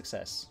single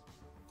success.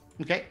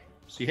 Okay,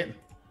 so you hit him.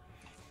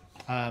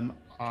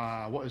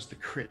 What is the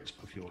crit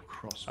of your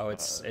crossbow? Oh,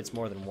 it's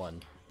more than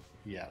 1.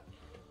 Yeah.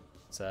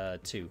 It's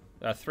 2,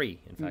 3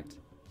 in fact.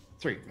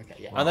 3. Okay,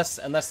 yeah. Unless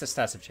the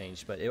stats have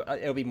changed, but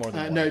it'll be more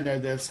than 1. No, they're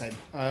the same.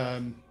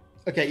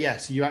 Okay, yeah.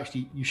 So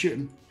you shoot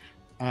him.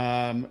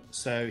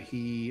 So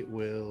he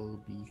will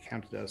be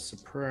counted as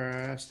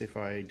suppressed if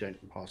I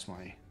don't pass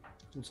my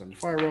tools under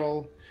fire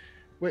roll,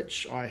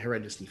 which I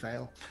horrendously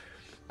fail.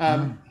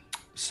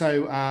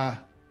 So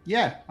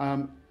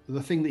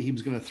the thing that he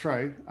was going to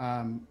throw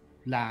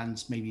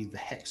lands maybe the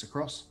hex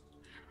across.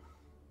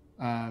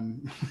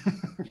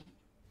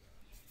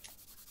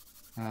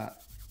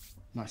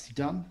 Nicely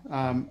done,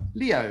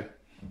 Leo.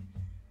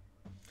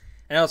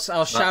 And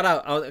I'll shout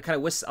out. I'll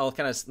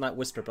kind of not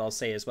whisper, but I'll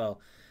say as well.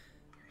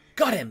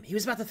 Got him! He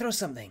was about to throw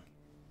something.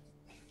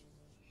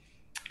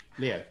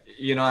 Leo.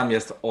 I'm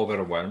just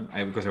overwhelmed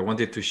because I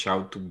wanted to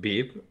shout to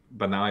Beep,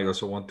 but now I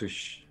also want to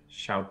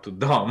shout to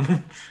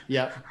Dom.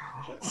 Yeah.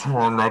 So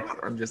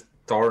I'm just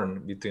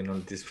torn between all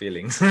these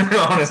feelings.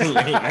 Honestly,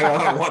 I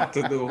don't know what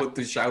to do, what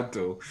to shout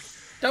to.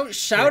 Don't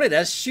shout at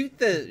us. Shoot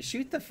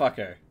the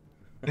fucker.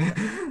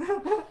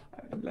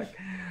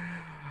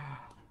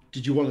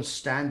 Did you want to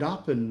stand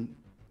up and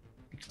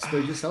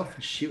expose yourself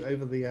and shoot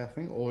over the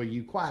thing, or are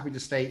you quite happy to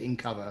stay in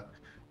cover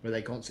where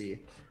they can't see you?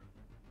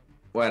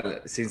 Well,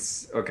 I'm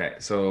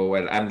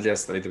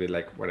just a little bit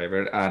like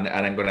whatever, and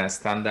I'm gonna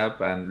stand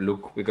up and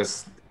look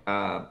because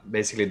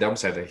basically Dom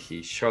said that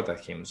he shot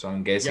at him, so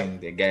I'm guessing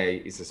the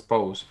guy is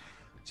exposed.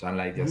 So I'm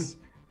like just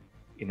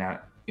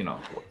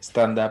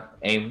stand up,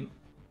 aim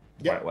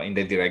in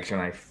the direction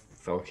I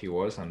thought he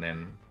was, and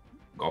then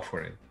go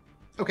for it.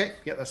 Okay,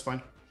 yeah, that's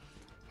fine.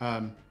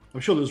 I'm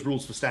sure there's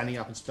rules for standing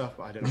up and stuff,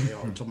 but I don't know they are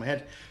on the top of my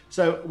head.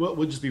 So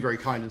we'll just be very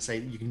kind and say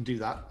that you can do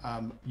that.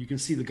 You can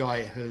see the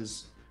guy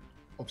has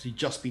obviously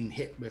just been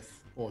hit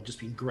with, or just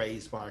been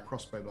grazed by a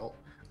crossbow bolt,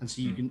 and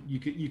so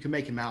you can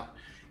make him out.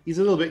 He's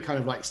a little bit kind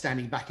of like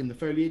standing back in the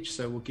foliage,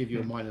 so we'll give you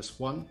a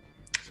 -1.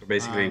 So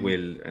basically,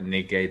 we'll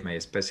negate my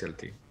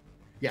specialty.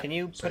 Yeah. Can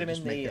you put him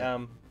in the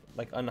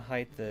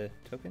unhide the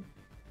token?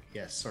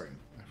 Yes, sorry,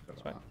 I forgot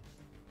about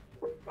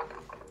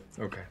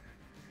that. Okay.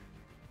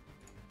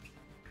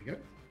 There you go.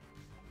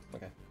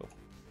 Okay, cool.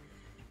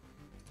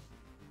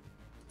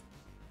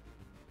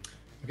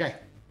 Okay.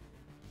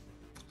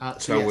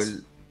 So yes, we'll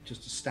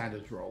just a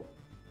standard roll.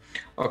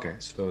 Okay,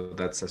 so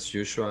that's as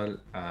usual.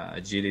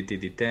 Agility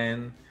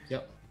D10.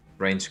 Yep.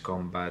 Range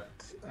combat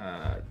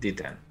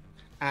D10.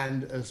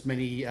 And as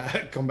many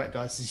combat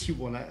dice as you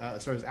want to,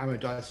 as far as ammo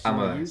dice you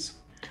want to use.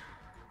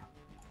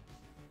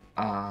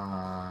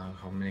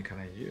 How many can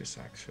I use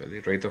actually?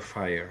 Rate of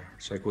fire.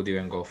 So I could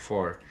even go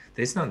 4.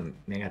 There's no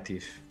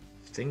negative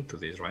thing to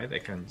this, right? I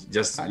can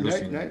just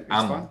losing it's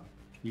ammo. fine.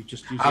 You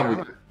just use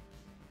ammo.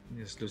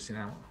 Just losing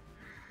ammo.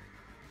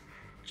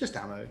 Just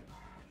ammo.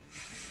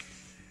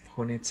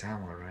 Who needs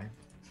ammo, right?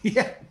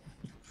 Yeah.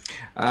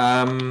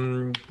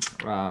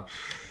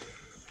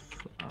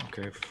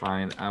 Okay,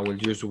 fine. I will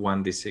use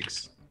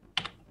 1d6.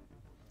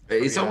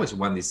 It's always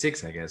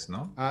 1d6, I guess,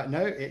 no?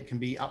 No, it can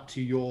be up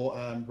to your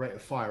rate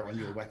of fire on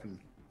your weapon.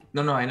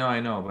 No, I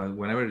know. But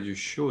whenever you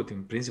shoot,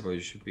 in principle, you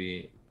should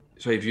be.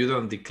 So if you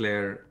don't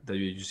declare that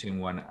you're using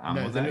one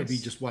ammo, then it'll be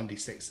just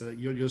 1d6. So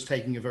you're just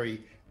taking a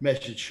very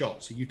measured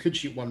shot. So you could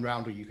shoot 1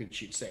 round, or you could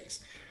shoot 6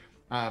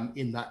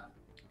 in that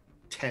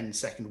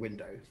 10-second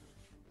window.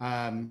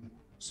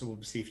 So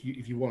obviously,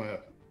 if you want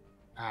to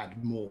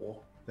add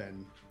more,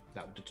 then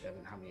that would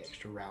determine how many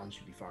extra rounds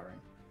you'd be firing.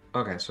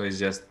 Okay, so it's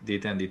just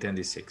D10, D10,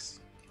 D6.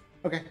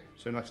 Okay,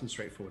 so nice and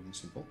straightforward and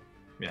simple.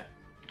 Yeah.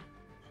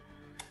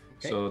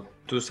 Okay. So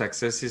 2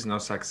 successes, no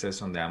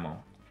success on the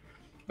ammo.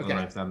 I don't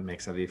know if that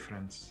makes a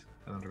difference.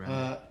 I don't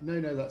remember.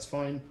 No, that's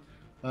fine.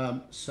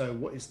 So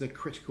what is the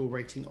critical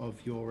rating of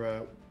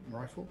your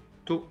rifle?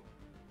 2.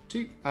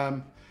 2.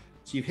 So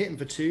you've hit him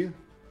for 2.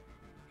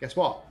 Guess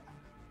what?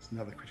 It's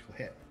another critical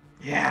hit.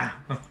 Yeah.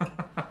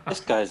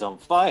 This guy's on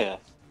fire.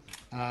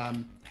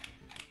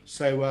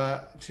 So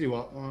tell you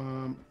what,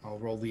 I'll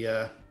roll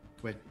the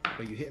where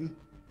you hit him.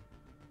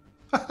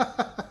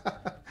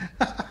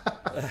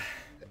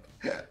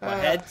 My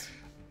head.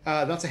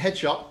 That's a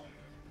headshot.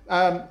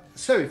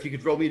 So if you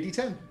could roll me a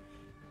d10.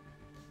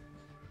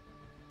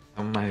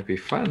 That might be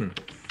fun.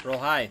 Roll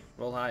high.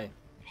 Roll high.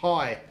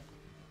 Hi.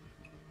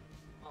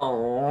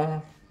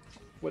 Oh.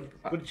 What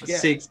did you get?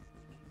 6.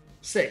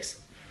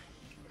 6.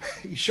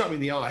 You shot me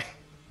in the eye.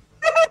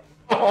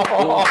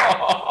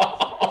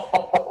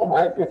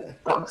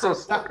 I'm so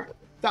sorry.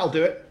 That'll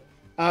do it.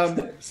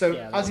 So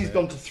Yeah, as he's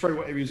that'll gone to throw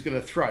whatever he was going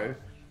to throw,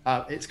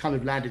 it's kind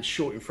of landed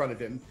short in front of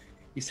him.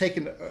 He's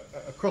taken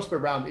a crossbow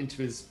round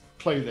into his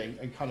clothing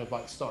and kind of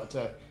like started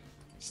to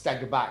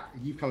stagger back.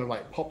 You've kind of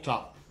like popped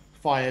up,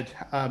 fired.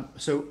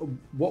 So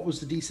what was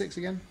the D6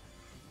 again?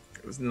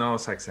 It was no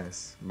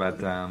success, but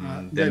the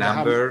no,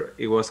 number,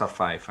 it was a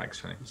 5,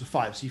 actually. It was a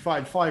 5. So you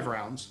fired 5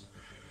 rounds.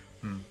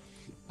 And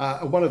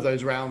one of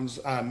those rounds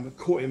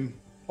caught him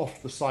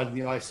off the side of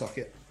the eye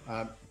socket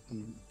and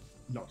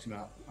knocked him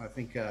out. I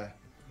think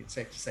it's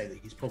safe to say that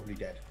he's probably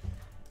dead.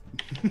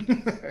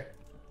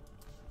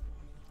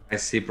 I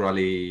see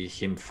probably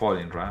him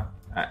falling, right?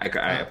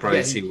 I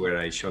probably see where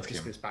I shot him.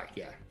 Just goes back,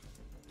 yeah.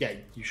 Yeah,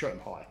 you shot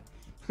him high.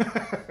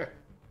 A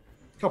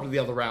couple of the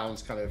other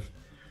rounds kind of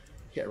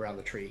hit around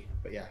the tree,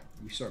 but yeah,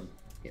 you saw him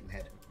hit in the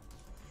head.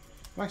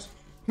 Nice.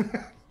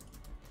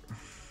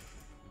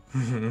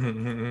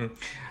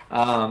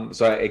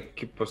 So I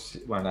keep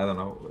well, I don't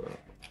know.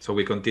 So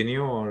we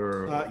continue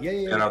or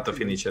yeah, out of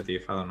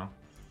initiative? I don't know.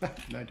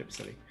 No, don't be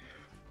silly.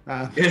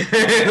 Don't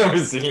be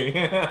silly.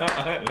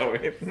 I love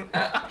it.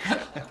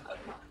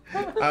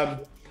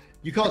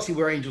 You can't see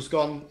where Angel's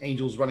gone.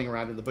 Angel's running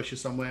around in the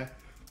bushes somewhere.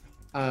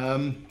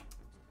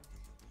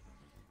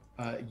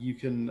 You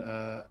can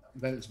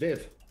then it's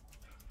Viv.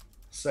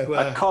 So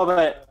I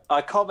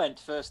comment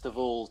first of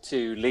all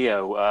to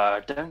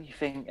Leo. Don't you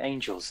think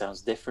Angel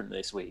sounds different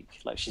this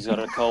week? Like she's got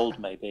a cold,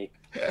 maybe.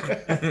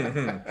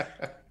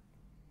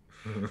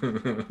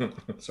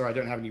 Sorry, I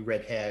don't have any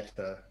red hair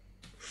to.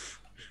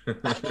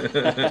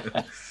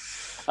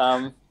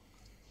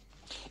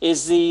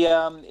 Is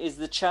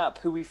the chap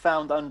who we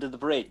found under the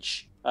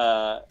bridge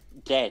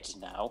dead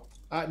now?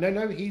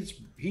 No, he's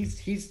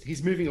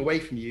moving away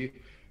from you.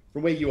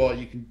 From where you are,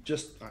 you can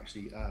just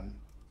actually.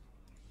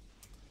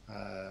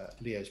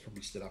 Leo's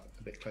probably stood up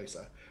a bit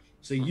closer,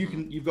 so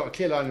you've got a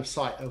clear line of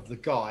sight of the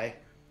guy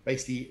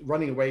basically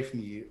running away from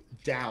you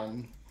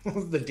down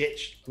the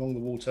ditch along the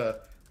water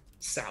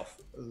south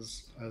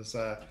as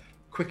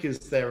quick as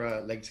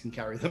their legs can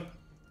carry them.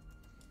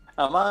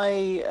 Am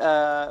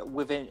I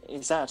within?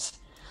 Is that?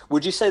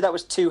 Would you say that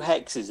was 2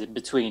 hexes in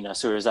between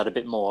us, or is that a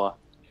bit more?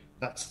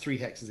 That's 3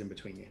 hexes in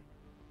between you.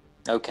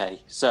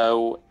 Okay,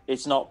 so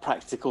it's not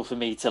practical for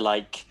me to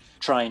like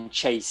try and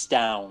chase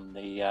down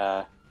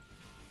the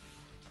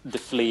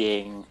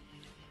fleeing.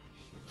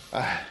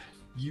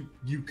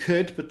 You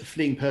could, but the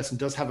fleeing person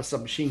does have a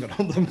submachine gun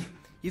on them.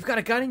 You've got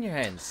a gun in your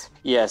hands.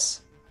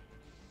 Yes,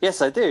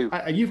 I do.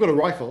 And you've got a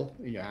rifle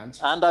in your hands.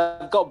 And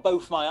I've got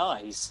both my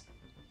eyes.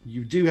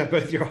 You do have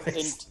both your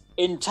eyes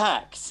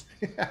intact.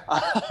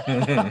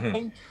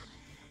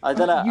 I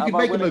don't know. You could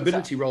make a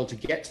mobility roll to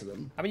get to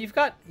them. I mean, you've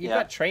got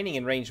training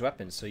in ranged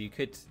weapons, so you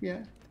could.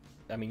 Yeah.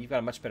 I mean, you've got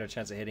a much better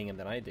chance of hitting him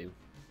than I do,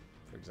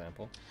 for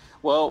example.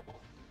 Well,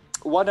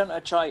 why don't I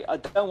try? I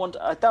don't want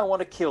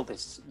to kill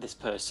this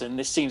person.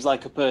 This seems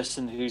like a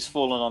person who's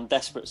fallen on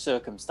desperate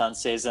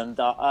circumstances, and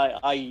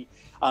I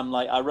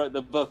wrote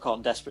the book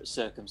on desperate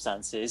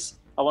circumstances.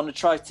 I want to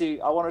try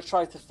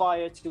to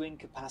fire to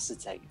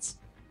incapacitate.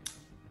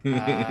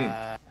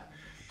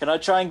 Can I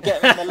try and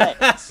get him in the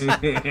legs?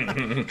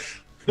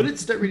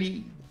 Bullets don't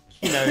really,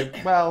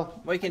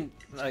 well. Well, you can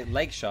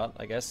leg shot,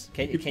 I guess.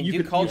 Can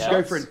you could call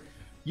shots?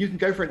 You can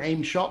go for an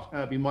aim shot.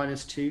 Be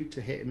 -2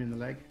 to hit him in the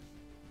leg.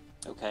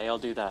 Okay, I'll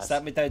do that. So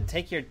that would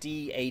take your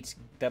D8.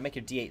 That make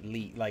your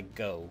D8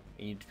 go,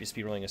 and you'd just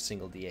be rolling a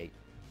single D8.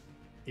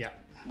 Yeah.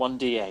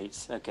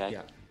 1d8. Okay.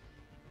 Yeah.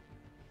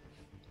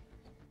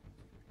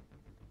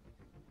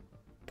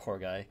 Poor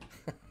guy.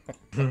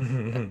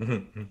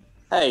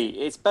 Hey,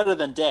 it's better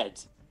than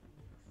dead.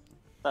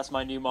 That's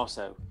my new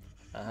motto.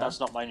 That's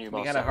not my new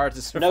motto. Kind of hard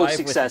to survive. No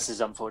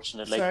successes,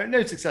 unfortunately. So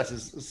no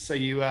successes. So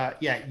you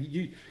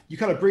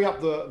kind of bring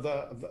up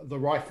the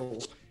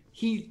rifle.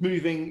 He's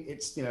moving.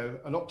 It's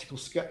an optical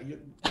skirt.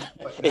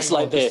 It's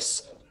like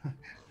this.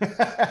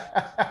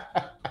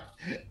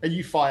 And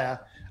you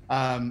fire,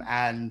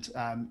 and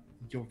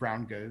your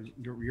round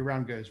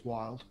goes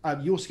wild.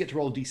 You also get to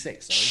roll a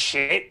d6. Sorry.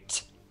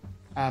 Shit.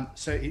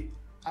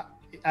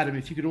 Adam,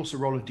 if you could also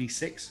roll a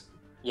d6.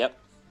 Yep.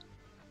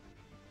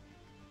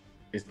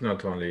 It's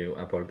not only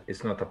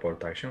it's not a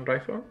bolt action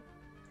rifle.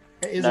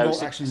 It is a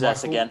bolt action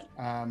rifle. Again.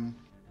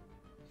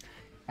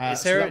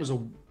 So that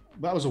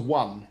was a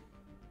 1.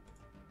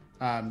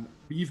 But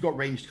you've got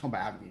ranged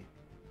combat, haven't you?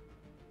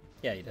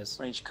 Yeah, he does.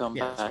 Ranged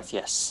combat,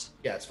 yes.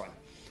 Yeah, it's fine.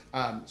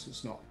 So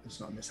it's not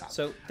a mishap.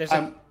 So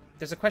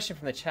there's a question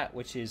from the chat,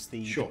 which is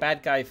the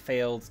bad guy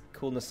failed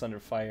coolness under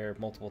fire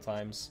multiple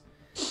times.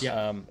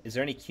 Yeah. Is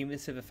there any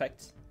cumulative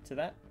effect to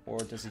that, or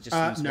does he just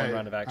lose one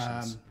round of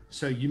actions?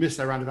 So you miss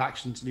that round of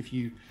actions, and if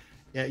you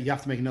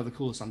have to make another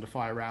coolness under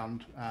fire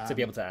round to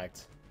be able to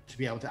act.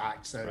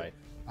 So right.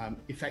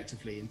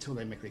 Effectively, until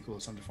they make their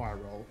coolness under fire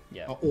roll,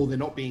 yeah. Or they're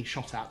not being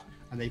shot at,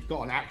 and they've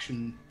got an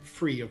action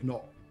free of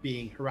not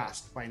being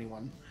harassed by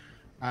anyone,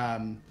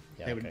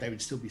 they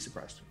would still be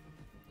suppressed.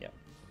 Yeah.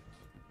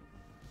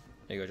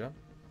 There you go, John.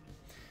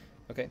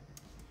 Okay.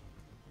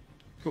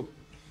 Cool.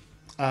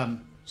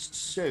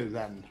 So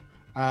then,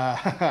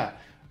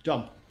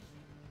 John.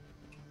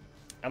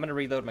 I'm going to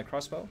reload my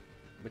crossbow,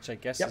 which I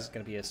guess is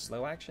going to be a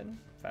slow action,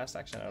 fast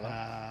action. I don't know.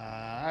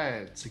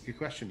 It's a good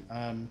question.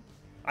 I'm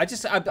going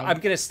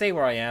to stay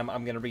where I am.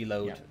 I'm going to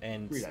reload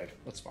Reload.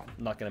 That's fine.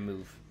 I'm not going to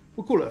move.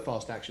 we'll call it a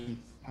fast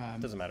action.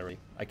 Doesn't matter really.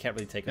 I can't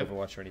really take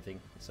Overwatch or anything,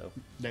 so.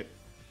 Nope.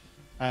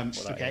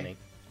 Without Okay. aiming.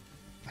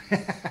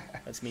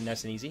 That's me,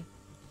 nice and easy.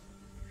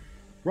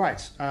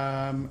 Right.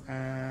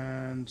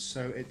 And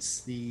so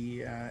it's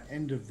the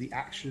end of the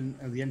action,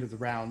 the end of the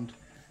round,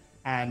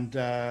 and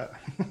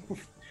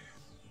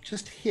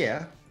just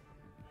here,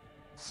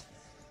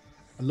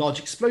 a large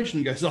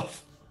explosion goes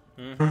off.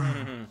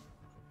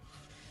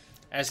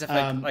 As if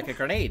like a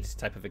grenade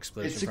type of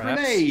explosion. It's a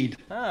perhaps. grenade.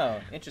 Oh,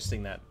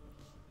 interesting that.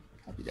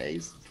 Happy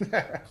days.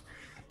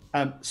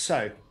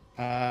 So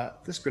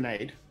this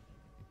grenade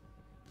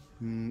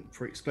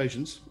for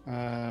explosions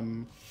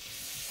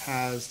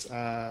has.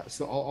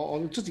 So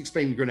I'll just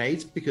explain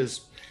grenades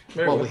because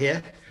while we're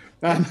here,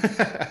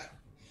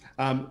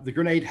 the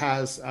grenade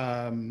has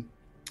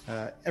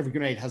every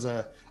grenade has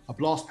a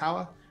blast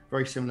power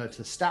very similar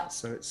to stats.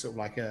 So it's sort of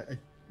like a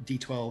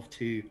D12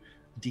 to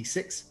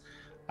D6.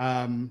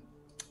 And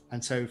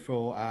so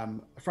for a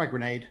frag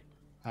grenade,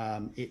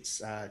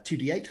 it's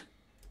 2d8.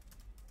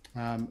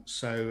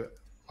 So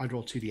I'd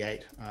roll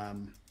 2d8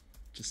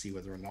 to see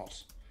whether or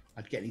not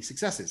I'd get any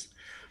successes.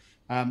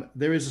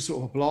 There is a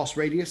sort of a blast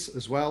radius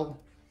as well,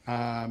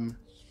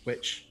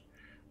 which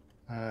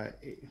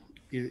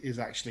is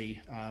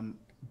actually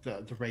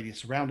the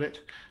radius around it.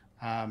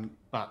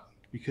 But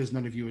because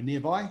none of you are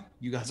nearby,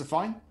 you guys are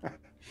fine.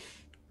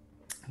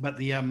 But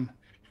the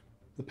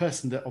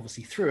person that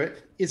obviously threw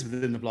it is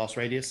within the blast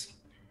radius.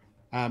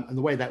 And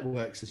the way that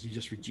works is you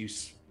just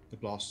reduce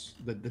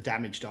the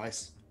damage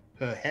dice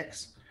per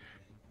hex.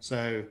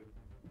 So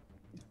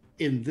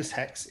in this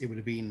hex, it would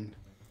have been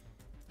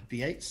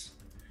D8s.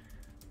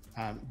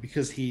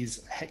 Because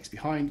he's a hex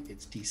behind,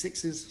 it's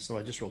D6s. So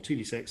I just roll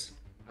 2d6.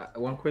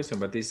 One question,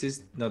 but this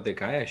is not the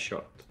guy I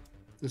shot.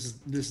 This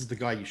is the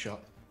guy you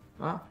shot.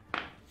 Ah.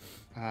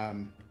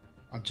 I'm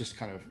just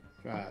kind of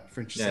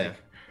for interest's sake.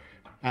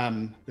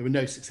 There were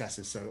no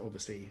successes, so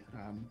obviously,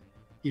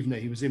 even though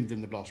he was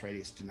within the blast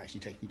radius, didn't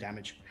actually take any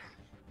damage.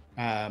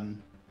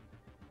 And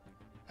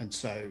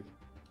so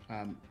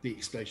the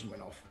explosion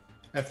went off.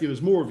 If there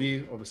was more of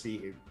you, obviously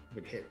it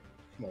would hit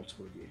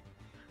multiple of you.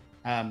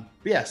 But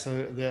yeah, so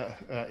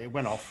it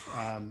went off,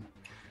 and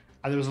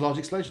there was a large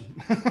explosion.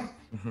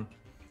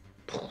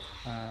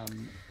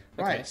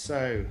 Right,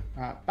 so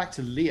back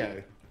to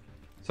Leo.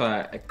 So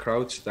I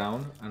crouch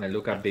down and I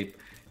look at Beep.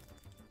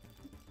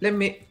 Let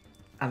me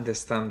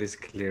understand this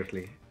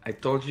clearly. I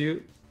told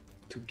you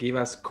to give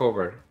us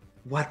cover.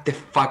 What the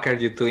fuck are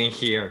you doing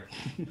here?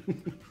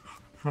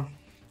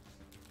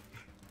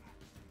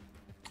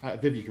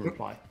 Viv, you can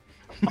reply.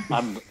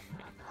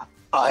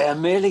 I am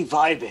merely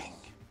vibing.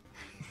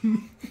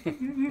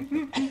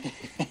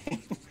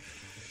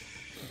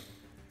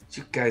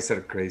 You guys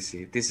are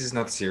crazy. This is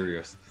not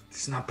serious.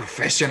 This is not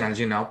professional,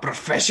 you know.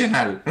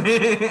 Professional.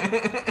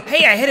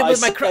 Hey, I hit him with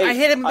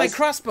my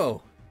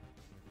crossbow.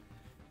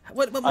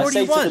 What more do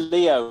you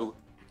want?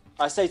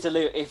 I say to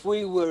Leo, if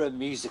we were a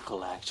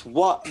musical act,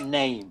 what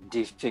name do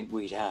you think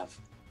we'd have?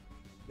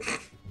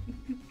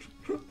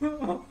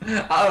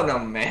 I don't know,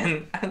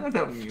 man. I don't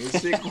know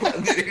music.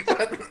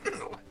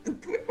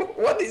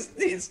 What is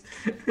this?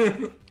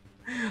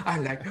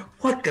 I'm like,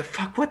 what the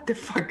fuck? What the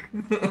fuck?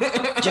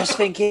 Just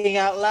thinking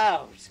out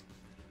loud.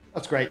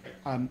 That's great.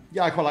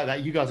 Yeah, I quite like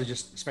that. You guys are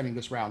just spending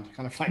this round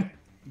kind of like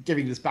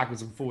giving this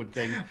backwards and forward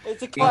thing.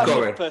 It's a clash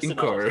of In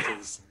cover.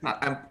 personalities.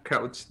 I'm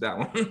crouched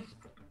down.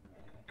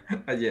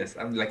 Yes,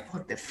 I'm like,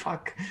 what the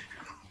fuck?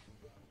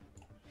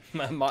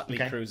 Motley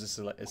Crue's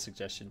a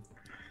suggestion.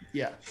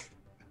 Yeah.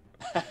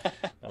 I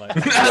like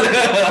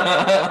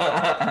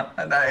that.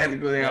 And I had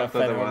good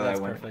thought about that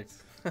one. Perfect.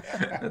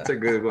 That's a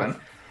good one.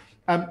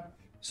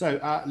 So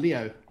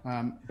Leo,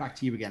 back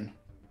to you again.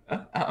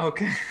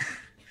 Okay.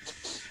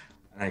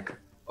 Like,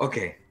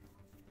 okay,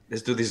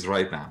 let's do this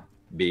right now.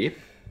 Beep,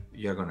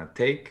 you're gonna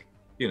take,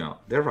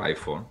 the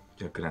rifle.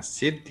 You're gonna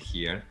sit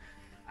here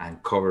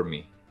and cover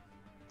me.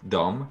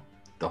 Dom,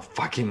 don't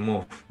fucking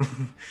move.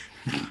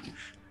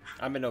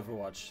 I'm in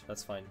Overwatch.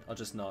 That's fine. I'll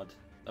just nod.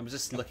 I'm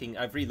just looking.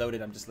 I've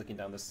reloaded. I'm just looking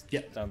down this.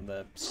 Yep. Down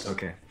the.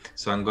 Okay.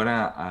 So I'm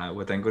gonna.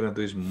 What I'm gonna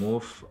do is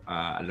move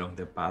along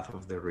the path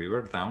of the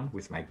river down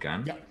with my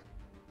gun. Yeah.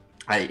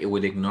 I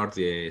will ignore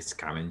the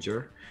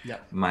scavenger. Yeah.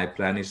 My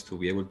plan is to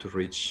be able to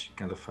reach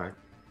kind of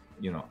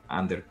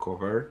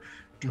undercover,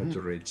 try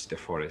to reach the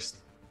forest.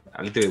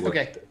 I'll do what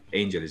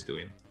Angel is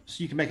doing.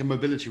 So you can make a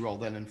mobility roll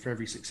then, and for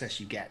every success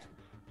you get,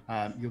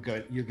 you'll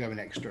go an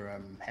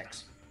extra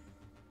hex.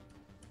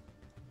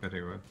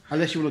 Very good.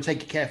 Unless you want to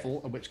take it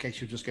careful, in which case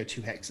you'll just go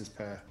 2 hexes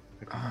per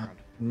round.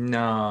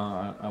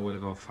 No, I will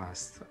go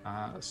fast.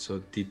 So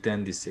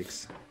D10,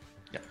 D6.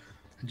 Yeah,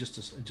 and just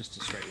a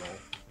straight roll.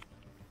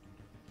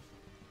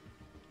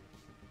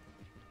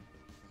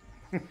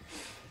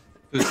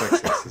 2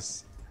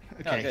 successes.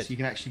 Okay, good. so you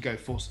can actually go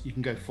 4. You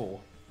can go 4.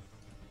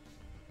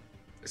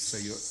 So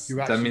you're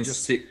that actually means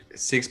just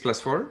 6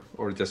 plus 4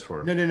 or just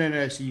 4?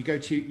 No. So you go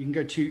you can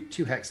go two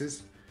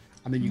hexes,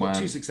 and then you got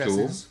 2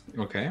 successes.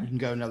 2. Okay. You can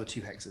go another 2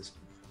 hexes.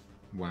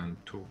 1,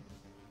 2.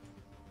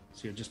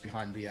 So you're just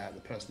behind the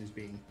person who's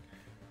being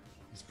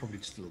It's probably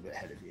just a little bit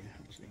ahead of you,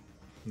 actually.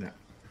 Yeah.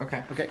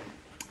 Okay. Okay.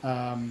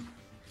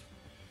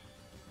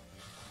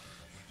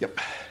 Yep.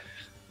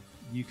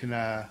 You can.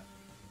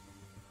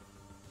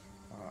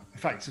 In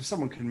fact, if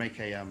someone can make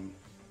a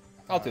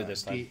I'll do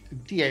this time.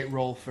 D8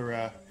 roll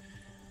for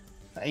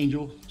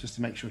Angel, just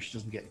to make sure she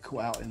doesn't get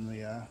caught out in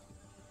the.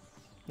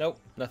 Nope,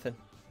 nothing.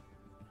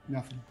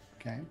 Nothing.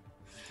 Okay.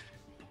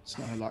 It's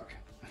not her luck.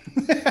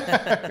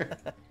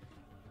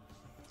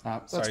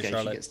 That's Sorry, okay.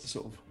 Charlotte. She gets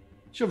to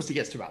she obviously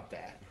gets to about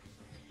there.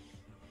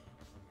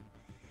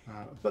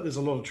 But there's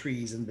a lot of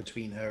trees in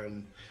between her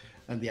and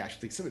the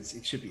actual thing, so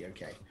it should be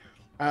okay.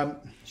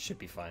 Should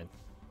be fine.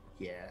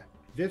 Yeah.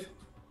 Viv?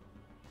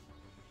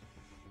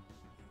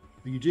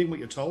 Are you doing what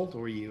you're told,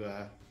 or are you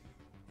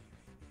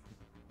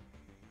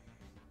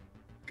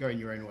going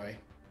your own way?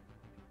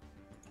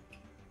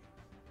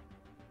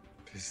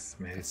 Just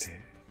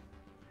meditate.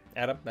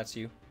 Adam, that's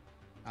you.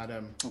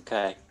 Adam.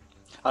 Okay.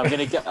 I'm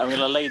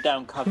gonna lay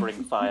down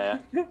covering fire.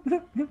 You're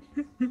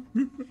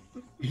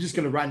just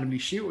going to randomly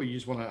shoot, or you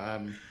just want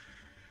to?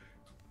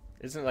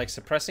 Isn't it like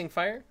suppressing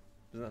fire?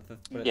 Isn't that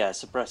what Yeah,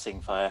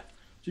 suppressing fire.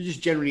 So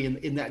just generally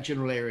in that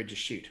general area,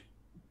 just shoot.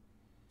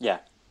 Yeah.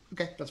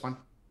 Okay, that's fine.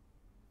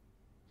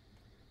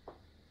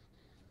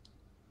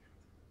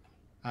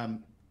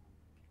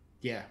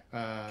 Yeah.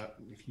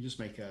 If you just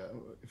make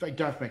if I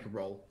don't have to make a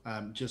roll,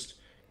 you just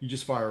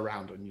fire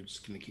around, and you're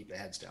just going to keep their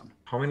heads down.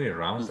 How many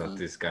rounds does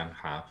this gun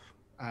have?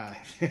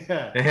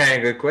 Yeah. Yeah,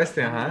 good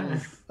question, huh?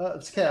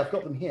 It's okay. I've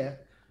got them here.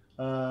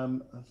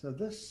 So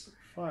this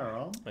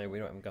firearm Hey, we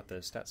haven't got the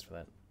stats for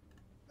that.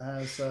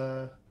 has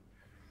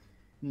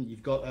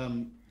you've got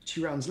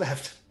 2 rounds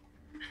left.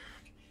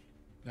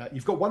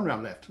 You've got 1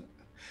 round left.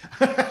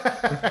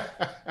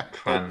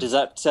 Fun. Does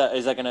that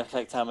is that going to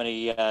affect how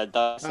many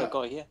dice I've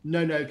got here?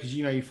 No, because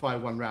you fire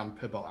 1 round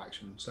per bolt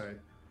action, so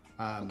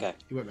Okay.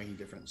 it won't make any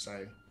difference.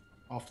 So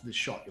after this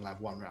shot, you'll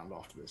have 1 round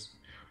after this.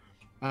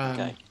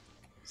 Okay.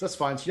 So that's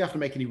fine. So you don't have to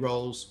make any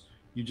rolls.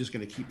 You're just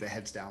going to keep their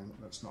heads down.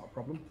 That's not a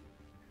problem.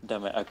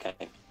 Damn it. Okay.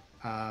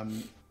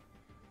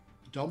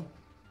 Dom,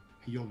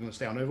 you're going to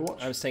stay on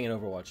Overwatch? I was staying in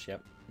Overwatch,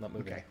 yep. Not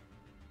moving. Okay.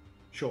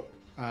 Sure.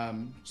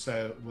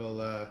 So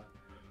we'll...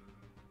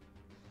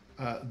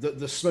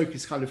 the smoke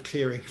is kind of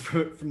clearing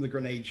from the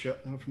grenade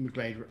shot, from the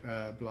grenade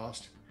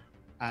blast,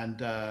 and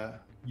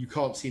you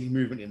can't see any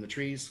movement in the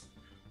trees.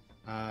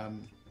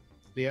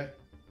 Leah?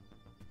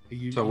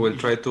 So we'll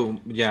try to,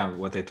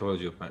 what I told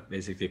you, but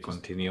basically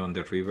continue on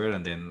the river,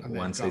 and then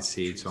once I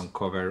see it's on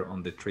cover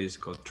on the trees,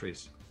 go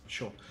trees.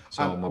 Sure.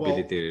 So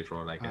mobility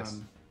roll, I guess.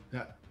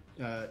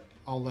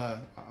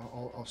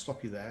 I'll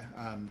stop you there.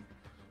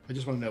 I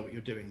just want to know what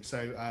you're doing.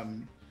 So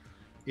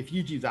if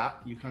you do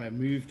that, you kind of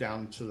move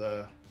down to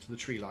the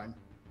tree line.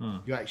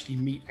 You actually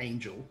meet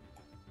Angel,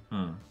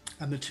 and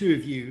the two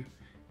of you,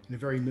 in a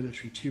very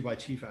military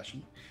 2x2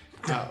 fashion,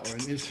 or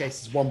in this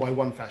case, it's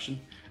 1x1 fashion.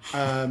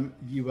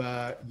 You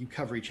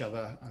cover each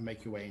other and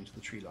make your way into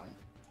the tree line.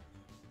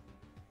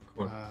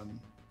 Cool.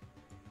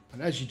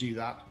 And as you do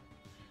that,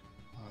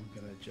 I'm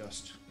going to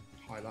just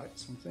highlight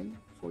something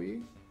for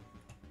you.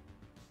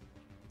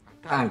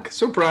 Tank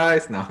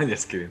surprise! No, I'm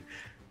just kidding.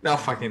 No,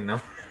 fucking no.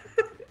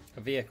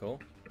 A vehicle?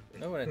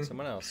 No, it's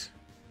someone else.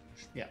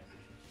 Yeah.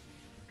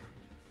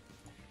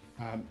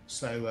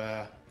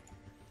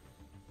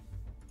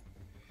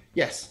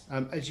 Yes,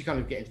 as you kind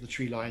of get into the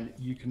tree line,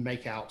 you can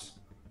make out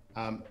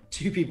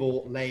 2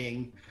 people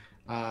laying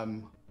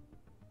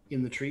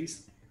in the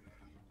trees.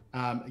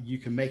 You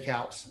can make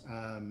out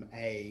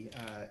a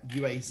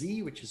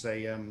UAZ, which is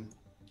a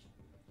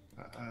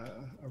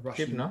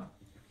Russian,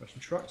 Russian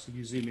truck. So if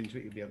you zoom into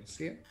it, you'll be able to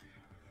see it.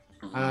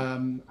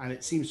 And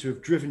it seems to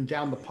have driven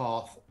down the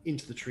path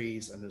into the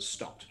trees and has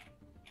stopped.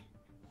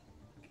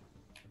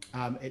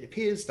 It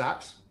appears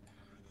that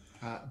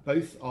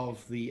both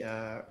of the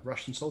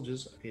Russian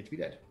soldiers appear to be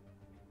dead.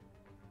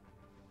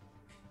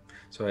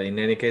 So in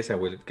any case, I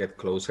will get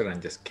closer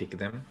and just kick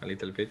them a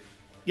little bit,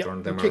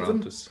 turn them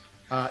around.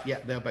 Yeah,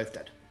 they're both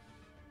dead.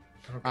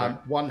 Okay.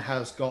 One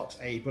has got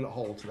a bullet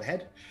hole to the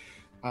head,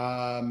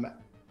 and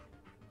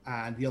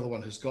the other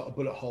one has got a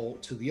bullet hole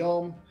to the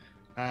arm,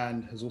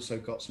 and has also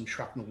got some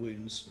shrapnel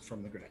wounds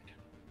from the grenade.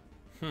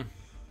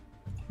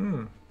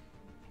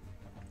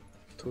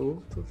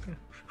 Two.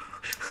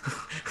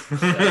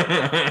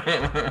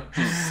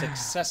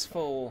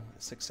 Successful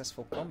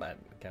combat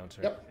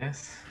encounter. Yep.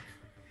 Yes.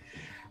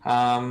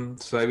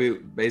 So I will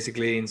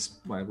basically,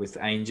 with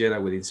Angel, I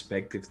will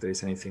inspect if there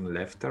is anything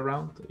left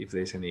around, if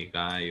there is any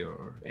guy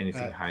or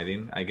anything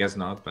hiding. I guess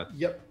not, but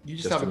Yep. You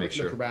just have a quick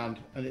look around,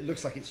 and it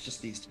looks like it's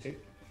just these 2.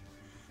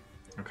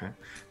 okay.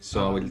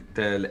 So I will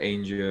tell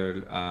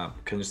Angel,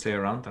 can you stay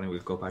around, and I will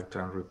go back to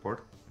and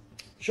report.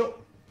 Sure.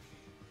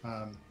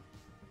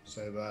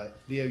 So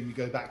Leo, you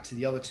go back to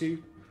the other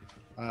 2.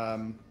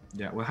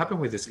 What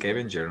happened with the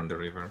scavenger on the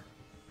river?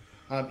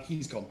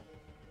 He's gone.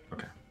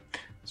 Okay.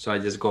 So I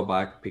just go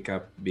back, pick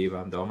up Viv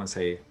and Dom and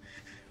say,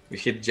 we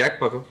hit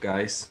jackpot,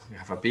 guys. We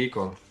have a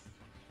vehicle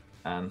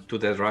and 2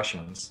 dead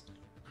Russians.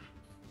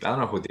 I don't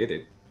know who did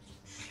it.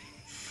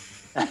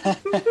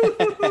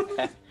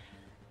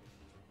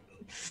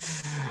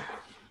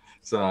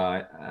 So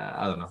I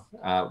don't know.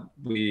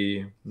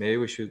 We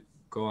should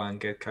go and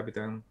get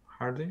Captain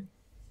Hardy.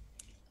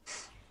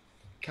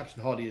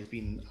 Captain Hardy has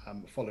been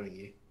following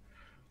you.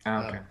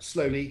 Okay.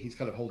 Slowly, he's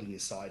kind of holding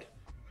his side.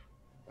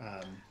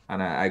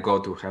 And I go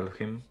to help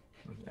him.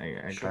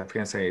 I grab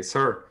him and say,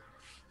 "Sir,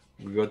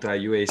 we got a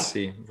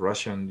UAC,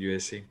 Russian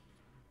UAC."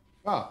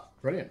 Ah,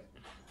 brilliant.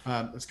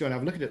 Let's go and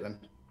have a look at it then.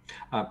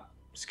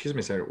 Excuse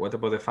me, sir. What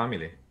about the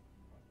family?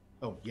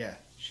 Oh, yeah.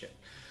 Shit.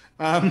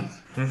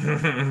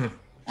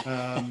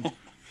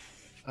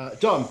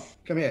 Dom,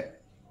 come here.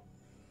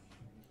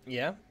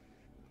 Yeah?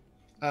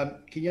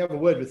 Can you have a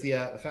word with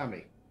the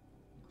family?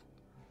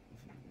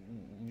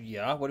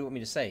 Yeah, what do you want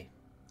me to say?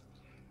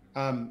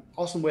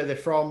 Ask them where they're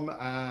from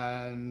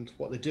and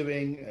what they're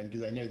doing, and do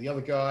they know the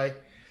other guy?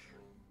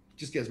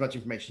 Just get as much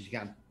information as you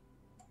can.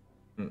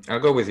 I'll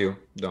go with you,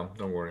 Dom.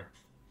 Don't worry.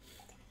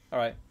 All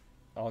right.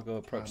 I'll go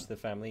approach the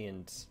family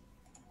and...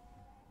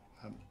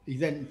 He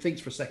then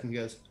thinks for a second and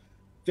goes,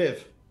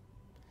 Viv,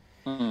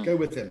 go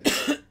with him.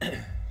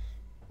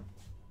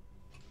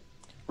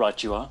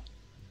 Right, you are.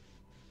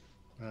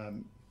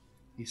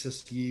 He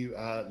says to you,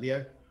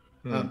 Leo,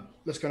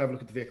 let's go and have a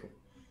look at the vehicle.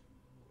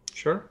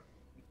 Sure.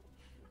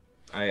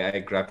 I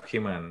grab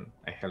him and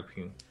I help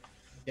him.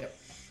 Yep.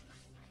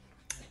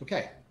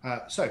 Okay.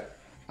 So,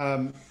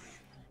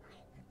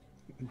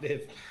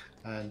 Viv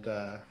and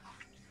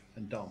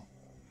Dom.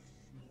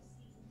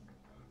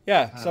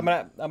 Yeah, so I'm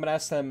gonna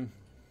ask them.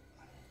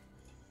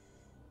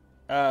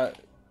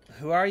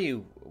 Who are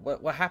you?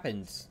 What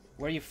happened?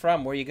 Where are you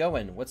from? Where are you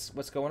going?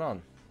 What's going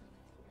on?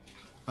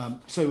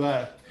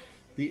 So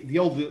the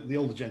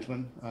older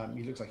gentleman,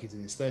 he looks like he's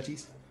in his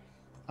 30s.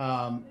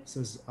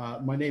 Says,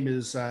 "My name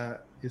is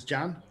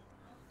Jan,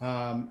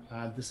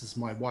 and this is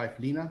my wife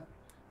Lena,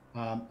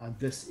 and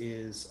this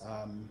is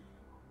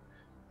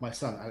my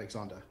son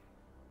Alexander."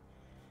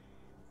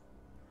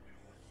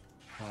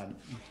 You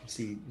can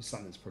see the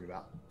son is probably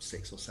about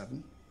 6 or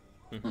 7.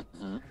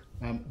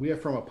 Mm-hmm. We are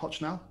from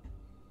Opochnau,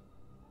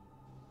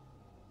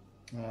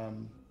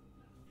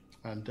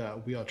 and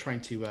we are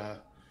trying to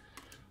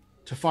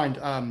find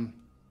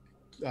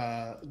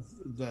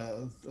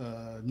the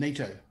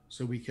NATO,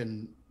 so we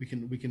can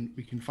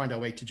find our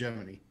way to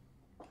Germany.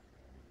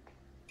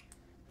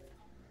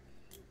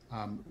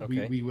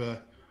 Okay.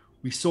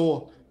 We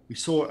saw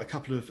a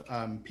couple of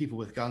people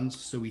with guns,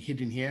 so we hid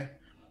in here,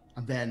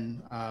 and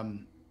then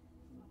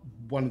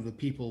one of the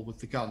people with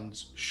the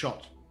guns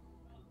shot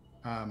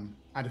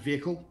at a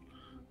vehicle,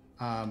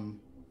 so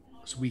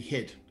we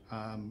hid,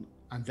 and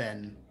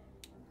then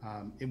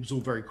it was all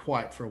very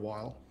quiet for a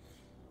while.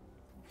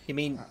 You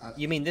mean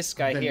this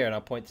guy here? And I'll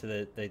point to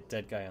the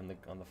dead guy on the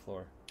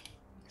floor.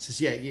 He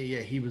says, yeah.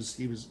 He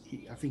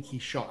I think he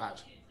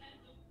shot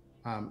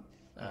at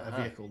a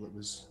vehicle that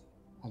was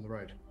on the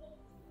road.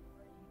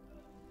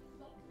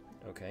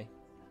 Okay.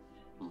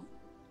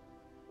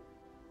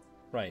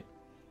 Right.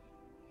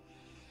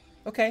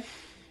 Okay.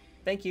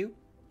 Thank you.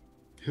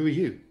 Who are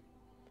you?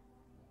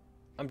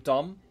 I'm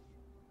Dom.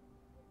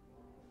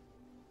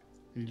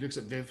 He looks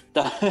at Viv.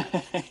 That's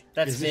Is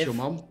this Viv. your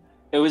mom?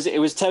 It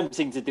was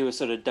tempting to do a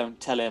sort of don't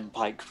tell him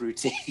Pike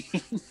routine.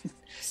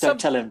 Don't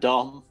tell him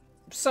Dom.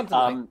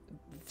 Something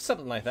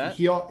like that.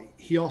 He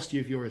asked you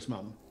if you're his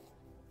mum.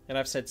 And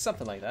I've said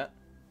something like that.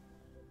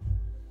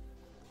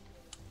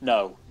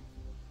 No.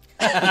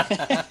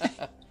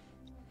 I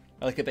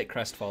look a bit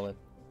crestfallen.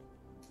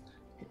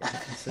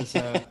 He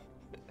says,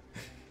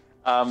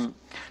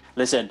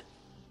 Listen,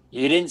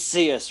 you didn't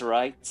see us,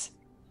 right?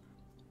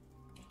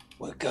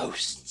 We're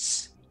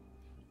ghosts.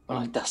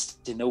 Like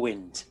dust in the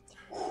wind.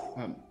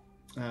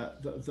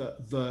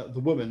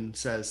 the woman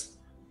says,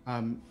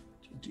 do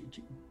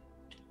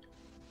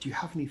you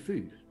have any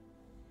food?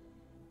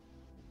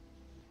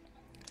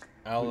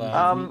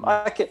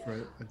 I can,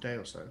 for a day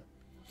or so.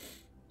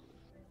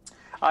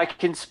 I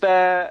can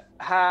spare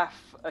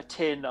half a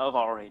tin of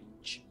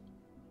orange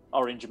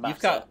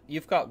matter.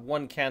 You've got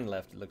one can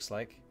left. It looks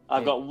like.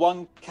 I've got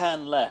one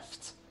can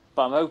left,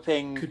 but I'm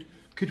hoping.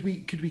 Could we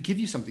give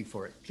you something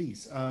for it,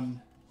 please?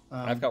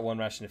 I've got one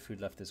ration of food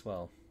left as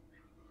well.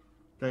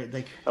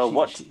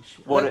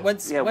 What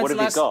When's have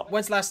you got?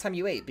 When's the last time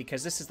you ate?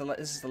 Because this is the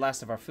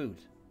last of our food.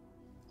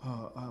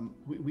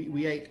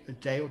 We ate a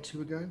day or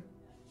two ago.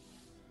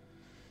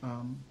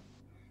 I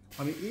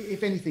mean,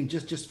 if anything,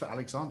 just for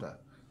Alexander,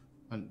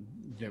 and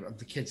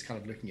the kid's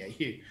kind of looking at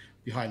you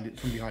from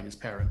behind his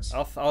parents.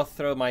 I'll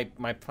throw my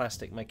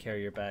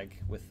carrier bag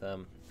with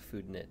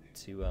food in it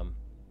to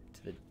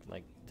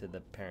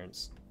the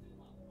parents.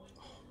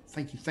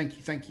 Thank you.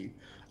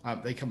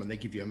 They come and they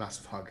give you a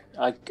massive hug.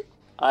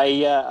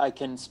 I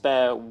can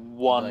spare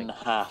one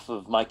half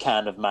of my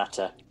can of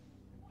matter.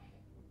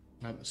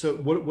 So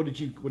what did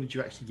you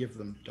actually give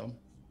them, Dom?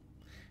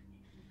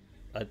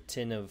 A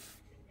tin of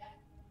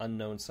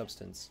unknown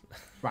substance.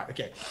 Right.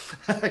 Okay.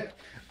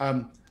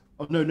 Oh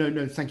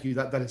no! Thank you.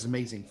 That is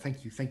amazing.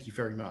 Thank you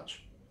very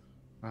much.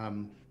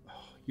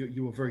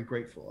 You are very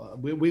grateful.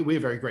 We're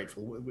very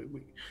grateful.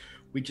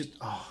 We just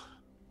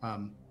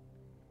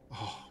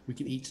Oh, we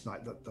can eat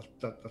tonight.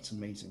 That's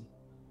amazing.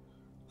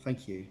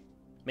 Thank you.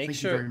 Thank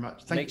you very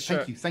much.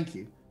 Thank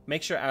you.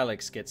 Make sure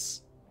Alex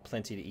gets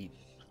plenty to eat.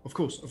 Of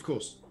course.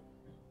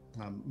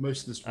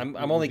 Most of this.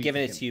 I'm only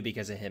giving it to you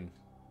because of him.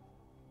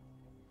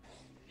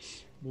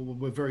 Well,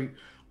 we're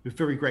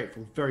very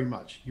grateful, very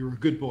much. You're a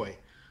good boy.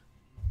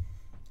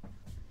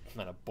 I'm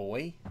not a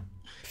boy.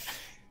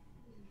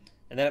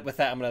 And then with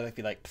that, I'm gonna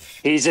be like,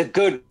 he's a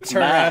good turn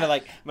man. around and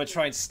like I'm gonna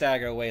try and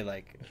stagger away,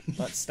 like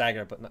not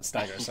stagger.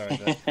 Sorry,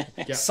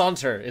 Yeah.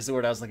 saunter is the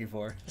word I was looking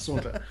for.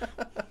 Saunter.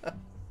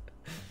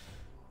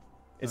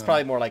 It's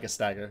probably more like a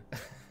stagger.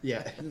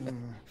 Yeah.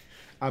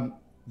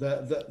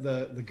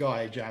 The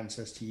guy Jan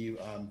says to you,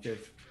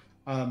 Viv,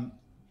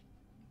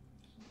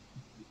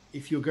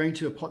 if you're going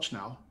to a potch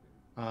now,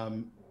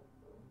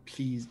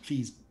 please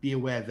be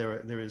aware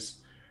there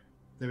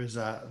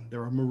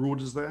are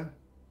marauders there,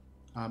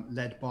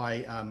 led by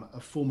a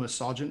former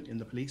sergeant in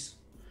the police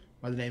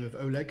by the name of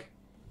Oleg.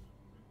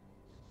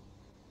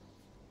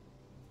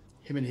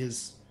 Him and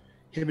his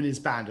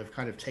band have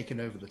kind of taken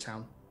over the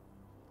town.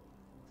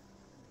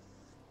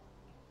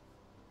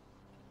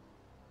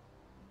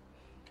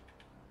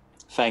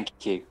 Thank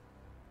you.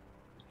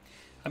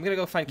 I'm gonna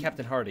go find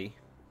Captain Hardy.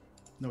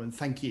 No, and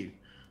thank you.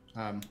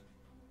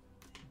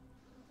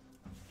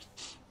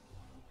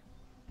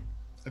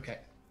 Okay.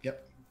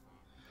 Yep.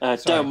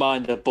 Don't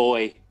mind the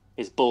boy.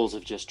 His balls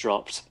have just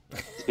dropped.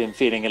 He's been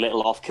feeling a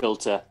little off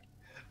kilter.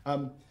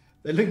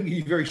 They're looking at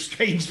you very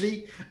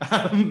strangely,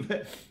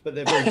 but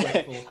they're very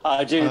grateful.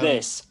 I do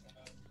this.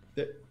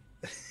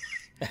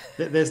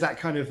 There's that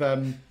kind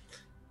of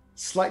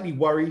slightly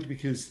worried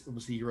because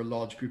obviously you're a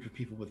large group of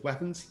people with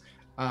weapons,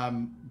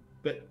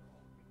 but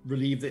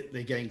relieved that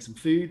they're getting some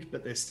food,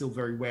 but they're still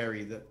very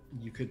wary that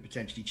you could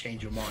potentially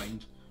change your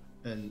mind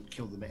and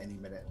kill them at any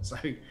minute. So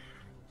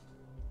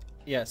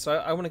yeah, so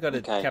I want to go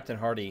to Captain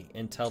Hardy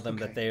and tell them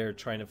that they're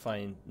trying to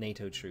find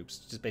NATO troops.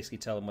 Just basically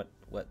tell them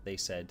what they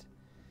said,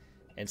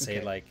 and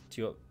say like,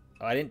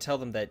 I didn't tell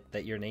them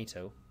that you're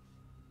NATO.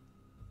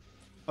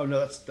 Oh no,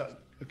 that's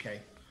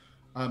okay.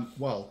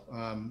 We'll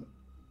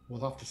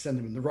have to send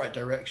them in the right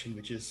direction,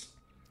 which is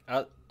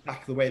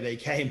back the way they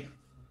came.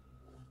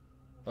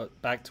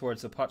 Back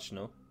towards the potch,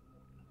 no?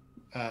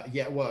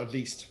 Yeah, well, at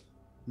least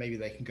maybe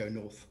they can go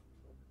north.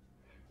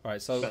 All right,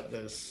 so but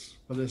there's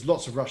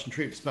lots of Russian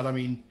troops. But I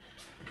mean,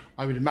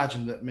 I would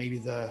imagine that maybe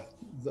the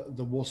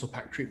Warsaw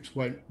Pact troops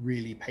won't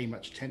really pay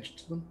much attention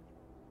to them.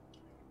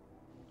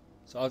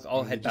 So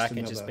I'll head back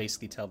and just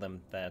basically tell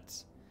them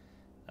that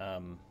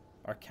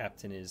our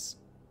captain is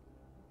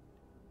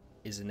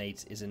a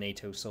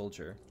NATO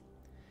soldier,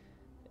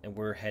 and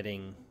we're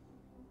heading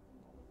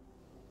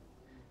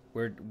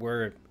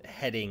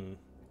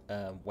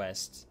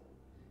west,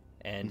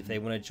 and if they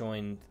want to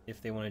join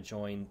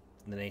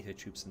the NATO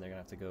troops, then they're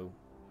gonna have to go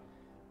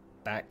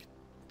back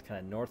kind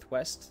of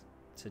northwest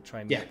to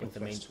try and meet with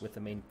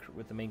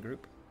the main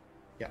group.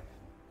 Yeah,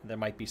 there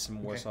might be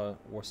some Warsaw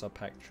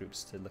Pact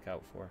troops to look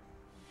out for.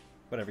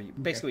 Whatever,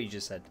 basically what you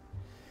just said.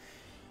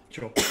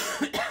 Sure.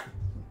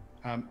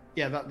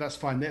 Yeah, that's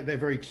fine. They're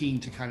very keen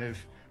to kind of,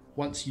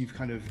 once you've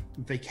kind of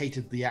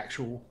vacated the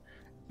actual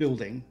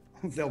building,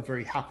 they'll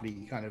very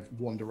happily kind of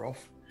wander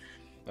off.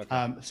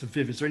 Okay. So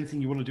Viv, is there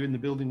anything you want to do in the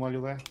building while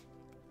you're there?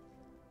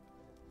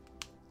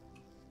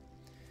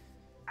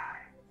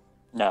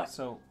 No.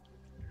 So,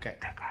 okay.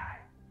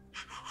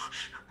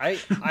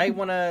 I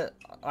wanna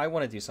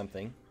do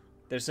something.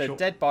 There's a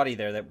dead body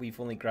there that we've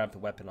only grabbed the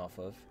weapon off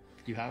of.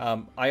 You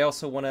have. I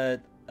also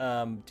wanna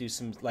do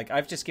some, like,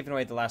 I've just given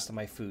away the last of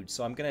my food,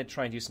 so I'm gonna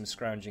try and do some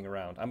scrounging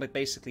around. I'm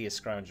basically a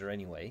scrounger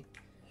anyway,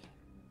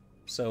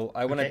 so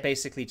I want to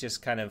basically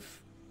just kind of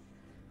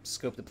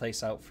scope the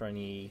place out for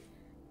any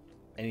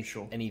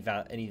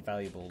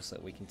valuables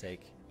that we can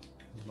take.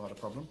 Not a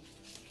problem.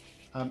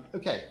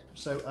 Okay,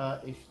 so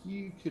if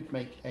you could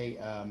make a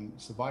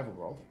survival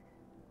roll.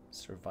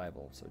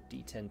 Survival, so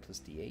D10 plus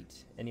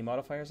D8. Any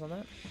modifiers on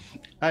that?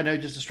 No,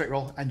 just a straight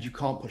roll, and you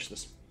can't push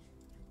this.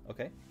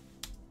 Okay.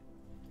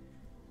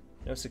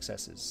 No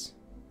successes.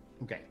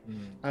 Okay.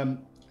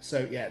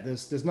 So yeah,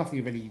 there's nothing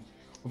of any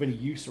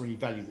use or any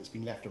value that's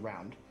been left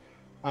around.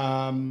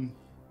 On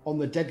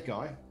the dead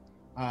guy,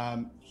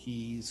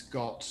 he's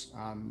got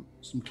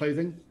some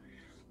clothing.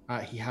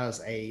 He has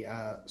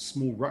a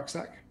small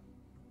rucksack.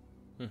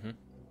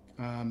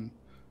 Mm-hmm.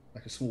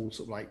 Like a small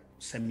sort of like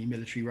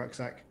semi-military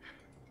rucksack.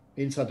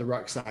 Inside the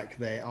rucksack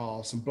there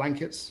are some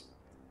blankets.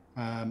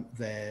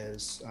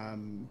 There's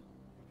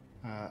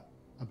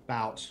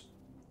about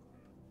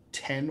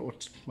 10 or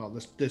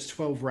there's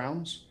 12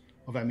 rounds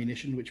of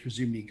ammunition, which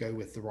presumably go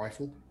with the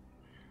rifle.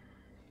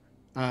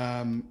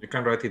 You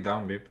can write it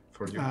down, Bib,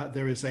 for you.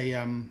 There is a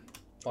I'm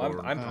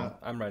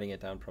writing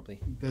it down probably.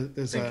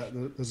 There's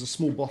a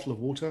small bottle of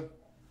water,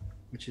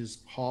 which is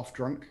half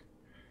drunk,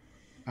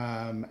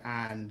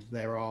 and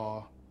there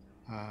are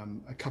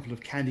a couple of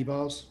candy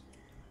bars.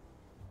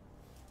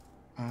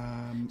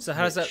 So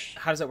how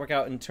does that work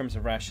out in terms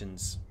of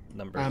rations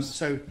numbers?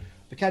 So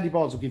the candy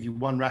bars will give you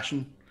one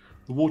ration.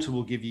 The water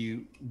will give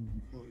you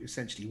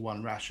essentially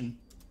one ration.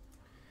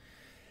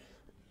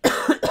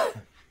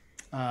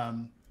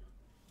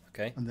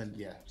 Okay. And then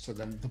so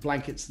then the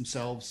blankets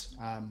themselves,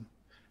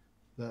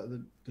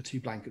 the two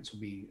blankets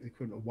will be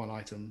equivalent of 1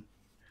 item,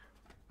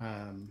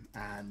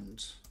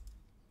 and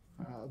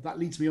that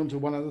leads me on to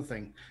one other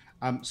thing.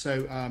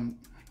 See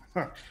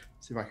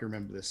if I can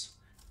remember this.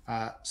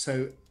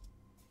 So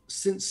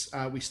since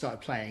we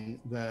started playing,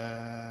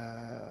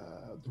 the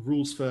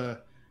rules for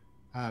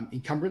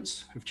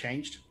encumbrance have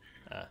changed.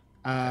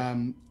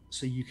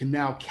 So you can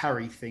now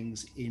carry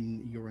things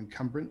in your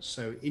encumbrance.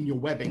 So in your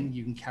webbing,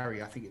 you can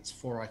carry, I think it's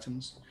 4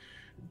 items.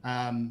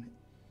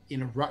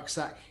 In a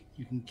rucksack,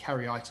 you can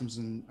carry items,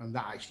 and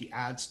that actually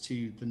adds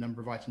to the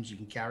number of items you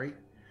can carry.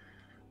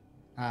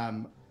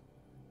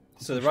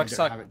 So the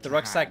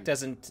rucksack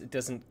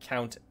doesn't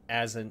count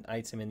as an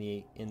item in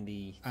the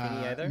thingy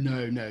either.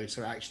 No.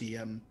 So actually,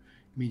 it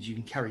means you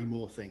can carry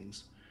more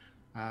things.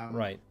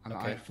 Right. And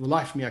okay. for the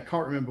life of me, I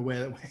can't remember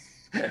where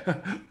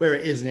where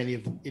it is in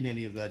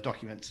any of the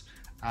documents.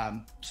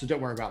 So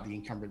don't worry about the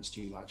encumbrance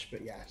too much.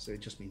 But yeah, so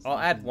it just means I'll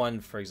add 1,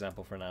 for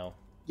example, for now.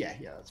 Yeah,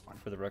 that's fine.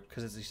 For the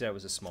because as you said, it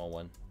was a small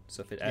one.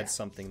 So if it adds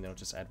something, then I'll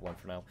just add 1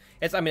 for now.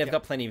 I've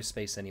got plenty of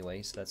space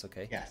anyway, so that's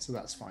okay. Yeah, so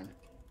that's fine.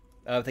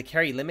 The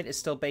carry limit is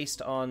still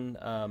based on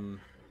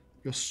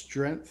your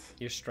strength.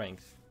 Your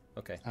strength.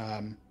 Okay.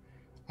 And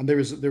there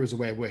is a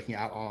way of working it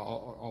out.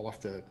 I'll have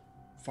to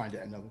find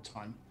it another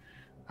time.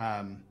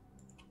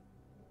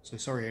 So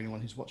sorry,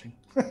 anyone who's watching.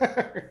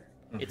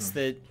 It's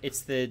the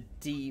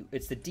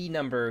D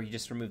number. You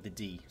just remove the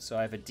D. So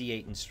I have a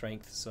D8 in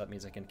strength, so that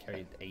means I can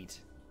carry 8.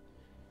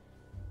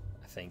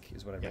 I think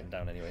is what I've written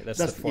down anyway. That's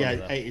the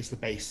formula. 8 is the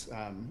base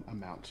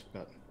amount,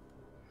 but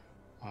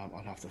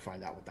I'd have to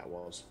find out what that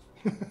was.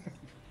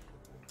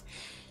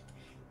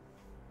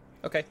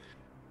 Okay.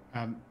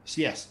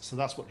 So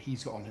that's what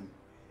he's got on him.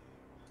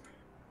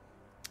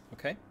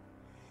 Okay.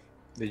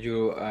 Did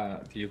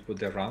you put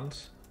the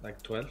rounds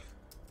like 12?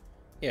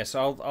 Yeah,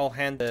 so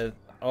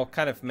I'll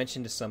kind of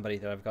mention to somebody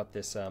that I've got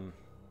this I've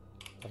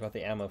got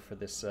the ammo for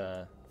this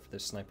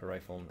sniper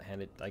rifle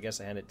and I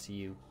hand it to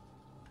you,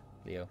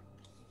 Leo.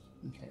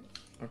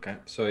 Okay.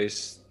 So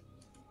it's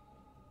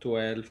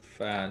 12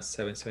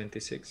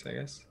 776, I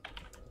guess.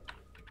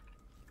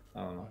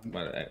 I don't know,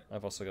 but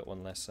I've also got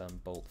 1 less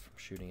bolt from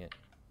shooting it.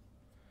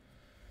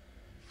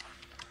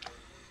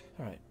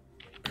 All right.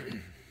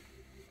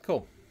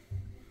 Cool.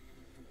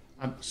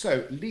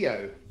 So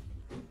Leo,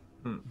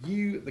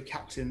 you, the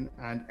captain,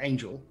 and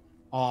Angel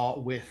are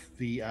with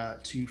the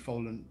 2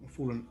 fallen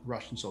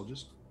Russian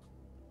soldiers.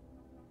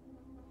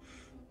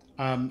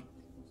 And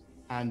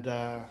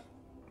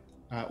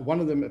one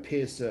of them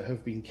appears to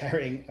have been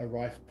carrying a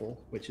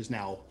rifle, which is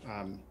now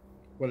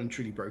well and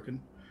truly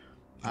broken.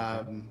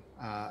 And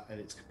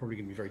it's probably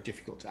going to be very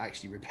difficult to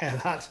actually repair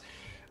that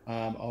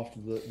after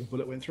the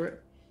bullet went through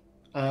it.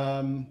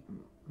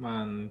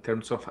 In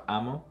terms of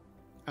ammo,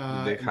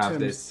 they have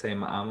the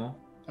same ammo.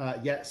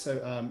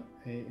 So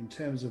in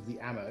terms of the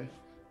ammo,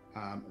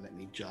 let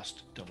me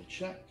just double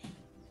check.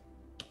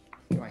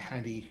 My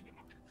handy,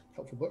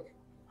 helpful book.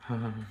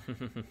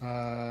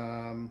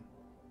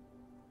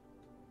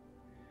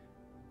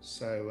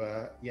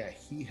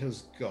 He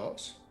has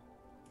got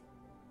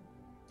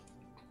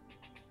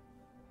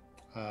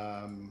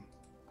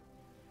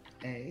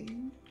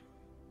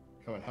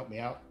go and help me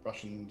out.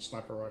 Russian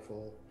sniper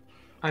rifle.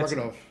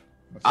 Dragunov.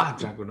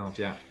 Dragunov,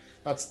 yeah.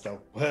 That's the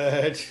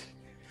word.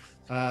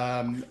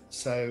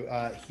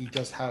 He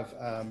does have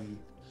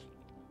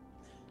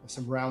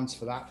some rounds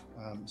for that,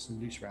 some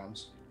loose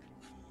rounds.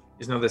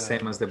 It's not the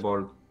same as the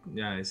bolt.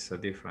 Yeah, it's a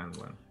different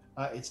one.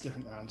 It's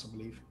different rounds, I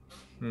believe.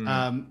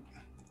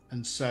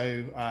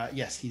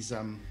 Yes, he's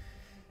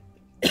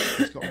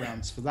got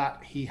rounds for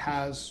that. He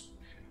has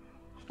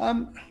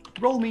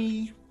roll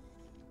me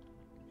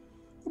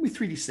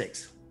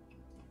 3d6.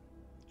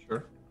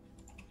 Sure.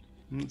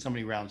 That's how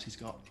many rounds he's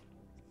got.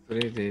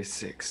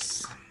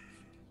 3d6.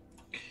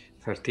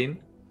 13.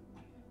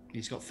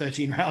 He's got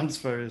 13 rounds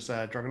for his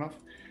Dragunov.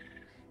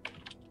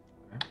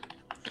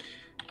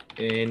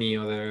 Any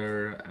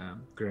other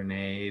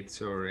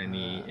grenades or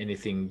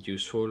anything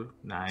useful?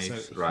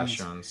 Knives, so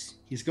rations.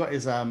 He's got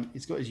his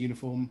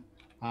uniform.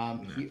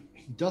 He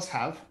does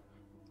have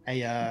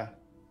a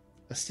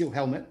steel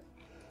helmet.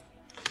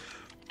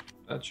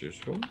 That's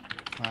useful.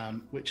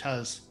 Which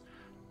has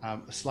a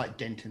slight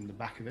dent in the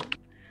back of it.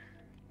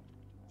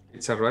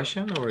 It's a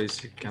Russian or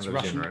is it kind of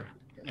Russian, general?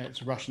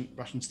 It's a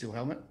Russian steel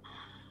helmet.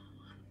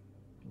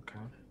 Okay.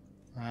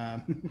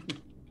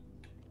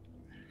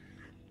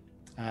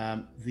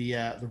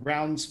 The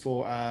rounds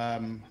for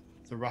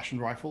the Russian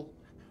rifle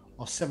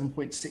are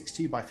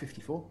 7.62 by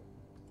 54.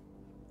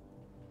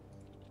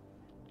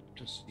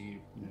 Just so you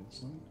know the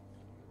size.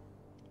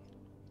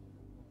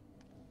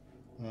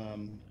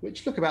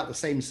 Which look about the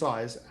same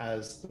size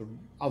as the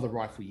other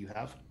rifle you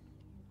have.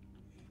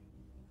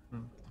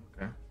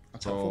 Okay.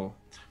 That's helpful.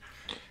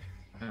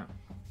 Yeah.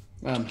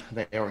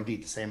 They are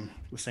indeed the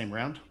same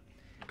round.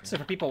 So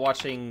for people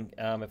watching,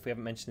 if we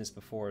haven't mentioned this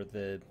before,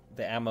 the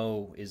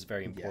ammo is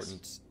very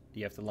important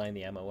you have to line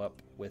the ammo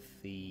up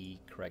with the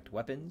correct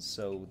weapons,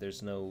 so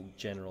there's no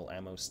general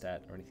ammo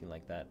stat or anything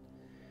like that.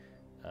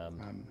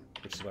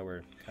 Which is why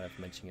we're kind of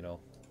mentioning it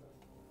all.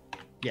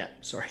 Yeah,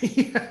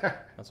 sorry.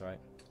 That's all right.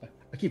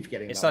 I keep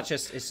forgetting. It's not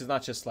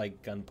just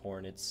like gun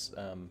porn. It's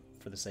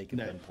for the sake of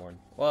gun porn.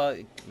 Well,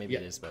 maybe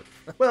it is, but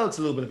well, it's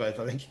a little bit of both,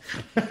 I think.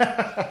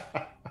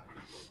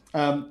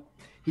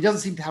 He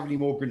doesn't seem to have any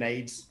more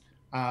grenades,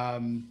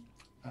 and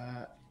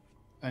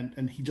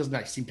he doesn't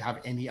actually seem to have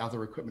any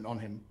other equipment on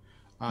him.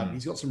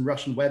 He's got some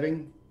Russian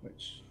webbing,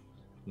 which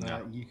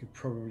you could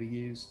probably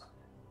use.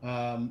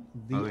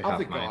 The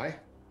other guy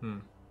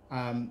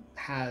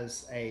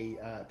has a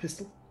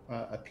pistol,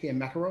 a PM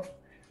Makarov.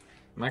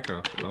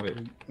 Makarov, love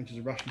it. Which is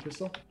a Russian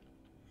pistol.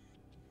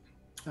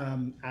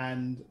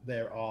 And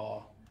there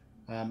are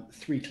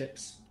 3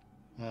 clips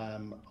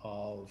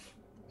of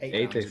 8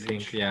 I think.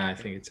 Each. Yeah, I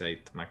think it's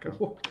 8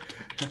 Makarov.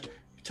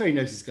 Tony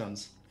knows his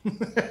guns.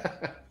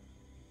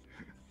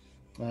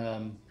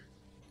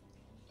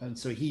 And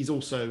so he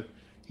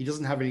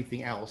doesn't have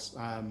anything else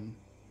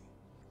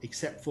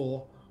except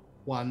for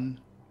 1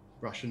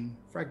 Russian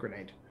frag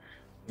grenade.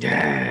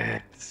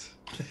 Yes.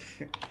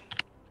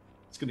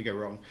 It's going to go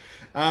wrong.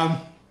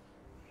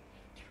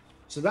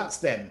 So that's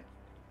them.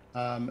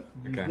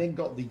 You've then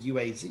got the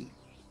UAZ,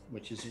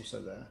 which is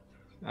also there.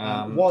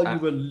 While you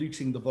were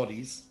looting the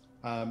bodies,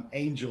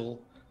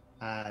 Angel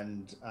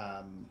and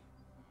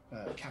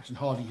Captain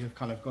Hardy have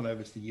kind of gone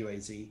over to the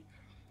UAZ.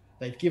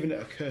 They've given it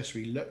a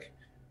cursory look,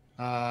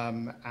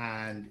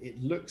 and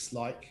it looks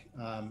like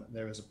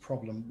there is a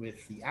problem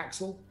with the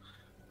axle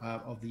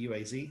of the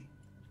UAZ.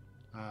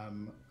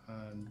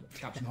 And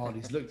Captain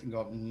Hardy's looked and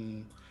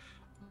gone,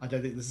 I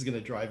don't think this is going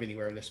to drive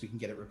anywhere unless we can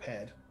get it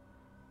repaired.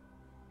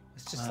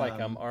 It's just like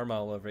Arma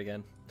all over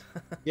again.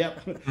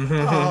 Yep.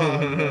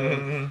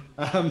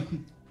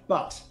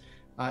 But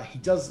he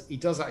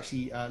does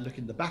actually look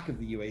in the back of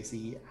the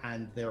UAZ,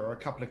 and there are a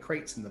couple of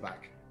crates in the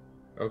back.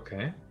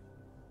 Okay.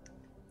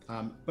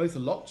 Both are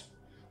locked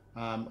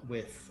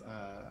with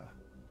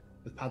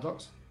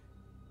padlocks.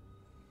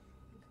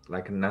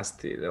 Like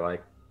nasty, they're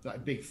like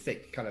big,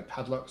 thick kind of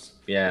padlocks.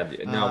 Yeah,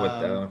 no, but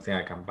I don't think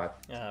I can buy.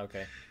 Ah,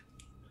 okay.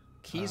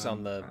 Keys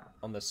on the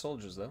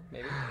soldiers though,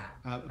 maybe.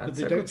 But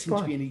there don't seem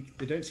to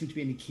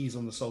be any keys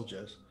on the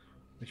soldiers,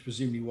 which is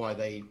presumably why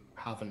they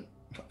haven't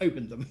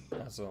opened them.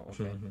 That's all.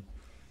 Okay.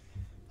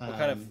 What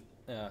kind of?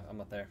 Yeah, I'm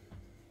not there.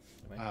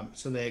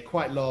 So they're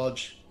quite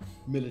large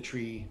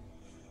military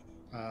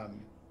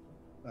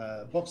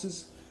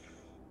boxes,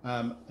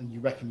 and you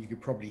reckon you could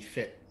probably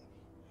fit.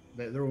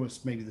 They're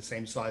almost maybe the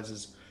same size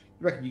as.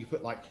 You reckon you could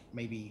put like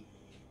maybe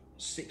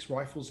 6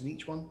 rifles in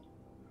each one.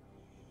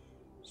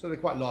 So they're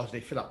quite large.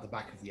 They fill up the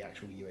back of the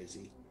actual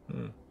UAZ.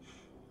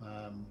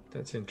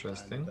 That's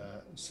interesting.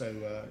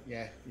 And,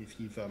 yeah, if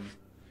you've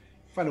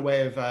found a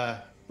way of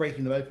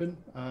breaking them open,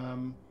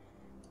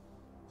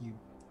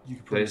 you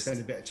could probably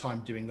spend a bit of time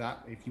doing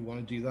that if you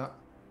want to do that.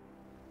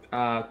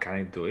 Can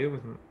I do it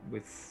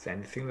with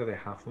anything that I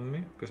have on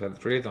me? Because I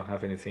really don't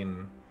have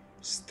anything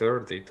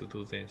sturdy to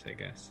do this, I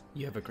guess.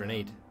 You have a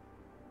grenade.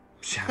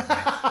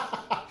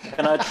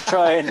 Can I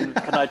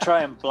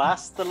try and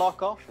blast the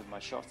lock off with my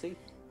shotty?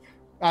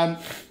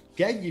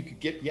 Yeah, you could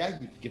give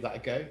that a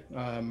go.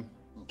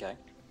 Okay.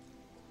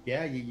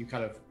 Yeah, you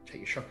kind of take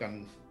your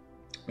shotgun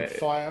and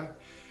fire.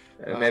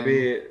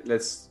 Maybe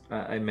let's.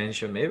 I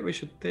mentioned maybe we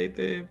should take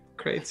the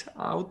crates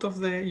out of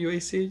the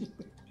UAC.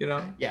 You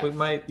know, yeah. We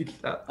might.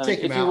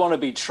 If you want to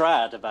be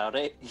trad about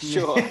it,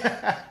 sure.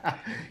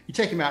 You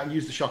take him out and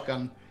use the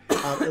shotgun.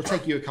 It'll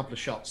take you a couple of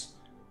shots.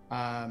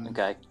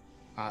 Okay.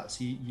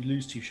 So you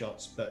lose 2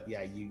 shots, but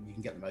yeah, you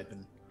can get them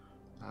open.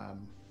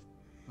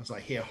 As I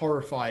hear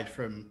horrified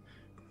from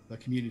the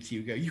community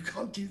who go, "You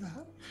can't do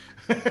that."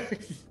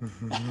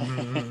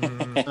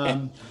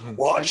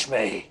 Watch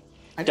me.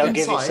 Don't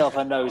give yourself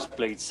a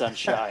nosebleed,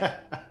 sunshine.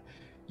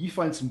 You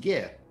find some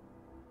gear.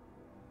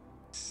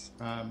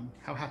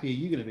 How happy are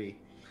you going to be?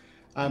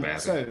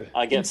 So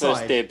I get inside,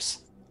 first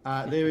dibs.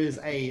 There is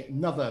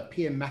another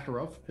PM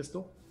Makarov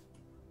pistol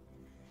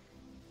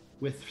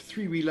with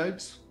 3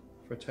 reloads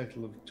for a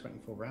total of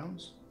 24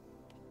 rounds.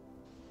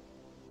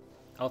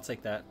 I'll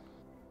take that.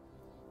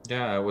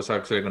 Yeah, I was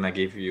actually gonna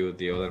give you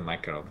the other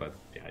Makarov, but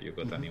yeah, you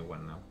got a new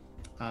one now.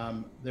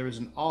 There is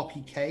an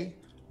RPK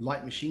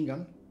light machine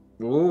gun.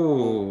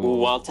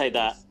 Ooh, I'll take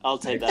that. I'll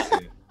take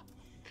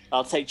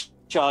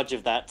charge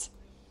of that.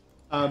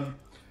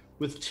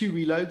 With 2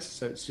 reloads,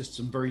 so it's just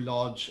some very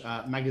large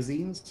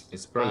magazines.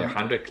 It's probably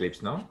 100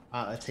 clips, no?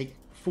 I take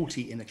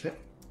 40 in a clip,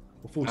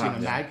 or 40 in a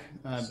mag.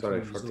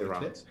 Sorry, 40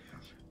 rounds.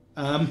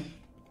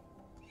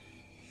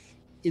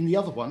 In the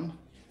other one,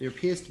 there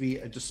appears to be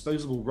a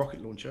disposable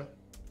rocket launcher.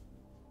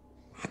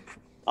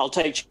 I'll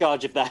take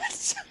charge of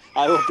that.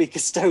 I will be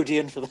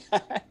custodian for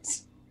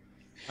that.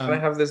 Can I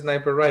have the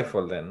sniper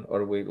rifle then,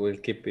 or we'll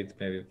keep it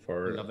maybe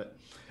for? I love it.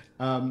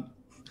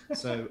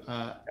 So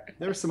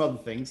there are some other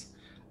things.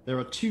 There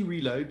are 2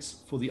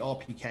 reloads for the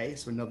RPK,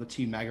 so another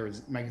 2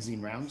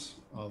 magazine rounds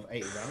of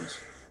 8 rounds.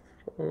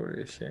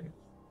 Holy shit!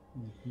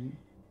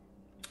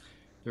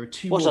 There are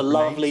two. What more a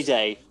lovely grenades.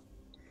 day.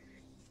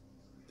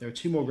 There are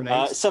two more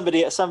grenades.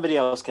 Somebody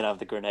else can have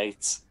the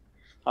grenades.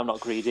 I'm not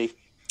greedy.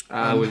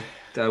 I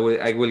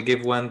will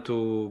give one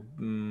to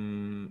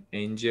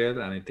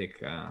Angel, and I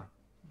take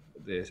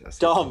this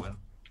Dom. one.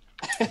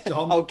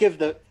 Dom. I'll give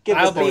the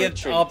boy a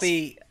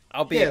treat.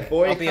 I'll be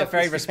a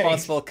very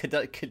responsible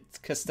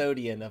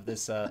custodian of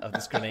this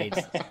grenade.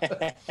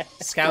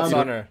 Scout's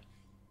honor.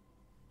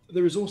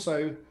 There is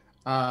also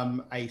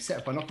a set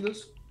of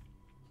binoculars.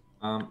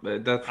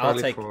 That's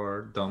probably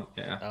for Dom.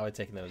 Yeah. I would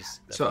take those.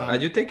 So are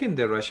you taking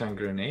the Russian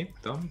grenade,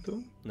 Dom,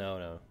 too?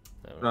 No.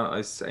 No,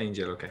 it's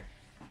Angel. Okay.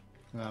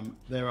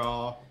 There's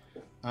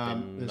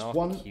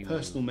one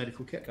personal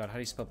medical kit. God, how do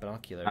you spell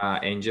binocular?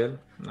 Angel,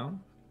 no?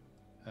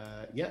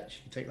 Yeah,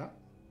 she can take that.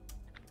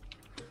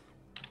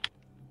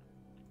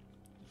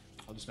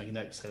 I'll just make a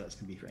note to say that's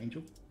going to be for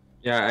Angel.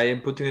 Yeah, I am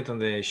putting it on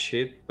the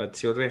sheet, but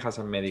she already has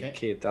a medic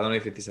kit. I don't know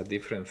if it is a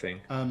different thing.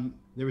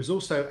 There is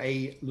also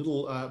a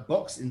little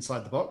box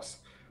inside the box,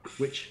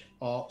 which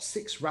are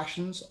 6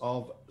 rations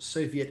of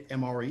Soviet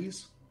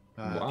MREs.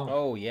 Wow.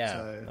 Oh, yeah.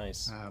 So,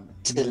 nice.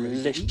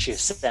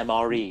 Delicious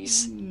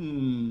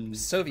MREs.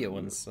 Soviet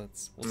ones.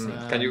 We'll see.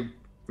 Can you,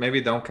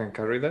 maybe Dom can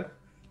carry that?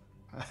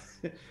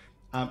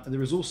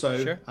 There is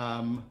also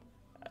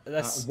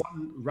That's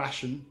one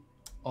ration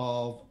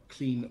of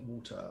clean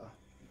water.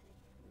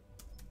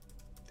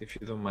 If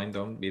you don't mind,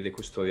 Dom, be the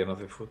custodian of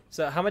the food.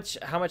 So how much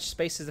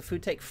space does the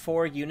food take?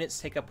 4 units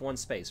take up 1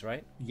 space,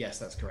 right? Yes,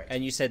 that's correct.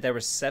 And you said there were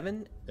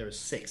 7? There is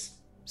 6.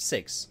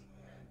 6.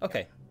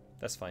 Okay,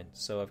 that's fine.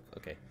 So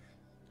okay.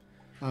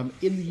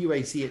 In the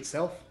UAC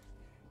itself,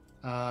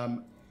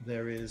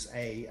 there is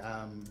a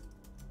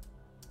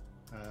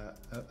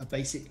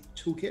basic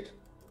toolkit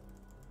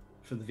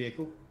for the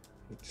vehicle.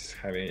 It's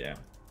heavy, yeah.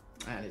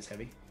 And it's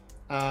heavy.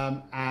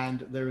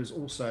 And there is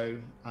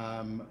also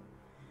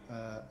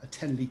a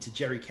 10-litre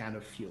jerry can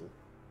of fuel.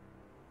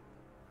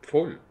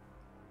 Full?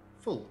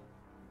 Full.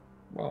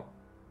 Wow.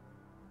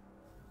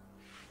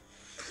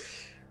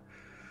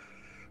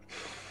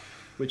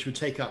 Which would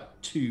take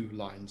up 2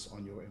 lines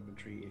on your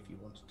inventory if you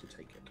wanted to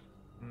take it.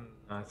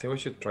 I think we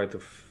should try to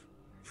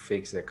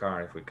fix the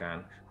car if we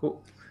can. Who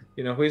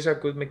is a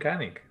good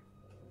mechanic?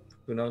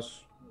 Who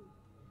knows?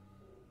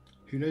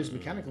 Who knows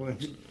mechanical?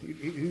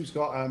 Who's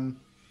got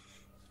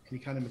any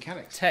kind of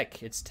mechanics?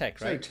 Tech. It's tech,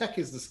 right? So tech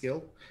is the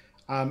skill.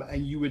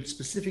 And you would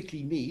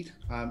specifically need,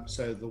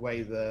 so the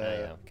way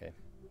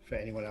for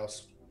anyone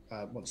else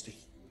wants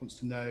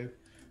to know,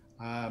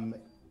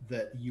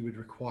 that you would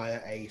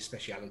require a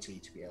speciality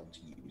to be able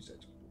to use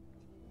it.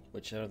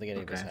 Which I don't think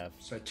any of us have.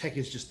 So tech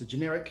is just the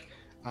generic,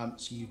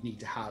 so you'd need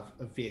to have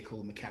a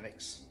vehicle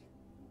mechanics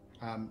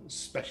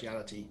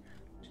speciality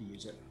to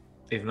use it.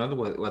 If not,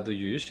 what do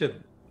you use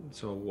it?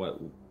 So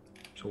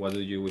what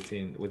do you with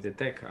the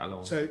tech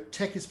alone? So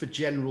tech is for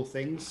general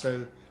things.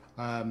 So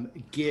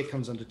gear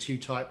comes under 2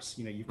 types.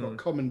 You've got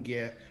common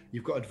gear,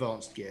 you've got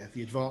advanced gear.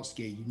 The advanced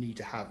gear, you need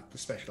to have the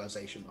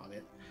specialization on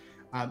it.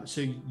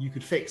 So you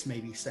could fix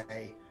maybe,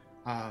 say,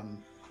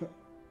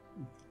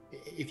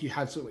 if you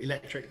had sort of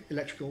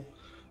electrical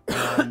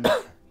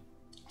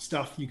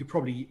stuff, you could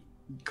probably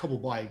cobble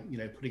by,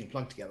 putting a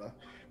plug together.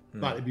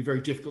 But it'd be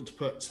very difficult to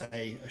put,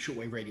 say, a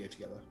shortwave radio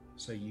together.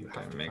 So you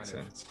have to make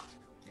sense.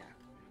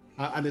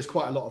 And there's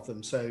quite a lot of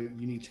them, so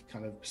you need to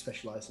kind of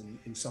specialize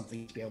in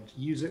something to be able to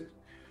use it.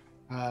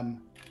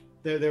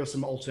 There are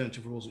some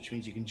alternative rules, which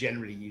means you can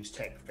generally use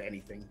tech for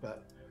anything,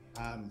 but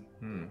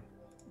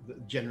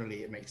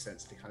generally it makes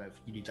sense to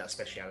you need that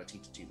speciality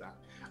to do that.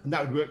 And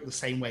that would work the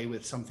same way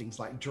with some things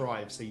like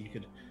drive. So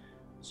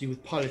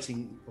with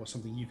piloting or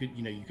something, you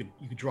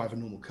could drive a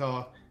normal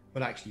car,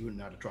 but actually you wouldn't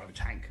know how to drive a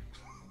tank,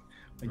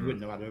 and you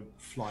wouldn't know how to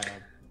fly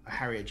a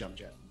Harrier jump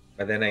jet.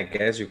 But then I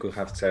guess you could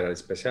have several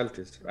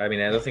specialties. I mean,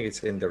 I don't think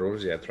it's in the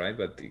rules yet, right?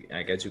 But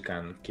I guess you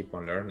can keep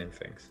on learning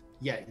things.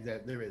 Yeah,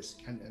 there is,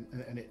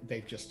 and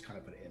they've just kind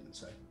of put it in.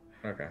 So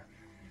okay.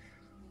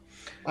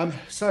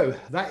 So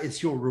that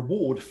is your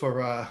reward for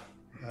a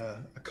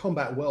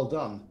combat well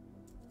done.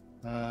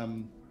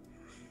 And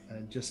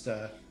just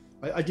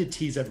I did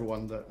tease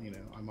everyone that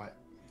I might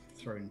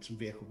throw in some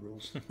vehicle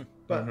rules,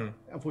 but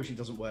unfortunately it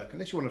doesn't work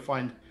unless you want to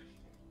find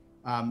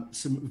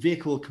some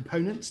vehicle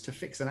components to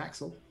fix an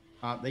axle.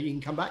 Then you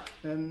can come back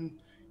and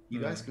you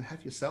guys can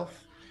have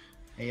yourself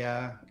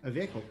a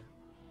vehicle.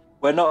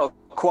 We're not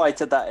quite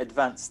at that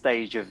advanced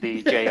stage of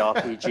the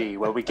JRPG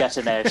where we get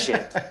an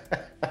airship.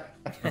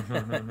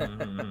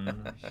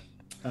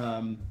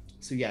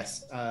 So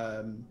yes,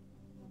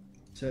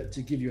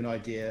 to give you an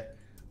idea,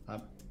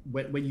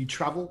 when you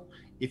travel,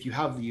 if you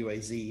have the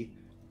UAZ,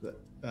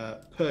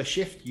 per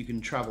shift you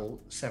can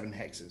travel 7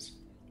 hexes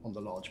on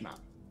the large map.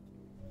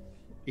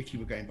 If you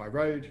were going by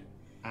road,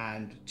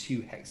 and 2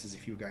 hexes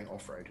if you were going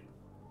off-road.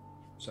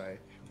 So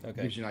it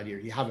gives you an idea.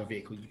 If you have a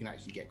vehicle, you can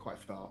actually get quite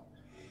far,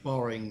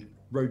 barring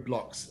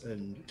roadblocks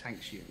and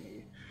tanks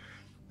shooting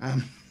at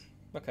you.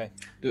 Okay.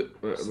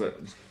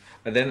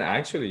 But then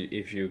actually,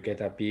 if you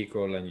get a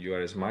vehicle and you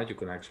are smart, you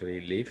can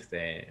actually leave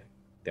the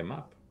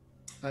map.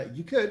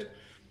 You could.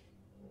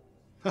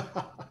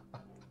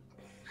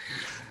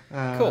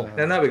 Cool.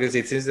 No, because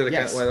it seems that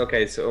Yes. well,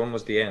 okay, it's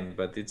almost the end,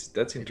 but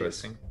that's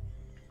interesting.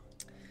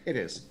 It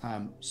is.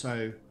 I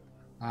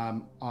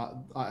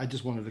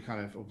just wanted to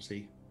kind of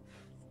obviously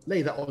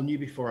lay that on you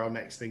before our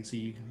next thing, so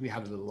we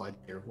had a little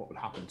idea of what would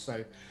happen.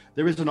 So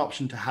there is an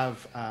option to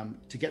have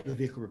to get the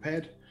vehicle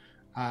repaired.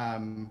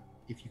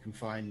 If you can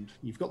find,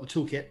 you've got the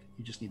toolkit,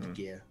 you just need the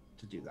gear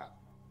to do that.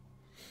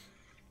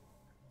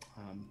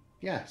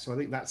 So I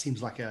think that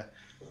seems like a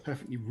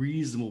perfectly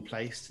reasonable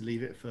place to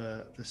leave it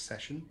for this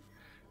session.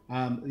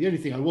 The only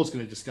thing I was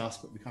going to discuss,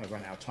 but we kind of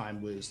ran out of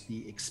time, was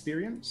the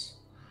experience,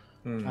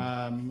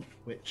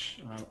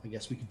 which I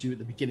guess we could do at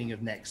the beginning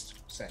of next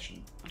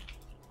session.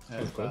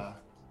 And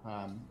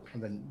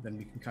then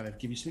we can kind of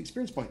give you some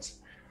experience points.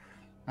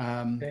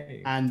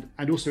 And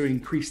also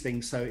increase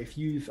things. So if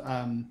you've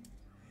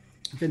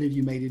if any of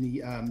you made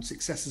any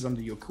successes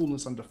under your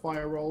coolness under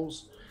fire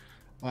rolls,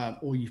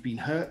 or you've been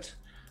hurt,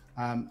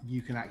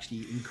 you can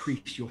actually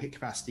increase your hit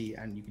capacity,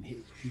 and you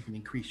can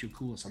increase your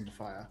coolness under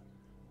fire.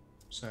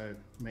 So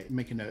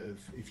make a note of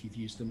if you've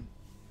used them.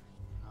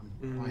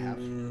 I have.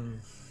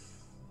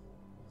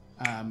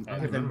 And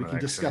then we can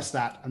discuss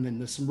that, and then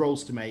there's some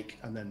rolls to make,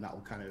 and then that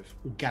will kind of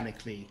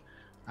organically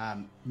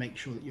make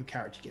sure that your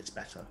character gets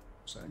better.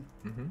 So,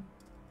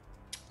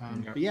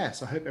 but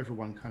yes, I hope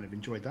everyone kind of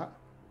enjoyed that.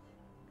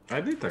 I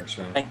did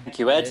actually. Thank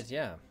you, Ed.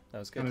 Yeah, that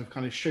was good.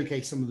 Kind of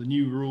showcase some of the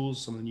new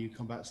rules, some of the new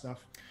combat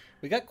stuff.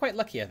 We got quite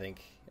lucky, I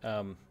think.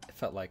 It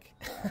felt like.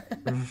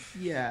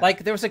 Yeah.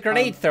 Like there was a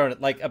grenade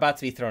about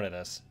to be thrown at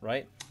us,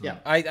 right? Yeah.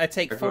 I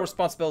take full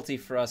responsibility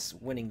for us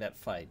winning that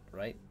fight,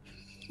 right?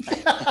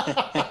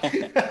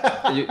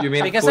 you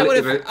mean because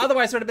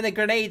otherwise it would have been a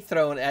grenade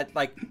thrown at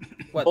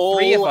All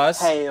three of us?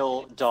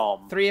 Hail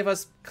Dom. Three of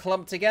us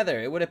clumped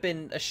together. It would have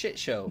been a shit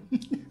show.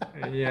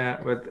 Yeah,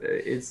 but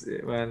it's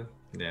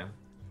yeah.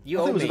 You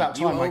owe me. About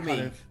You time owe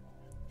me.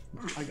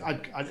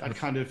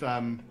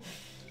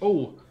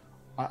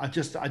 I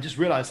just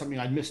realized something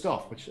I'd missed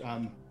off, which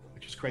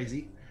was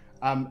crazy.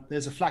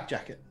 There's a flak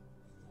jacket.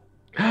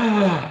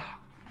 We're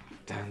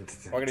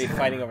gonna be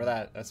fighting over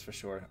that. That's for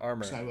sure.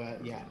 Armor. So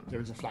there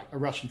is a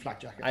Russian flak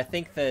jacket. I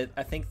think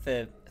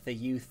the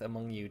youth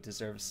among you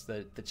deserves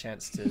the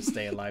chance to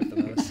stay alive the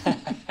most.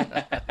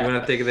 You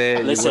wanna take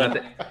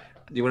the?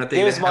 You wanna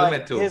take the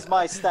helmet too? Here's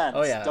my stance.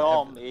 Oh, yeah.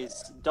 Dom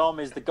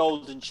is the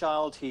golden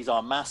child. He's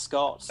our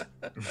mascot.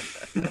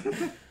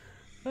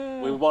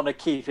 We want to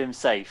keep him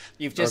safe.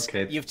 You've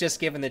just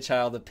given the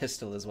child a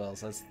pistol as well,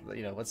 so that's,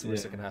 what's the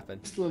worst that can happen?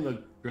 Pistol and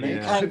a grenade.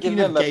 You can't give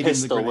him a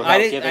pistol without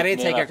I giving didn't him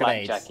take a a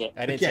grenade. jacket.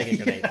 I didn't take a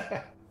grenade.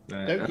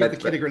 Don't give the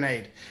kid a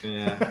grenade.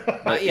 Yeah.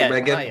 Not yet.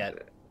 Not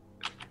yet.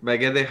 But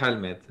get the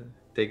helmet.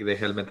 Take the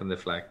helmet and the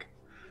flag.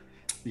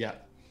 Yeah.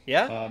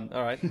 Yeah.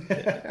 All right.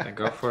 Yeah,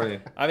 go for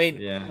it. I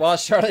mean, well,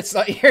 Charlotte's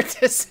not here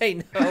to say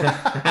no.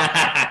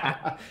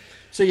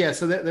 So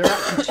there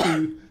are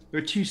actually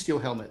two steel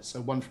helmets,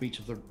 so one from each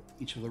of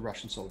the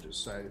Russian soldiers.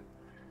 So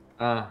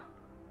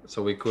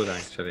so we could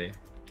actually.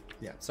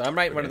 Yeah. So I'm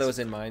writing one of those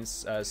in mine.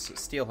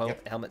 Steel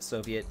helmet,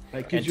 Soviet,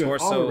 that gives and you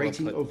torso. an armor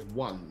rating of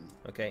 1.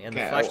 Okay, and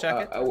the flash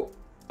jacket.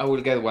 I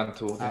will get one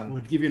too. That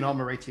would give you an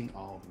armor rating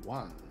of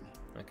 1.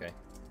 Okay.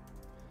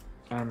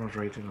 Armor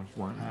rating of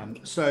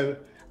 1.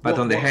 But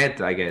on the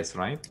head, I guess,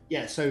 right?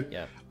 Yeah. So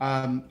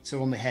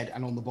on the head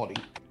and on the body.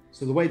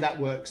 So the way that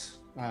works,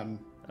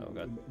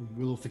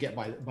 we'll forget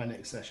by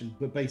next session.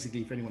 But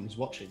basically, for anyone who's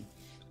watching,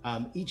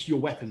 each of your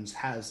weapons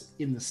has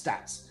in the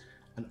stats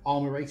an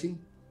armor rating.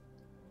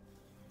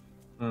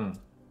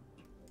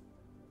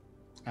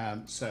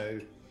 So,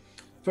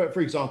 for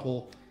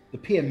example, the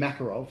PM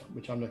Makarov,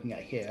 which I'm looking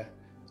at here,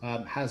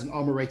 has an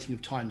armor rating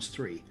of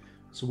 ×3.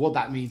 So what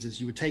that means is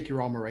you would take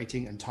your armor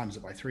rating and times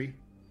it by 3,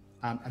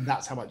 and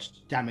that's how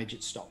much damage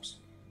it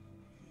stops.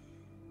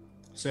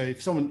 So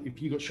if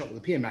you got shot with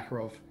a PM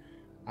Makarov,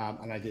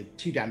 and I did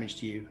 2 damage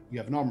to you, you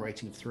have an armor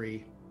rating of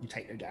 3, you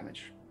take no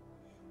damage.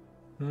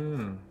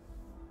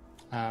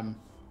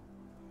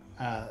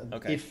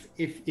 Okay.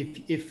 If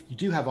you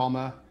do have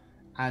armor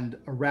and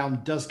a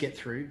round does get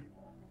through,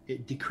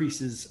 it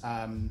decreases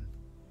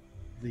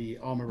the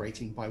armor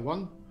rating by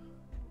 1.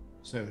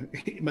 So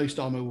most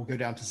armor will go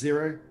down to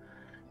 0,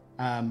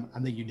 and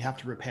then you'd have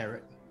to repair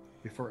it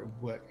before it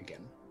would work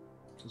again.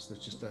 So it's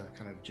just a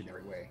kind of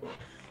generic way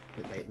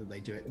that they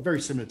do it. Very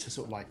similar to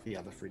sort of like the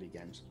other 3D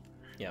games.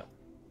 Yeah.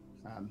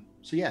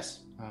 So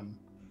yes.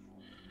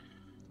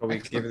 Or we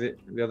give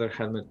the other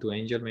helmet to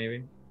Angel,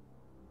 maybe.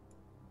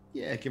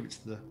 Yeah, give it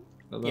to the.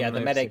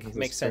 The medic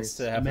makes sense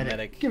to have the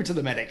medic. Give it to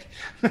the medic.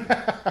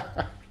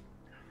 But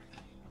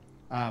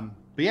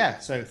yeah,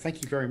 so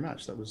thank you very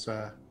much. That was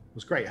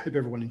great. I hope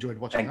everyone enjoyed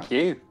watching. Thank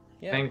you.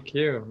 Yeah. Thank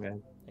you,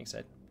 man. Thanks,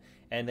 Ed,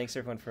 and thanks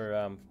everyone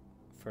for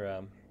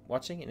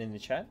watching and in the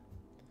chat.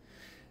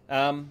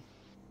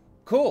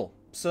 Cool.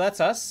 So that's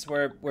us.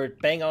 We're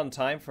bang on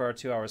time for our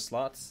 2-hour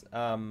slots.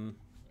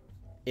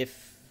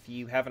 If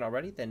you haven't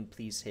already, then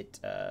please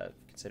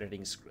consider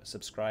hitting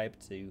subscribe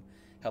to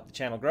help the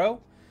channel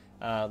grow.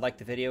 Like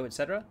the video,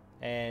 etc.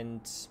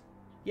 And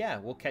yeah,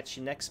 we'll catch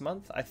you next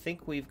month. I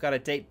think we've got a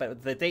date,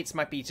 but the dates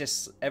might be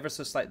just ever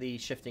so slightly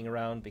shifting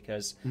around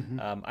because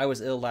I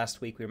was ill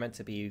last week. We were meant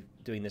to be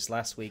doing this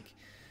last week,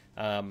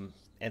 and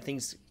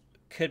things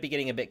could be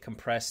getting a bit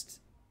compressed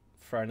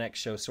for our next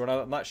show. So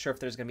I'm not sure if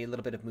there's going to be a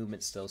little bit of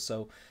movement still.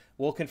 So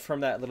we'll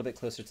confirm that a little bit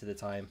closer to the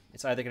time.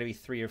 It's either going to be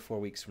 3 or 4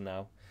 weeks from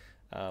now.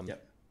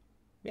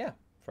 Yeah,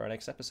 for our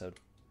next episode.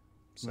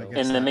 So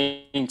in the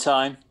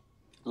meantime,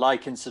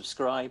 like and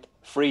subscribe.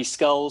 Free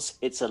skulls.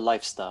 It's a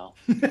lifestyle.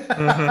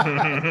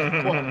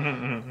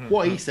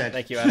 what he said.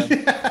 Thank you,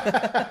 Adam.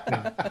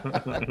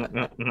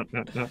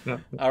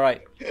 All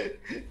right.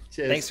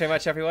 Cheers. Thanks very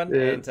much, everyone,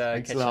 and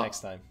catch you next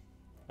time.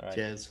 All right.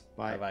 Cheers.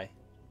 Bye. Bye-bye.